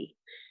everybody.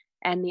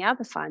 And the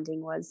other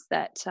finding was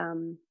that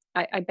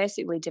I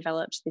basically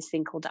developed this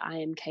thing called the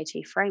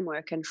IMKT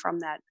framework, and from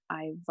that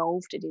I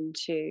evolved it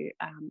into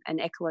an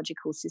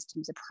ecological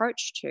systems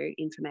approach to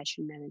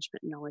information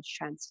management and knowledge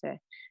transfer.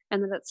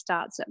 And then it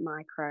starts at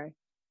micro,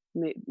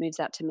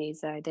 moves out to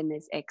meso, then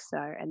there's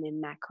exo, and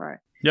then macro.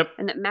 Yep.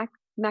 And that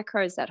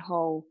macro is that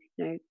whole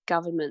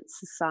government,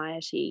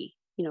 society,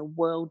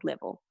 world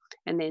level,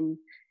 and then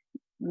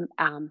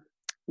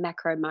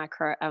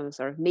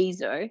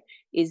meso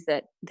is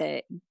that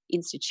the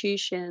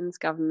institutions,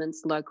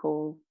 governments,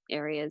 local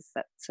areas,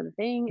 that sort of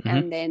thing. Mm-hmm.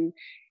 And then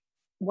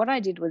what I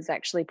did was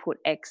actually put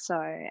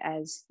exo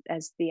as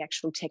the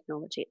actual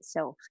technology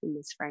itself in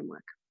this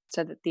framework,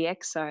 so that the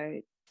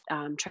exo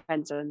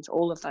transcends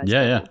all of those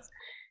levels.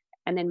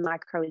 And then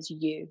micro is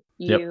you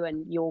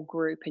and your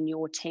group and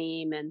your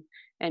team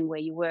and where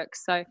you work.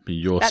 So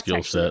your that's skill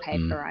actually set the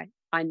paper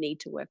I need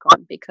to work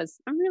on, because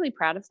I'm really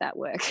proud of that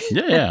work.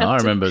 I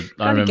remember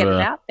get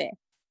it out there.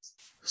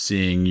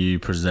 Seeing you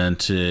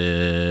present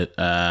it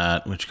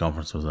at, which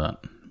conference was that?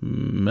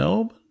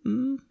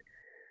 Melbourne?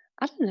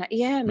 I don't know.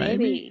 Yeah,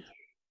 maybe.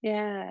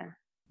 Yeah.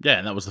 Yeah,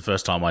 and that was the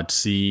first time I'd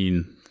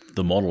seen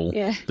the model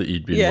that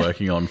you'd been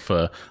working on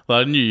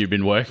I knew you'd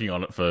been working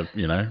on it for,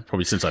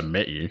 probably since I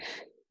met you.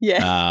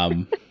 Yeah.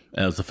 And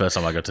it was the first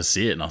time I got to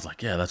see it, and I was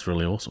like, yeah, that's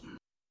really awesome.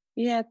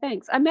 Yeah,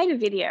 thanks. I made a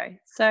video,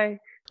 so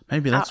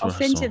maybe that's I'll what I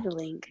saw. send you the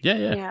link.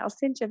 Yeah, I'll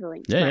send you the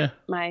link.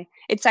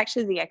 It's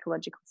actually the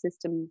ecological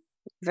system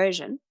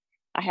version.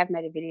 I have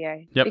made a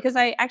video because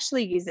I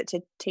actually use it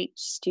to teach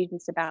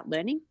students about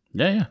learning.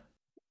 Yeah.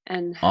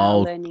 And how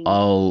learning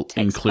I'll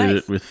takes include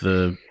place. it with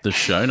the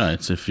show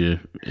notes if you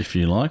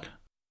like.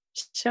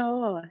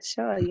 Sure.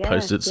 Yeah.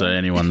 Post it so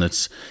anyone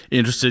that's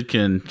interested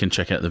can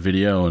check out the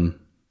video and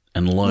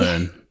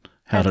learn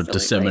how to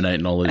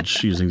disseminate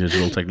knowledge using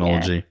digital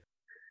technology.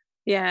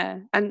 Yeah,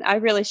 and I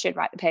really should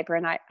write the paper.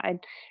 And I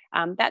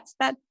that's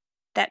that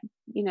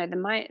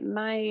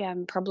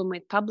my problem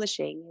with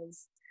publishing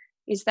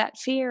is that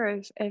fear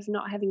of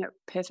not having it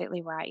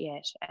perfectly right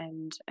yet,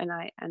 and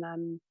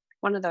I'm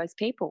one of those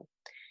people,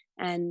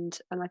 and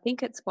I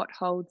think it's what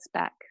holds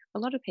back a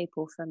lot of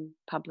people from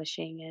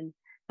publishing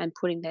and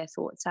putting their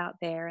thoughts out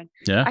there. And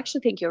I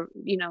actually think you're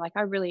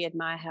I really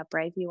admire how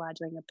brave you are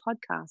doing a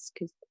podcast,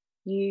 because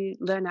you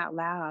learn out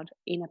loud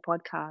in a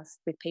podcast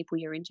with people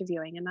you're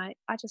interviewing, and I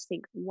just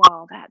think,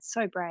 wow, that's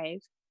so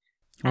brave.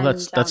 Well,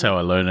 that's how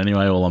I learn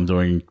anyway. All I'm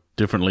doing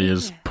differently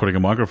is putting a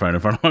microphone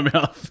in front of my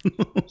mouth.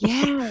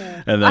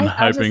 And then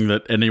hoping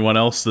that anyone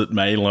else that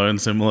may learn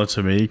similar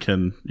to me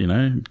can,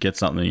 get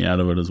something out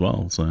of it as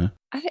well. So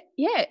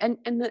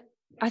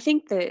I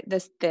think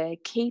the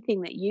key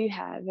thing that you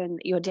have and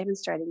you're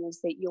demonstrating is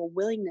that your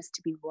willingness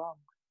to be wrong.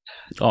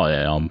 Oh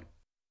yeah,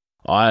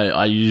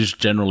 I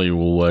generally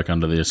will work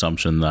under the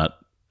assumption that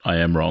I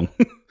am wrong.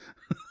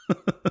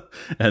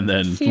 And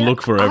then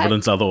look for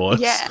evidence otherwise.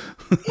 Yeah,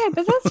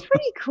 but that's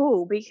pretty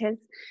cool, because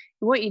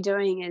what you're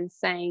doing is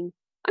saying,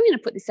 I'm going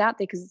to put this out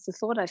there because it's a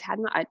thought I've had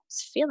and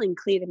it's feeling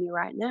clear to me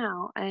right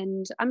now,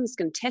 and I'm just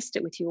going to test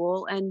it with you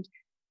all, and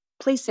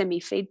please send me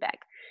feedback.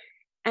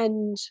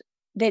 And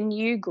then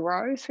you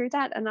grow through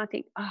that. And I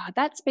think,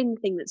 that's been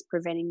the thing that's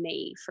preventing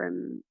me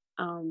from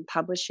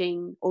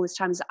publishing all this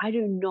time is I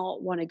do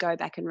not want to go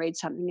back and read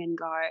something and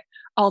go,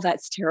 oh,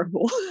 that's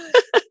terrible.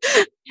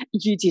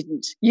 You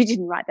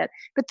didn't write that.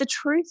 But the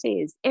truth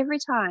is, every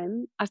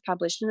time I've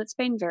published, and it's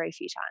been very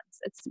few times,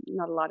 it's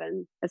not a lot,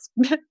 and it's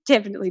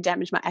definitely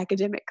damaged my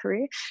academic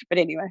career. But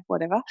anyway,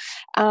 whatever.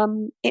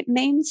 It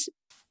means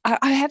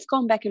I have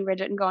gone back and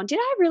read it and gone, did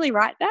I really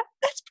write that?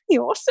 That's pretty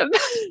awesome.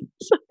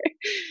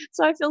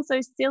 So I feel so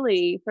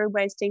silly for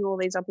wasting all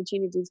these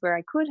opportunities where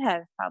I could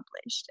have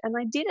published and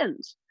I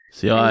didn't.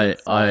 See, I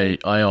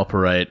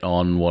operate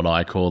on what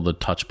I call the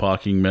touch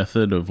parking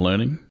method of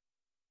learning.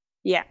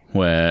 Yeah.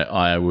 Where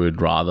I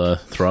would rather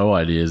throw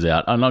ideas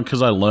out. And not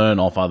because I learn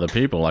off other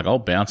people. Like, I'll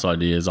bounce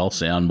ideas, I'll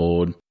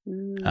soundboard,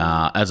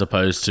 as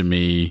opposed to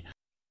me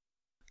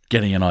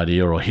getting an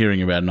idea or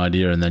hearing about an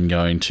idea and then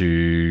going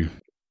to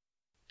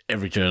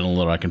every journal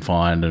that I can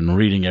find and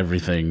reading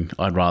everything.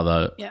 I'd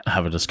rather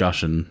have a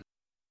discussion.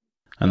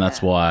 And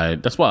that's why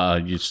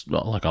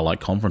I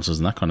like conferences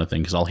and that kind of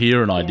thing, because I'll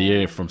hear an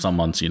idea from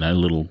someone's,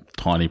 little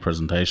tiny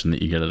presentation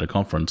that you get at a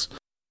conference.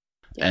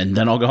 And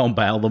then I'll go and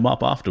bail them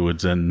up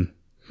afterwards and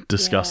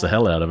discuss the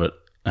hell out of it.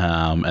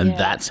 And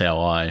that's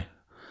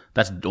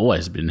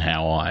always been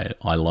how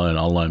I learn.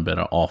 I'll learn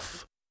better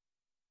off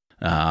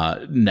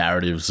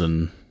narratives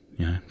and,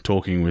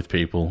 talking with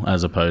people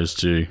as opposed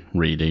to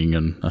reading.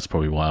 And that's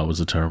probably why I was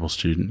a terrible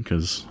student,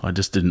 because I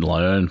just didn't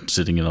learn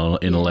sitting in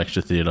a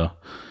lecture theatre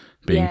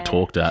being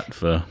talked at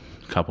for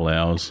a couple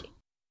hours.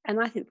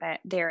 And I think that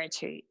there are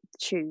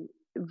two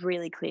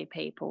really clear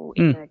people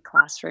in the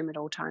classroom at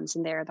all times,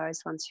 and there are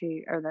those ones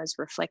who are those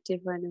reflective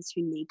learners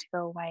who need to go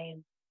away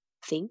and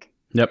think.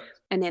 Yep.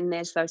 And then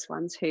there's those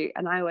ones who,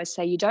 and I always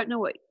say, you don't know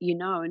what you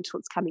know until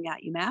it's coming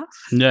out your mouth.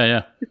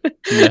 Yeah.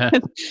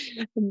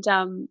 And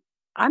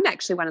I'm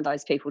actually one of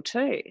those people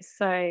too.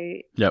 So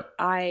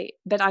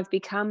but I've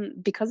become,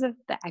 because of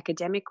the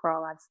academic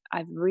role,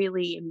 I've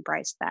really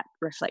embraced that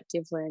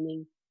reflective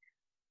learning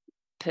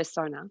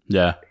persona.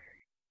 Yeah.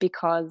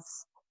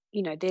 Because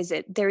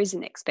there is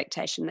an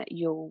expectation that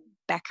you'll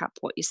back up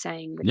what you're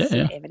saying with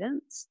some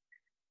evidence,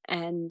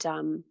 and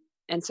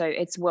so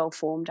it's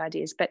well-formed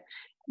ideas. But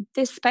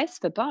there's space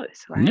for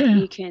both, right? Yeah.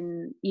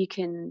 You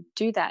can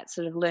do that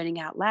sort of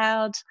learning out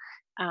loud,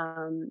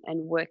 and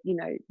work.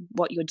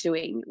 What you're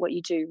doing, what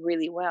you do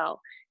really well,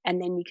 and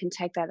then you can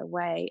take that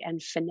away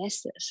and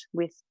finesse it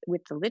with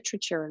the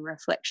literature and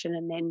reflection,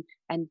 and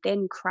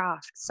then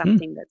craft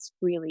something that's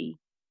really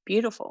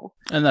beautiful.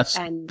 And that's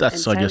I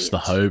guess the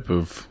hope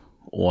of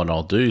what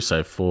I'll do.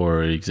 So,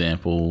 for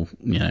example,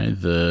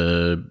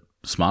 the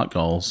Smart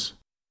Goals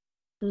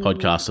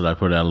podcast that I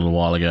put out a little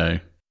while ago,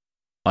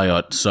 I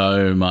got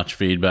so much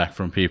feedback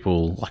from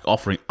people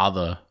offering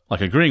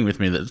agreeing with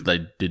me that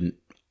they didn't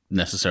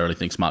necessarily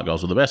think Smart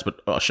Goals were the best,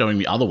 but showing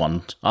me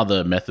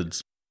other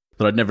methods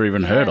that I'd never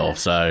even heard of.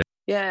 So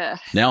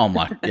now I'm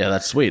like,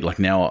 that's sweet.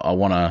 Now I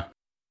want to,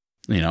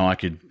 I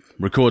could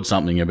record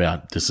something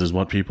about this is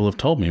what people have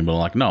told me,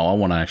 but no, I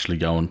want to actually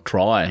go and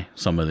try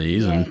some of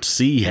these and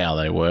see how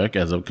they work,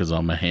 because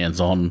I'm a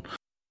hands-on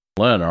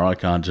learner. I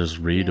can't just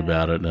read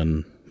about it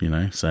and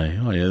say,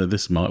 oh yeah,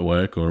 this might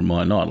work or it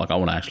might not. I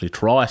want to actually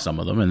try some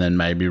of them and then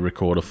maybe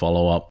record a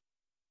follow-up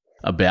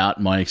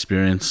about my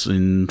experience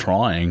in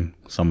trying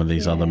some of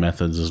these other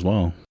methods as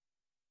well.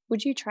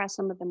 Would you try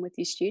some of them with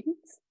your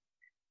students?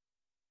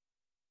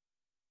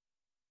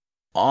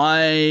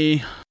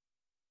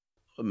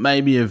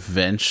 Maybe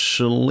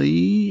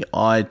eventually.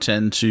 I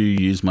tend to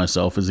use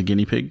myself as a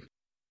guinea pig,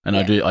 and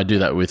I do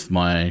that with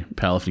my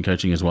powerlifting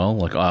coaching as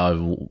well.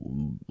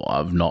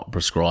 I've not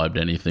prescribed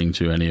anything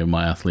to any of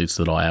my athletes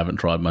that I haven't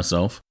tried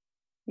myself,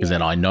 because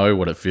then I know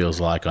what it feels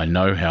like. I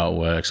know how it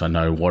works. I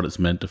know what it's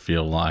meant to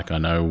feel like. I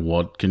know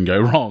what can go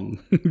wrong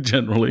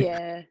generally.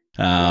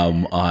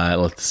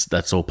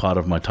 That's all part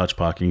of my touch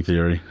parking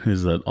theory,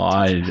 is that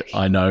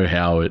I know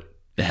how it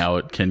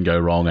can go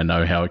wrong. I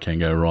know how it can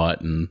go right,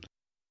 and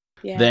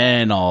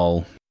then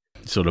I'll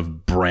sort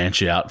of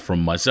branch out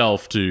from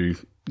myself to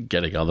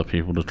getting other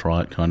people to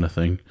try it, kind of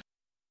thing.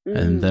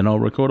 And then I'll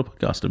record a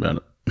podcast about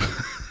it.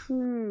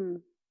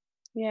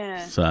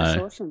 Yeah. So,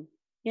 that's awesome.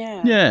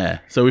 Yeah. Yeah.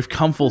 So we've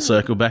come full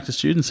circle back to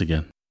students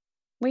again.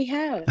 We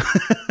have.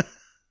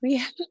 We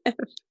have.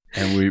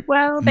 And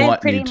they're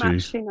pretty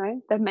much,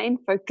 the main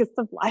focus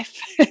of life.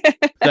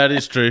 That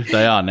is true.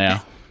 They are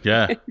now.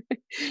 Yeah.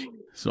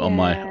 So on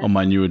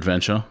my new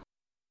adventure.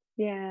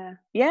 Yeah.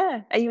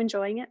 Yeah. Are you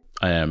enjoying it?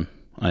 I am.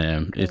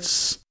 Good.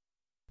 It's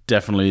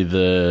definitely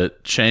the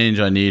change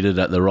I needed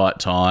at the right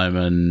time,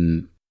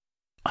 and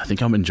I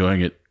think I'm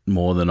enjoying it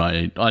more than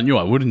I knew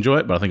I would enjoy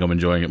it, but I think I'm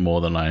enjoying it more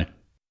than I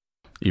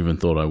even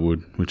thought I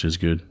would, which is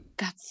good.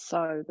 That's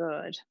so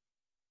good.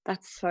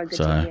 That's so good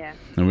to hear.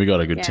 And we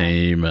got a good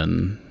team,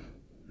 and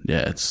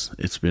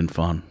it's been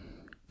fun.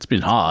 It's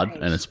been hard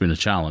and it's been a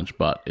challenge,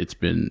 but it's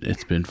been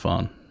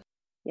fun.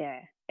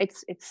 Yeah.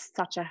 It's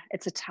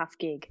a tough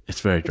gig.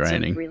 It's very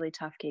draining. It's a really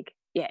tough gig.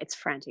 Yeah, it's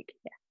frantic.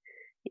 Yeah.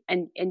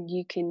 And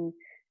you can,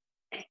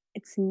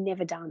 it's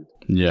never done.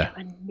 Yeah.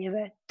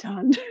 Never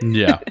done.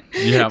 Yeah.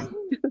 Yeah.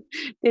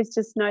 There's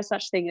just no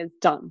such thing as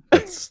done.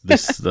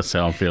 That's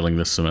how I'm feeling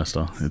this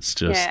semester. It's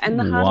just and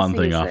the hardest one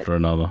thing thing is after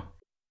another.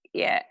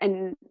 Yeah,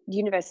 and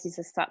universities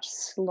are such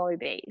slow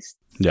beasts.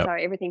 Yep. So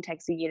everything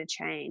takes a year to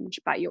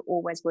change, but you're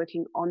always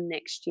working on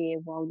next year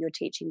while you're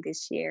teaching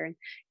this year, and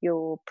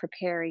you're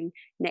preparing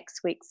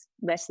next week's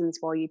lessons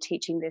while you're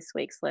teaching this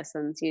week's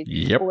lessons.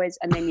 You always,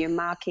 and then you're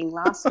marking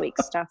last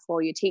week's stuff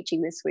while you're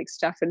teaching this week's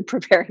stuff and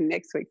preparing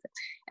next week's.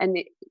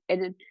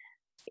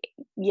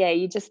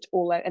 You just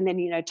all, and then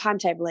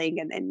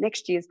timetabling, and then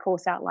next year's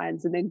course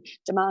outlines, and then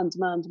demand.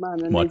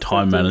 And my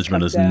time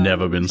management has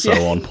never been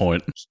so on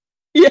point.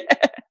 Yeah.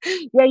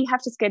 Yeah, you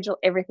have to schedule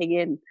everything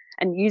in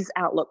and use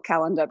Outlook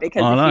calendar,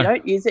 because if you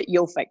don't use it,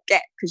 you'll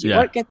forget, because you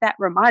won't get that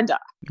reminder.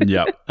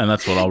 Yeah, and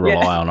that's what I'll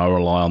rely on. I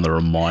rely on the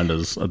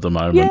reminders at the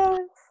moment. Yes.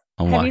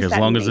 I'm like, as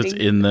long as it's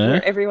in there.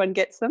 Where everyone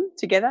gets them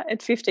together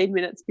at 15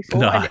 minutes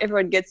before, and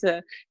everyone gets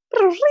a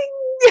ring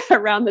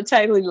around the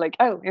table, and you're like,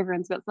 oh,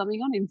 everyone's got something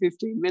on in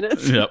 15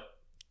 minutes. Yep.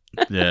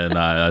 Yeah,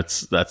 no,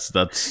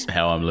 that's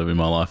how I'm living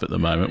my life at the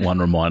moment. One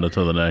reminder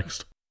to the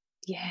next.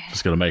 Yeah.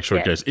 Just got to make sure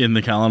it goes in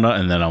the calendar,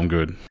 and then I'm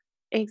good.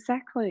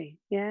 Exactly.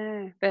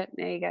 Yeah. But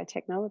there you go.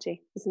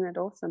 Technology. Isn't it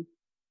awesome?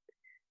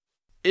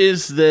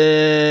 Is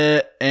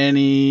there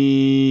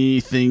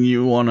anything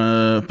you want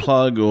to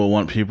plug or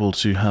want people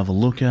to have a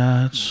look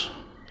at?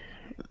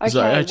 Is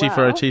the OT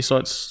for OT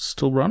site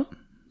still running?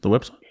 The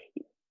website?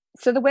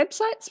 So the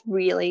website's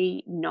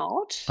really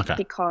not,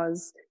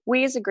 because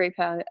we as a group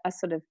are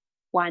sort of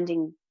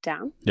winding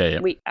down. Yeah.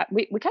 We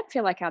kind of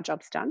feel like our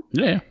job's done.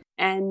 Yeah.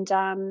 And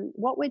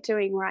what we're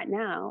doing right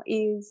now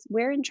is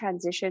we're in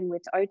transition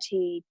with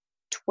OT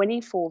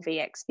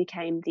 24VX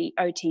became the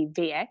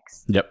OTVX.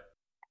 Yep.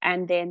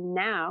 And then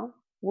now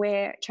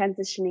we're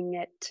transitioning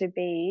it to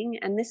being,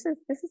 and this is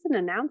an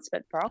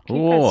announcement, Brock.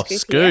 Oh,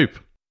 scoop.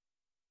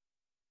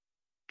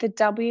 The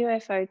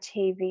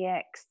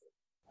WFOTVX.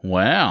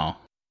 Wow.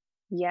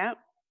 Yep.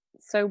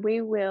 So we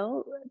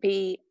will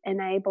be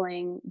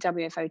enabling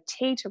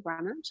WFOT to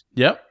run it.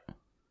 Yep.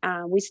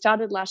 We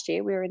started last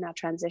year. We were in our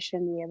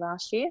transition year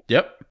last year.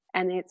 Yep.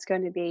 And it's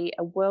going to be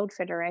a World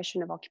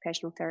Federation of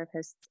Occupational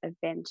Therapists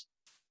event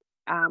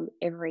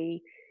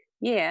every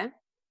year.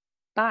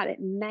 But it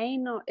may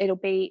not, it'll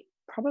be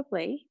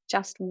probably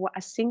just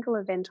a single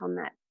event on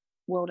that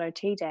World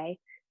OT Day.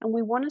 And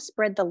we want to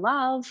spread the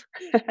love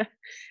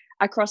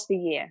across the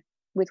year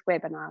with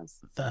webinars.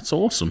 That's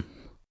awesome.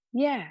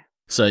 Yeah.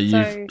 So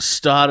you've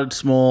started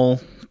small,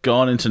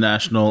 gone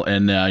international,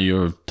 and now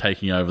you're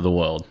taking over the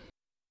world.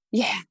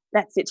 Yeah,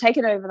 that's it.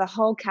 Taking over the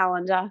whole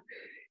calendar.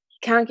 You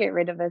can't get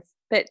rid of us.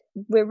 But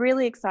we're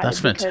really excited. That's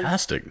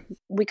fantastic.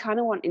 We kind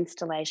of want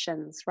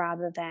installations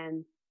rather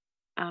than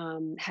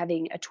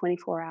having a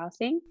 24-hour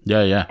thing.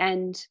 Yeah.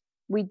 And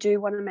we do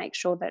want to make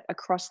sure that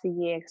across the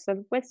year,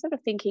 so we're sort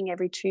of thinking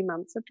every 2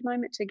 months at the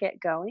moment to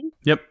get going.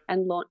 Yep.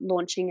 And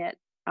launching it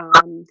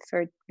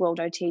for World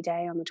OT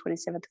Day on the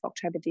 27th of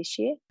October this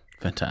year.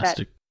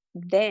 Fantastic.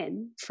 But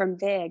then from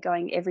there,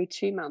 going every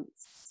 2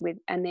 months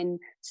and then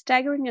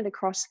staggering it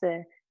across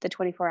the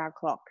 24-hour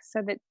clock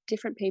so that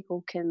different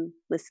people can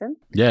listen.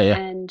 Yeah.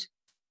 And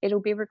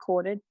it'll be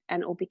recorded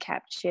and it'll be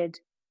captured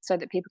so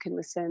that people can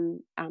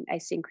listen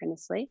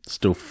asynchronously.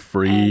 Still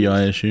free,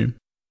 I assume?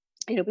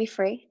 It'll be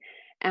free.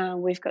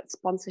 We've got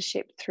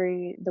sponsorship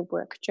through the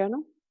Work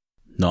Journal.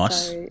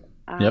 Nice. So,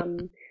 yep.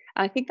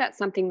 I think that's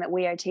something that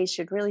we OTs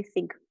should really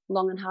think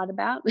long and hard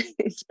about.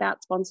 It's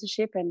about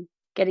sponsorship and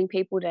getting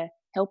people to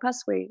help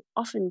us. We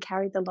often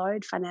carry the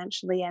load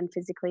financially and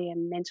physically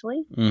and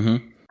mentally.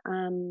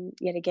 Mm-hmm.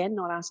 Yet again,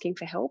 not asking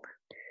for help.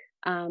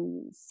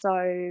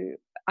 So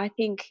I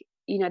think,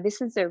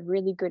 this is a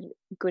really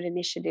good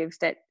initiative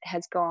that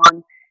has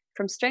gone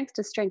from strength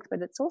to strength,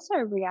 but it's also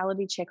a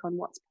reality check on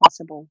what's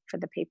possible for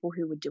the people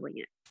who were doing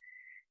it.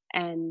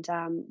 And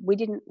we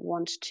didn't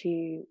want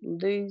to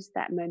lose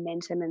that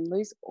momentum and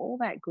lose all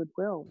that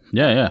goodwill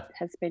that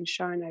has been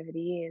shown over the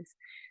years.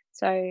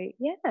 So,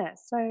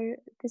 so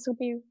this will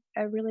be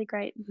a really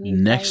great new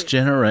next phase.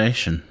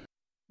 Generation.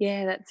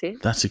 Yeah, that's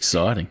it. That's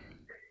exciting.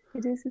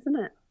 It is, isn't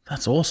it?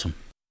 That's awesome.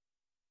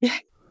 Yeah.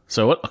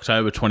 So what,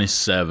 October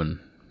 27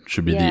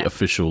 should be the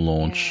official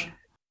launch.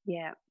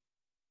 Yeah.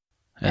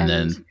 And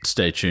then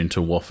stay tuned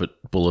to Wofford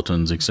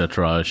bulletins,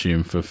 etc., I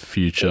assume, for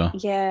future.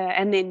 Yeah,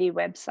 and their new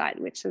website,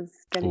 which is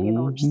going to be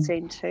launched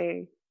soon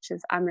too.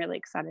 I'm really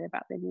excited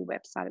about their new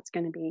website. It's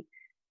going to be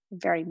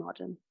very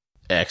modern.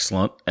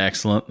 Excellent.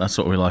 That's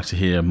what we like to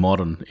hear.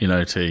 Modern in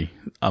OT.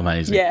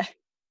 Amazing. Yeah.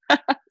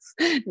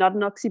 Not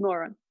an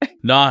oxymoron.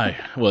 No.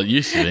 Well, it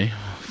used to be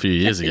a few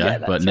years ago,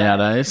 but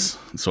nowadays,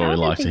 that's what we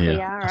like to hear.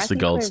 That's the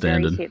gold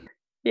standard.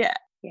 Yeah.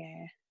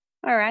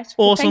 All right. Awesome.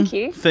 Well, thank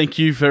you. Thank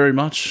you very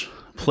much.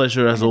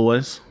 Pleasure as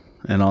always.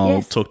 And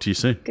I'll talk to you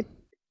soon. Good.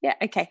 Yeah,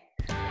 okay.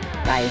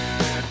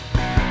 Bye.